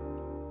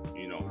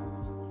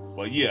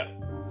 But yeah.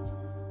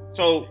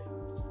 So,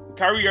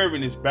 Kyrie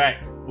Irving is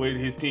back with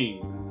his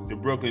team. The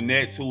Brooklyn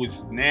Nets, who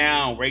is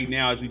right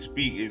now as we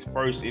speak, is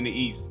first in the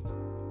East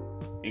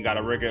and got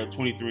a record of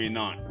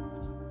 23-9.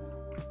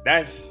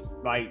 That's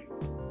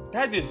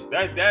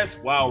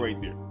wild right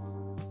there.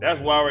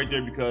 That's wild right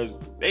there because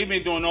they've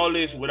been doing all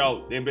this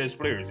without their best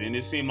players. And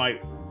it seemed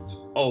like,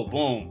 oh,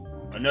 boom,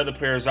 another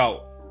player's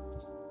out.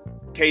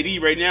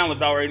 KD right now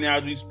is out right now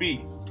as we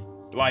speak.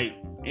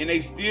 And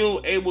they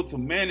still able to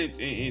manage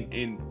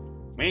and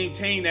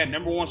maintain that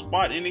number one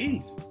spot in the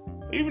East.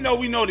 Even though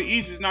we know the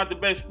East is not the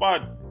best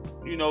spot,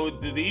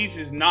 the East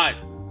is not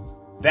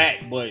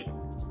that, but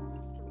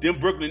them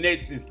Brooklyn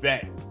Nets is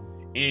that.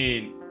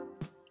 And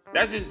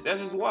That's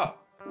just wild,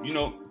 you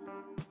know,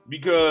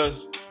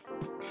 because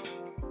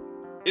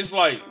it's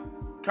like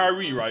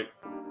Kyrie, right?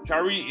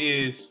 Kyrie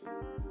is,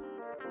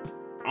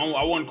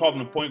 I wouldn't call him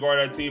the point guard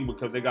of that team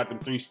because they got them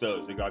 3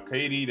 studs. They got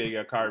KD, they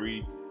got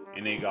Kyrie,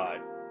 and they got,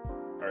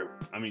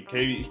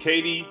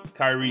 KD,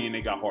 Kyrie, and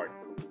they got Harden.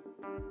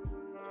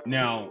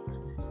 Now,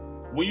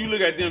 when you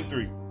look at them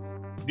 3,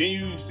 then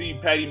you see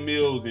Patty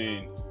Mills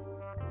and,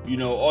 you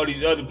know, all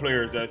these other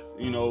players that's,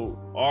 you know,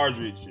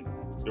 Aldridge and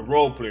the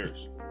role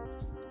players.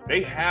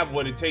 They have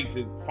what it takes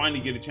to finally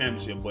get a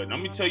championship. But let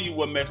me tell you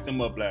what messed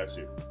them up last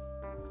year.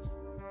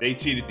 They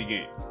cheated the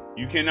game.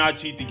 You cannot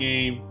cheat the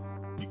game.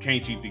 You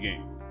can't cheat the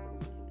game.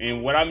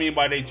 And what I mean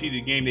by they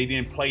cheated the game, they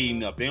didn't play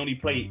enough. They only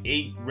played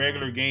 8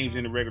 regular games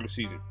in the regular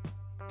season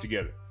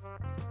together.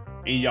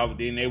 And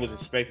then they was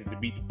expected to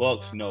beat the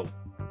Bucks. No.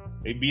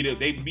 They beat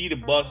the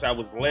Bucks that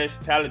was less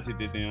talented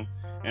than them.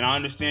 And I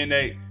understand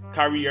that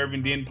Kyrie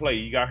Irving didn't play.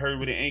 He got hurt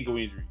with an ankle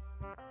injury.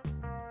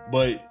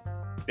 But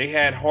they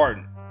had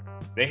Harden.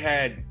 They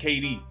had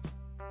KD.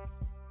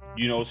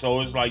 You know, so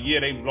it's like,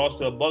 yeah, they lost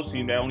to a Bucks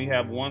team that only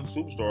have one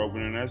superstar over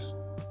there, and that's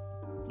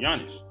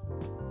Giannis.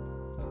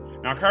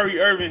 Now,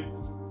 Kyrie Irving,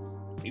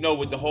 you know,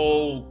 with the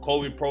whole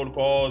COVID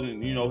protocols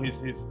and, you know,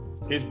 his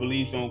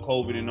beliefs on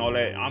COVID and all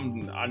that,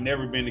 I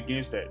never been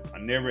against that. I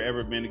never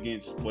ever been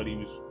against what he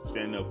was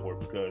standing up for,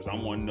 because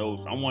I'm one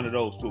of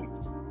those too.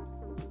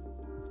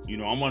 You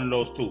know, I'm one of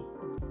those too.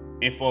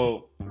 And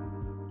for,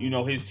 you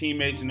know, his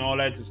teammates and all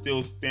that to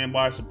still stand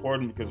by and support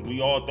him, because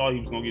we all thought he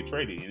was going to get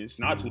traded. And it's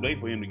not too late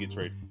for him to get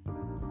traded.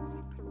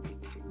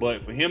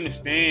 But for him to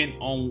stand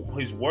on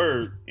his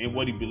word and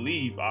what he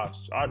believes,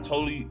 I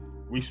totally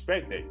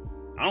respect that.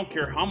 I don't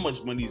care how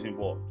much money's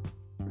involved.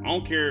 I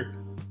don't care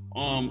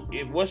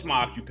what's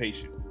my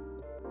occupation.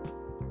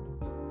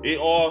 It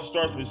all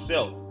starts with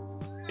self.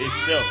 It's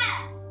self.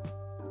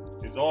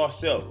 It's all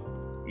self.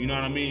 You know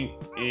what I mean?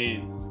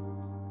 And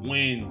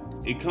when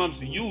it comes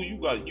to you,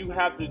 you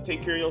have to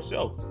take care of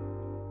yourself.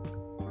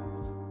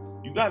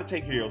 You got to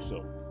take care of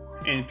yourself.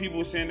 And people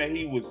were saying that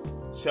he was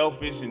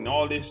selfish and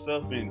all this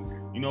stuff, and,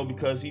 you know,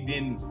 because he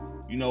didn't,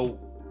 you know,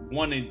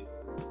 want to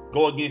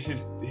go against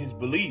his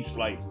beliefs.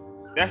 Like,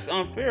 that's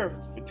unfair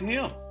to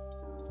him.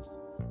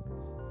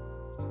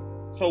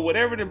 So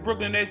whatever the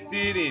Brooklyn Nets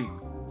did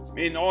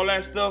and all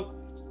that stuff,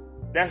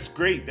 that's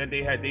great that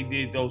they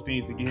did those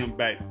things to get him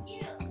back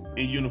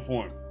in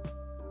uniform.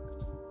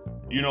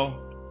 You know,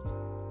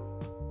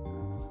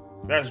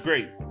 that's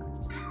great.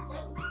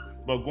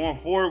 But going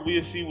forward,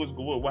 we'll see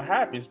what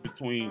happens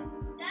between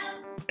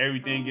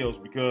everything else,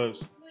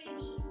 because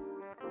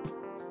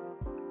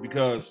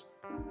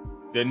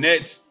the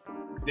Nets,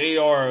 they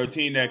are a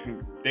team that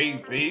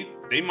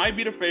they might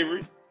be the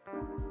favorite.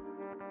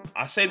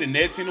 I say the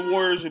Nets and the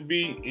Warriors will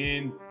be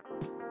in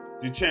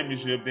the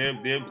championship.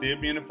 They'll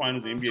be in the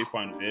finals, the NBA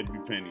finals. They'll be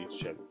playing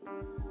each other.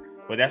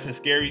 But that's a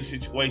scary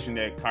situation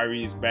that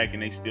Kyrie is back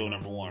and they still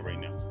number 1 right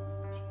now.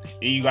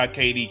 And you got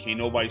KD. Can't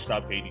nobody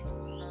stop KD.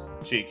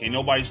 Shit, can't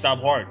nobody stop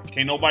Harden.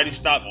 Can't nobody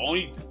stop.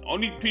 Only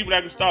people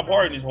that can stop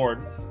Harden is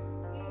Harden.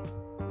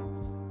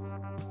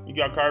 You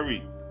got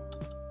Kyrie.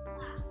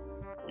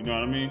 You know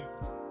what I mean?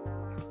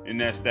 And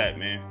that's that,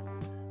 man.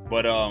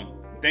 But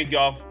thank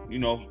y'all, you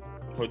know,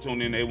 for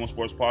tuning in to A1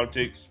 Sports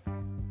Politics.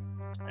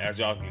 As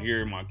y'all can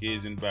hear, my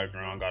kids in the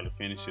background. Got to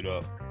finish it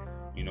up.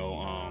 You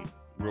know,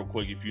 real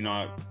quick, if you're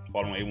not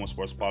following A1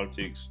 Sports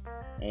Politics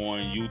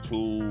on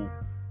YouTube,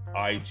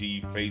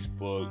 IG,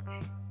 Facebook,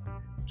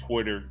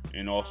 Twitter,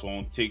 and also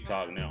on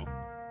TikTok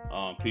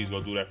now, please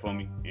go do that for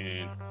me.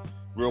 And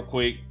real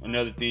quick,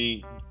 another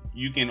thing,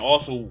 you can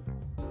also,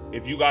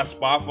 if you got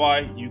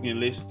Spotify, you can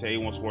listen to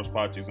A1 Sports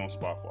Politics on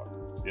Spotify.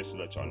 Just to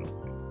let y'all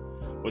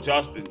know. But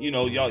y'all, you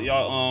know,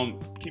 y'all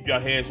keep your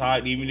heads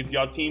high, even if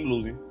y'all team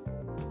losing.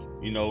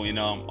 You know, and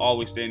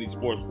always stay in the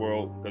sports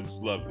world because it's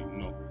lovely,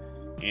 you know.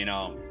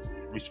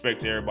 And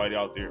respect to everybody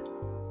out there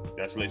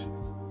that's listening.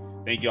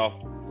 Thank y'all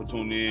for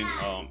tuning in.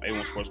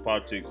 A1 Sports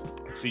Politics.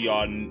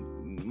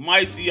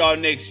 Might see y'all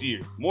next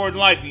year. More than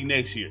likely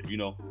next year, you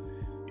know.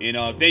 And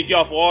thank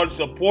y'all for all the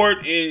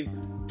support in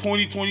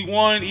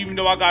 2021. Even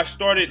though I got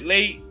started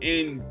late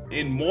in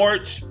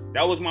March.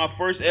 That was my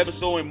first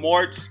episode in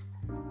March.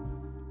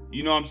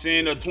 You know what I'm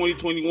saying?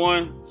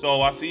 2021.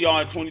 So I see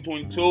y'all in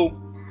 2022.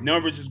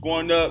 Numbers is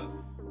going up.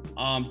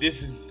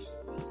 This is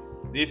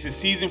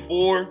season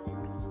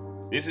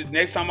 4. This is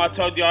next time I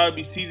told y'all it'll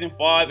be season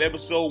 5,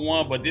 episode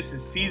 1, but this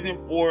is season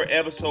 4,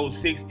 episode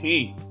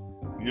 16.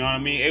 You know what I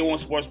mean? A1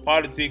 Sports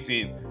Politics,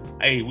 and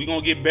hey, we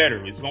gonna get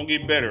better. It's gonna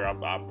get better.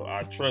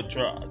 I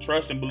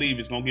trust and believe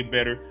it's gonna get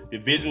better. The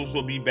visuals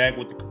will be back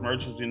with the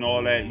commercials and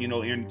all that, you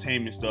know,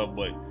 entertainment stuff.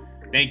 But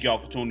thank y'all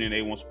for tuning in to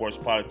A1 Sports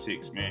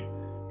Politics, man.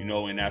 You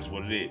know, and that's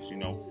what it is. You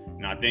know.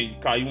 Now, thank you,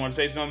 Kyle. You want to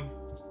say something?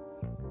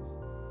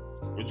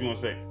 What you want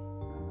to say?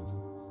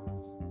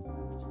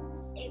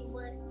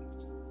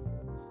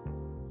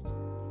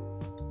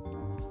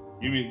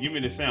 Give me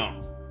the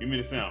sound. Give me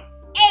the sound.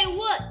 Hey,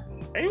 what?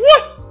 Hey,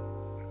 what?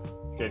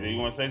 Okay, you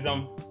want to say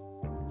something?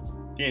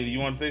 Candy, you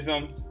want to say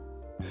something?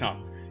 No.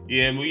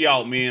 Yeah, we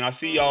out, man. I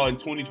see y'all in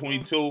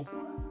 2022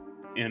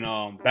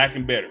 and back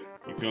and better.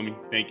 You feel me?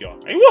 Thank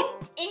y'all. Hey, woo!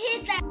 And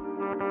hit that.